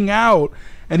geeking out.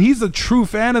 And he's a true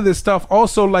fan of this stuff.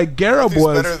 Also, like Garib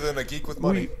was better than a geek with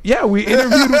money. We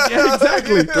interviewed him. Yeah,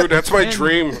 exactly. Dude, that's my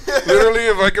dream. Literally,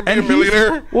 if I could be a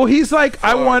millionaire. Well, he's like,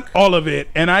 I want all of it,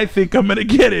 and I think I'm gonna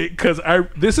get it because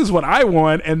this is what I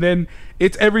want, and then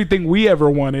it's everything we ever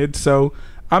wanted. So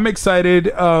I'm excited.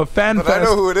 FanFest. But I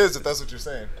know who it is if that's what you're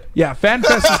saying. Yeah,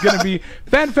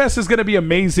 FanFest is gonna be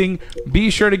amazing. Be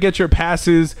sure to get your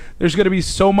passes. There's gonna be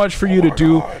so much for you to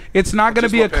do. It's not gonna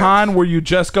be a con where you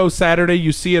just go Saturday,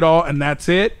 you see it all, and that's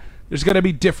it. There's gonna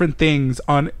be different things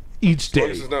on each day. As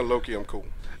long as it's not Loki, I'm cool.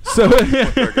 So,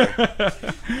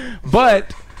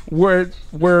 but we're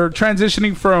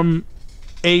transitioning from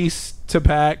Ace to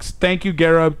PAX. Thank you,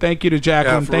 Garib. Thank you to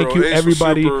Jacqueline. Thank you,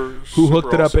 everybody who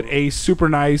hooked it up at Ace. Super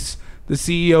nice. The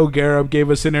CEO, Garib, gave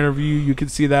us an interview. You can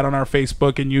see that on our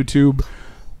Facebook and YouTube.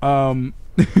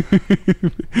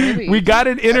 We got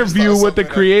an interview with the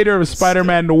creator of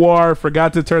Spider-Man Noir.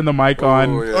 Forgot to turn the mic on.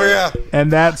 Oh, yeah. And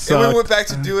that sucked. And we went back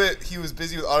to do it. He was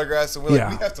busy with autographs, and we're like,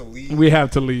 we have to leave. We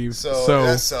have to leave. So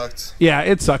that sucked. Yeah,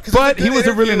 it sucked. But he was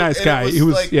a really nice guy. He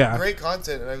was like, great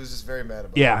content, and I was just very mad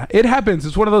about it. Yeah, it happens.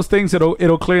 It's one of those things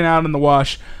it'll clean out in the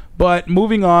wash. But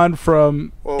moving on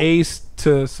from Ace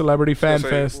to Celebrity Fan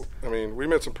Fest. I mean, we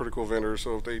met some pretty cool vendors,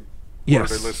 so if they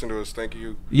listen to us, thank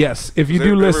you. Yes, if you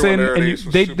do listen, and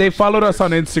they followed us on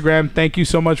Instagram. Thank you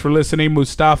so much for listening.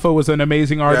 Mustafa was an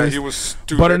amazing artist. Yeah, he was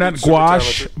Butternut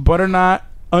Gouache,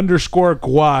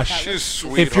 Butternut_Gouache. She's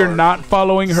sweet. If you're not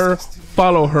following her,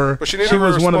 follow her. But she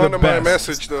was one of the best. My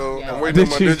message though. I'm waiting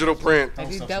for my digital print.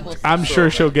 I'm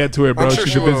sure she'll get to it, bro.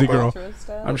 She's a busy girl.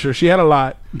 I'm sure she had a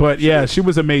lot, but yeah, she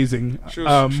was amazing.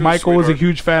 Michael was a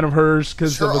huge fan of hers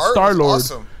because of the Star-Lord.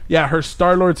 Awesome. Yeah, her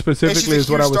Star-Lord specifically is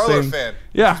what I was saying. Fan.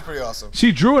 Yeah, she's pretty awesome.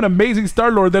 She drew an amazing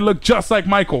Star-Lord that looked just like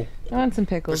Michael. I want some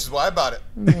pickles. Which is why I bought it.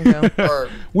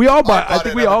 We all bought. I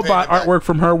think we all bought artwork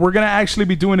from her. We're gonna actually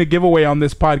be doing a giveaway on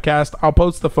this podcast. I'll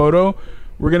post the photo.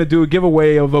 We're gonna do a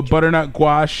giveaway of a Butternut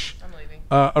Gouache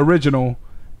original,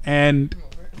 and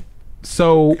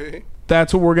so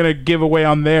that's what we're gonna give away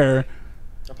on there.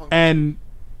 And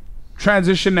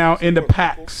transition now into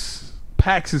PAX.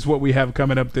 PAX is what we have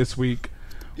coming up this week.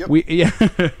 Yep.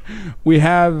 We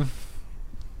have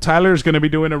Tyler's going to be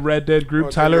doing a Red Dead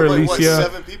group. Tyler, Alicia.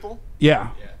 7 people? Yeah.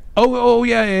 Oh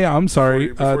yeah. I'm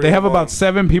sorry. They have about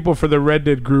 7 people for the Red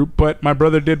Dead group, but my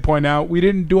brother did point out we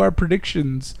didn't do our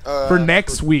predictions for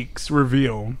next week's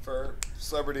reveal. For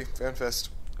Celebrity Fan Fest.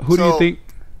 Who do you think?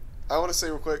 I want to say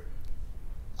real quick,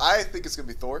 I think it's going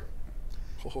to be Thor.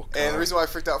 And the reason why I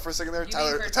freaked out for a second there,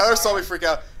 Tyler saw me freak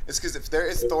out, It's because if there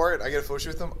is Thor and I get a photo shoot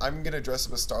with him, I'm gonna dress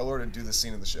up as Star-Lord and do the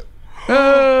scene in the ship.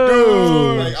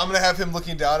 Oh. Like, I'm gonna have him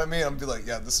looking down at me, and I'm gonna be like,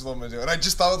 "Yeah, this is what I'm gonna do." And I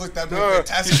just thought, look, that'd be a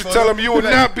fantastic. You should photo. tell him you will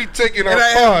not be taking our And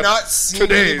I pod have not seen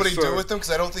today, anybody sir. do it with him because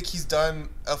I don't think he's done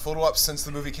a photo op since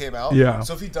the movie came out. Yeah.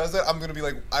 So if he does that, I'm gonna be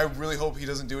like, I really hope he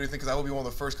doesn't do anything because I will be one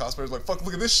of the first cosplayers like, "Fuck,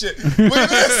 look at this shit, look at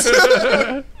this."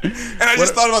 And I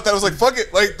just thought about that. I was like, "Fuck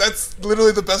it!" Like that's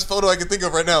literally the best photo I can think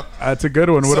of right now. That's a good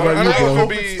one. What So, about I you, don't know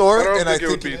bro? if it'd be Thor, I don't and I think it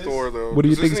would think be it Thor though. What do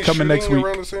you Isn't think is he coming next shooting week?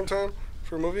 around the same time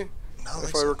for a movie? No,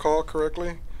 If I recall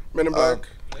correctly, Men in Black.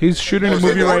 He's shooting a Is it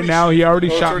movie right already now. He already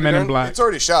it's shot already Men in done? Black. It's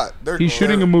already shot. He's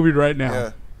shooting a movie right now.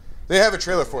 Yeah. They have a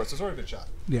trailer for it, so it's already been shot.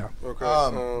 Yeah. Okay.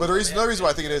 But another reason why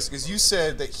I think it is you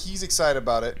said that he's excited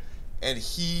about it, and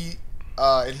he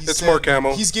It's said Mark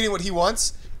Hamill. he's getting what he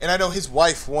wants, and I know his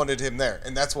wife wanted him there,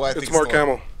 and that's why I think it's Mark Thor.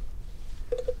 Hamill.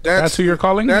 That's who you're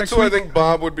calling That's next who week? I think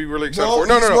Bob would be really excited No, for.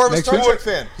 No, he's no, more no. of a Next Star week? Trek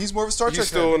fan. He's more of a Star Trek He's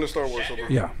still fan. in the Star Wars. Over.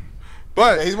 Yeah.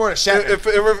 But Yeah, he's more in a Shatner. if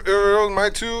it was my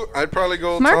two, I'd probably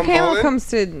go Mark Tom Hamill Holland. comes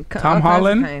to Tom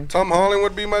Holland? Tom Holland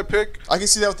would be my pick. I can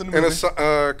see that with the new And a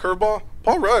movie. curveball.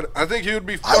 Paul Rudd. I think he would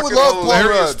be I would fucking love Paul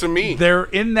hilarious Rudd. to me. They're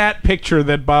in that picture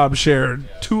that Bob shared.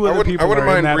 Two of the wouldn't- I people wouldn't are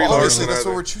in mind that Brie photo. Obviously, Larson that's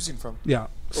what either. we're choosing from. Yeah. I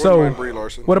wouldn't So, mind Brie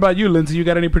Larson. what about you, Lindsay? You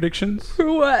got any predictions For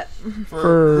what?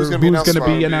 for who's gonna be announced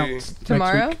tomorrow? announced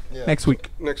Tomorrow? next week? Yeah. Next week.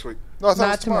 Next week. No, I thought it was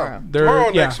Not tomorrow. They're-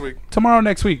 Tomorrow, yeah, next week. Tomorrow,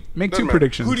 next week. Make Doesn't two matter.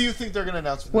 predictions. Who do you think they're going to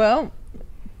announce? For Well,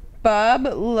 Bob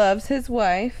loves his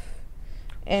wife,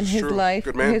 and It's true.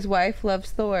 Good man. his wife loves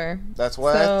Thor. That's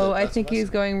why. So I that's think what he's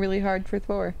said. going really hard for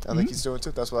Thor. I think he's doing it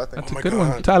too. That's what I think. That's Oh a my good God.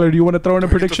 one. Tyler, do you want to throw in a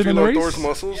Do I get to prediction in feel the out race? Thor's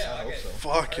muscles? Yeah, okay.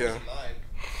 Fuck yeah. Mine.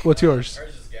 What's yours?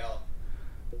 Ours is Gal.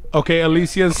 Okay,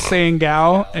 Alicia's saying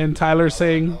Gal, and Tyler's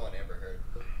saying I want Amber Heard.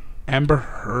 Amber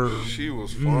Heard. She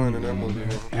was fine in that movie.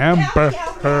 Amber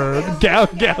Heard.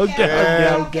 Gal.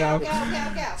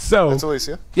 So, That's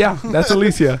Alicia. yeah, that's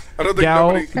Alicia. I don't think Gal,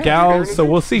 nobody can hear Gal. anything. So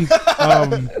we'll see.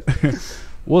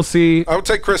 We'll see. I would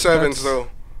take Chris Evans though.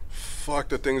 Fuck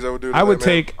the things I would do. To I would that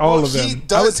man. take all of he them.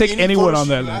 does I would take any anyone photo on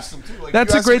that shoot you ask list. him to. Like,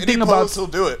 That's you a ask great him any thing about. pose, he'll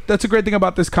do it. That's a great thing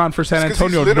about this con for San 'Cause he's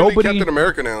Antonio. literally Nobody, Captain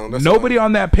America now. That's nobody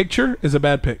on that picture is a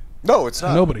bad pick. No, it's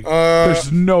not. Nobody.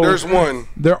 There's no. There's one.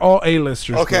 They're all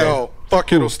A-listers. Okay. bro. No, fuck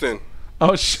Hiddleston.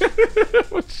 Oh shit!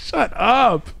 Shut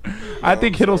up. I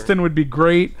think Hiddleston would be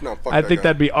great. No, fuck I that think guy.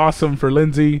 that'd be awesome for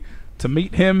Lindsay to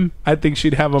meet him. I think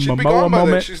she'd have a She'd be Momoa gone by then.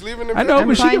 moment. She's leaving in I know, February.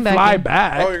 but she flying can back fly in.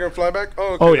 back. Oh, you're gonna fly back?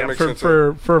 Oh, okay. Oh that yeah, makes for sense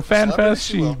for Fan Celebrity, Fest,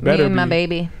 she she will. better Me and my be.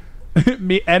 baby.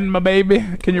 Me and my baby.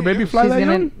 Can your baby fly She's that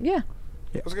gonna. young? Yeah,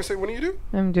 I was gonna say, when do you do?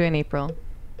 I'm doing April.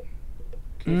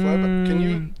 Can you fly back? Can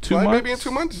you 2 fly months? baby in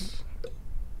 2 months?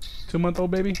 2-month-old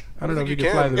baby? I don't know if think you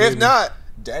you can fly can. the baby. If not,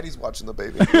 Daddy's watching the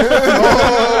baby.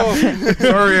 Oh,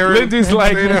 sorry, Aaron. Lindsay's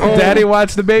like, Staying at home. Daddy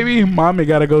watch the baby. Mommy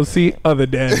gotta go see other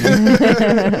daddy.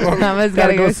 Mama's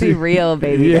gotta go see real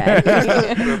baby Yeah.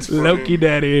 daddy. That's funny. Loki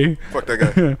daddy. Fuck that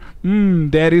guy.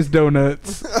 Daddy's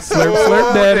donuts. Slurp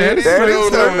slurp daddy. Daddy's Slurp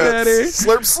slurp donuts. daddy.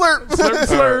 Slurp, slurp. Slurp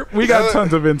slurp. We got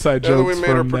tons of inside Now that jokes we made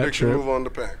our from that prediction, trip. move on to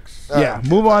PAX. Yeah,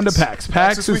 move on to PAX.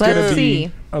 PAX this is weekend. gonna Let's be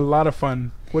see. a lot of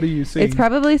fun. What do you see? It's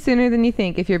probably sooner than you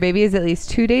think. If your baby is at least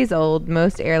 2 days old,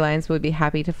 most airlines would be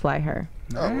happy to fly her.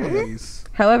 nice.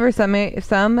 However, some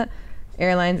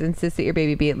airlines insist that your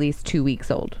baby be at least 2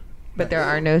 weeks old. But there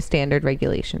are no standard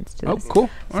regulations to Oh, this. cool.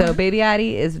 So Baby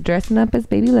Addie is dressing up as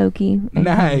Baby Loki.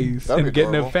 Nice. That'd And be getting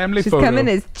a adorable. family She's photo. coming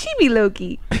as Chibi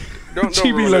Loki. Don't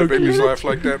Chibi ruin that Loki. baby's life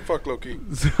like that. Fuck Loki.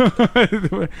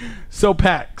 So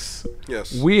PAX.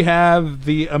 Yes. We have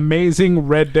the amazing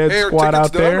Red Dead Hey, are Squad tickets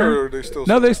out done, there. or are they still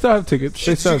No, they still have tickets.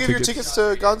 They Did still you have give your tickets.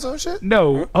 tickets to Gonzo and shit?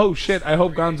 No. Oh shit. I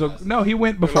hope Gonzo. No, he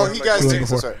went before. Oh, he got his He went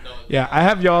tickets. before. That's right. Yeah, I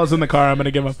have y'all's in the car. I'm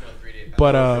gonna give them.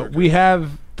 But we have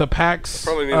the PAX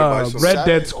Probably need to buy some. Red Dead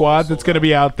Saturday Squad that's gonna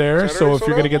be out there. Saturday So if sold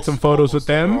you're gonna out? get some photos with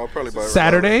them, I'll probably buy it.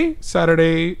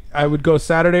 Saturday, I would go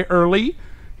Saturday early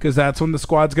because that's when the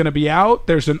squad's gonna be out.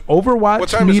 There's an Overwatch What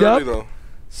time is meetup. early though?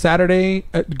 Saturday,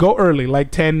 go early, like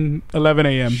 10, 11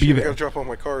 a.m. Be Shit, I there. gotta drop off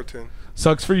my car at 10.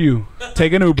 Sucks for you.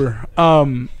 Take an Uber.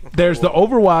 There's the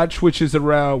Overwatch, which is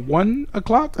around 1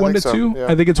 o'clock, 1 to think so, 2. yeah.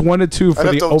 I think it's 1 to 2 for I'd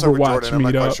have the to double check with Overwatch Jordan. I'm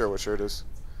not quite meetup. sure what shirt it is.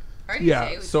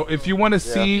 Yeah. So if you want to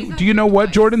see, do you know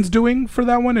what Jordan's doing for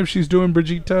that one? If she's doing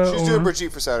Brigitte, She's or- doing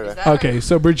Brigitte for Saturday. Okay,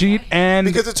 so Brigitte, and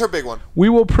Because it's her big one. we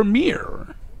will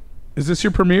premiere. Is this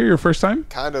your premiere? Your first time?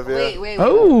 Kind of, yeah. Wait.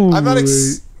 Oh, I'm not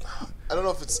I don't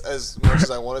know if it's as much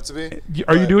as I want it to be.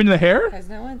 Are you but- doing the hair? Has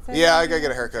no one said Yeah, I gotta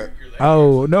get a haircut.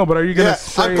 Oh no, but are you gonna?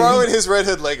 Yeah, I'm borrowing his red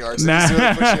hood leg guards. Nice.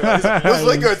 Those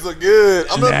leg guards look good.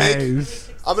 I'm gonna make. Nice.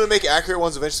 I'm gonna make accurate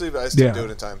ones eventually, but I just didn't do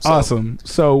it in time. So. Awesome.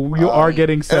 So you are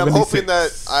getting 76. And I'm hoping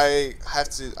that I have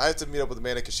to meet up with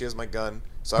Amanda because she has my gun.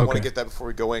 So I want to get that before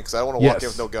we go in because I don't want to walk in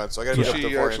with no gun. So I got to meet up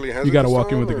beforehand. You got to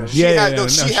walk in with the gun. She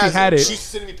had it. She's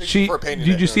sending me pictures for painting.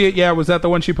 Did you see it? Yeah. Was that the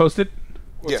one she posted?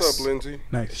 What's up, Lindsay?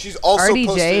 Nice. She's also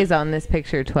RDJ is on this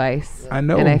picture twice. I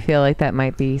know. And I feel like that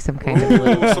might be some kind of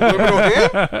subliminal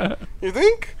hint? You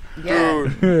think?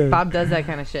 Yeah. Dude. Bob does that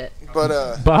kind of shit.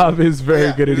 But Bob is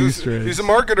very good at Easter eggs. He's a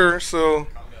marketer, so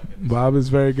Bob is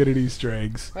very good at Easter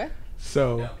eggs. What?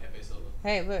 So.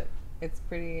 Hey, look. It's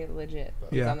pretty legit.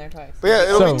 It's on there twice. But yeah,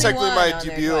 it'll be technically my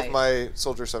debut of my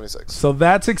Soldier 76. So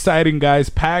that's exciting, guys.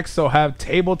 PAX will have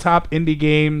tabletop indie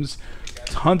games,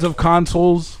 tons of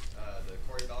consoles.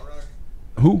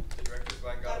 Who?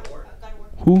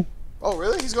 Who? Oh,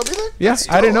 really? He's gonna be there? Yeah,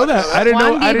 I didn't know that. I didn't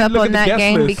know. I didn't look at that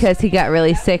game because he got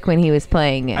really sick when he was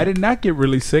playing it. I did not get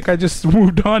really sick. I just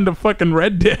moved on to fucking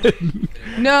Red Dead.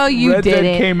 No, you Red didn't.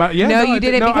 Dead came out. Yeah, no, you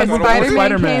didn't because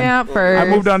Spider-Man came out first. I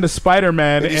moved on to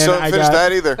Spider-Man, and I got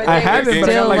that either. But I haven't, but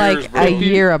still like a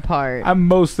year apart. I'm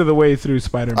most of the way through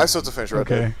Spider-Man. I still have to finish Red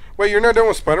Dead. Wait, you're not done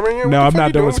with Spider-Man yet? No, I'm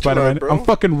not done with Spider-Man. I'm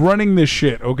fucking running this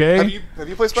shit, okay? Have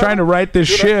you played Spider-Man? Trying to right this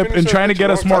ship and trying to get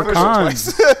us more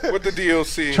cons. With the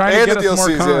DLC. Trying to get us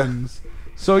more cons.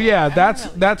 So yeah,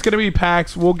 that's gonna be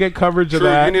PAX. We'll get coverage of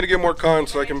that. You need to get more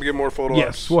cons so I can get more photos.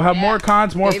 Yes, we'll have more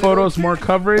cons, more photos, more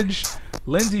coverage.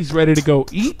 Lindsay's ready to go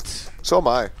eat. So am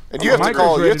I. And you have to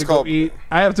call. You have to call. Eat.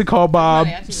 I have to call Bob.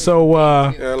 So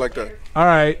yeah, I like that. All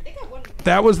right.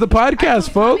 That was the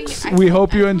podcast, folks. We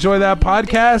hope you enjoy that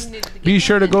podcast. Be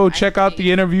sure to go check out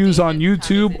the interviews on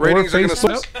YouTube or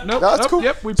Facebook. Nope. Cool.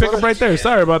 Yep, we pick up right there.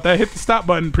 Sorry about that. Hit the stop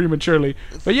button prematurely.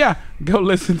 But yeah, go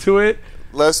listen to it.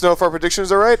 Let us know if our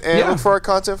predictions are right, and look for our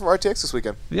content from RTX this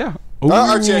weekend. Yeah. Ooh,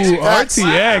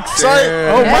 RTX. Sorry.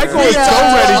 Oh, Michael is so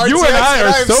ready. You and I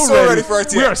are so ready for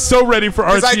RTX. We are so ready for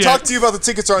RTX. Because I talked to you about the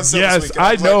tickets are on sale this weekend.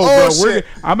 Yes, I know, bro.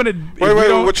 I'm gonna.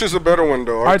 Wait. Which is a better one,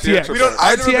 though? RTX.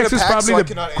 RTX is probably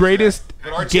the greatest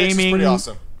gaming.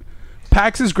 Awesome.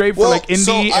 PAX is great for like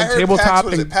indie and tabletop.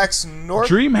 PAX North.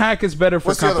 DreamHack is better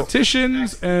for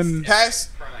competitions and.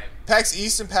 PAX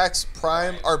East and PAX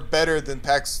Prime are better than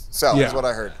PAX South, is what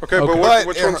I heard. Okay, but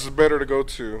which one's better to go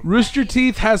to? Rooster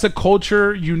Teeth has a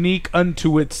culture unique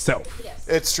unto itself. Yes.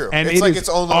 It's true. And it's like its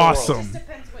own awesome.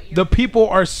 The people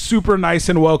are super nice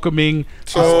and welcoming.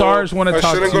 So stars want to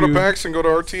talk to you. I shouldn't go to PAX and go to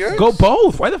RTX? Go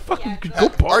both. Why the fuck you go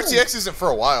both? RTX isn't for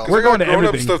a while. We're going to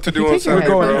everything. Stuff to do on We're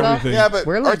going to everything. Yeah, but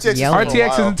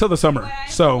RTX is until the summer.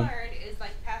 So.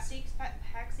 PAX East and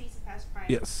PAX Prime.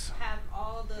 Yes.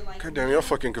 God damn, y'all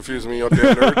fucking confuse me, y'all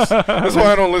damn nerds. That's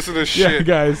why I don't listen to this shit. Yeah,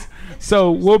 guys. So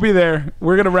we'll be there.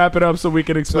 We're gonna wrap it up so we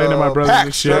can explain to my brother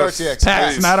this shit.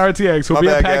 PAX, not RTX. We'll be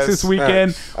at PAX this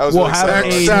weekend. We'll have a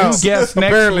new guest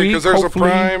next week. Because there's a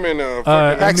Prime and a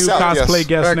new cosplay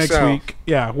guest next week.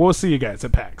 Yeah, we'll see you guys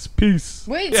at PAX. Peace.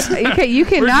 Wait, you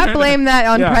cannot blame that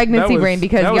on pregnancy brain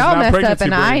because y'all messed up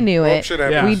and I knew it.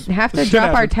 We have to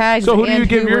drop our tags. So who do you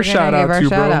give your shout out to,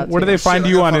 bro? Where do they find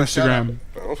you on Instagram?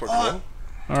 I don't fucking know.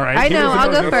 All right. I know.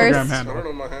 I'll go first. I don't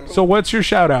know my handle. So what's your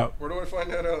shout out? Where do I find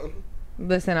that out?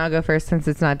 Listen, I'll go first since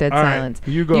it's not dead silence.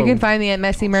 You go. You can find me at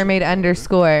Messy Mermaid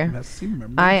 _ Messy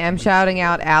Mermaid. I am shouting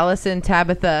out Allison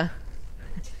Tabitha.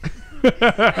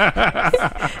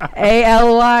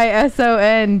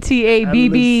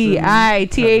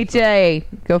 ALYSONTABBITHA.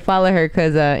 Go follow her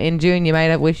because in June you might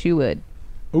have wished you would.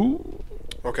 Ooh.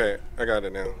 Okay, I got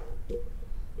it now.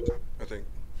 I think.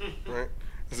 Right?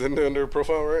 Is it under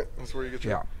profile, right? That's where you get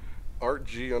your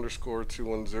ArtG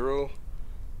 _210.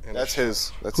 And that's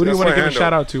his. Who do you want to give a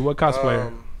shout out to? What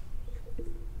cosplayer?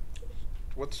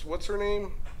 What's her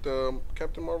name? The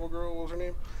Captain Marvel girl. What was her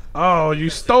name? Oh, you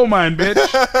stole mine,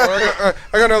 bitch. I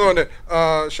got another one there.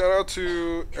 Shout out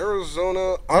to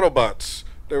Arizona Autobots.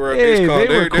 They were at Gamescom.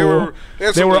 They were cool.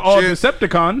 They were all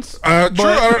Decepticons. True.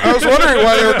 I was wondering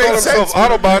why they were calling themselves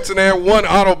Autobots and they had one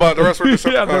Autobot. The rest were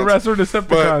Decepticons. Yeah, the rest were Decepticons.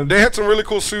 But they had some really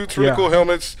cool suits, really cool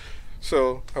helmets.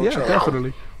 So I would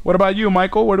definitely. What about you,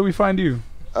 Michael? Where do we find you?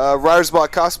 Ridersbot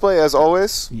Cosplay, as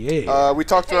always. Yeah. We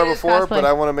talked to her before, but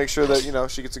I want to make sure that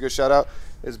she gets a good shout out.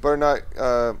 Is Butternut?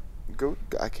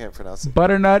 I can't pronounce it.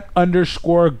 Butternut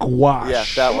 _gouache. Yeah,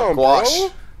 that one.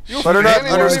 Gouache. Butternut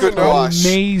 _ gouache.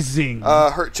 Amazing.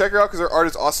 Check her out because her art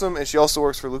is awesome, and she also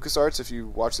works for LucasArts. If you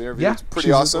watch the interview, it's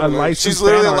pretty awesome. She's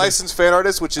literally a licensed fan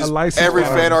artist, which is every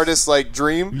fan artist's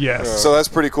dream. Yes. So that's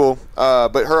pretty cool.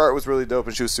 But her art was really dope,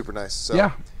 and she was super nice. So,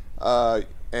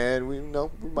 And we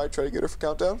might try to get her for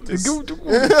Countdown.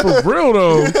 For real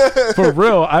though, for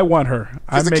real, I want her.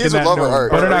 I'm the making kids would that love her known.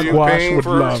 art. Butternut you Wash paying would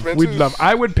for love. expenses? We'd love.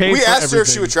 I would pay. We for asked her if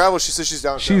everything. she would travel. She said she's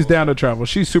down. She's down to travel.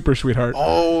 She's super sweetheart.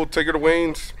 Oh, take her to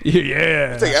Wayne's.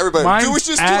 Yeah. Take everybody. Mine's Dude, we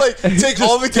should just at- take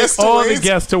all the guests to all Wayne's. the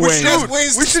guests to We Wayne's. should ask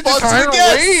Wayne's we to should just sponsor hire the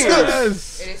guests. Wayne.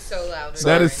 Yes. It is so loud.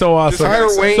 That is so awesome. Just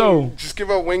hire Wayne. So, just give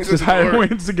out wings. just at the hire door.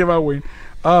 Wayne's to give out Wayne.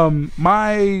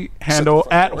 My handle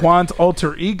at Juan's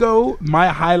Alter Ego. My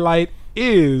highlight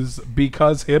is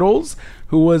Because Hiddles,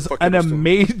 who was an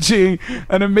amazing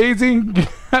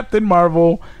Captain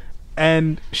Marvel,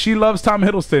 and she loves Tom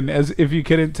Hiddleston, as if you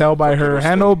couldn't tell by her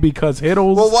handle. Because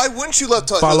Hiddles. Well, why wouldn't you love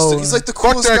Todd Follow- Hiddleston? He's like the Fuck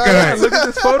coolest that guy. guy. Look at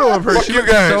this photo of her. Fuck She you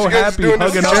looks guys. so You guys happy doing this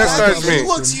hugging to up. chastise me. He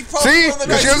looks. He probably See, one of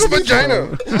the she has a nicest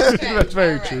people. vagina. That's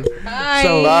very true. Bye.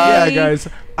 So yeah, guys,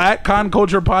 at Con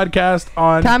Culture Podcast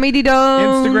on Tommy D. Dome.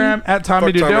 Instagram, at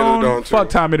Tommy Fuck Tommy Didone. Didone, too. Fuck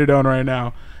Tommy Didone right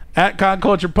now. At Con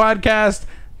Culture Podcast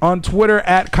on Twitter,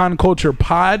 at Con Culture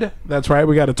Pod. That's right,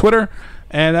 we got a Twitter,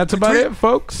 and that's about it,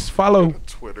 folks. Follow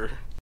Twitter.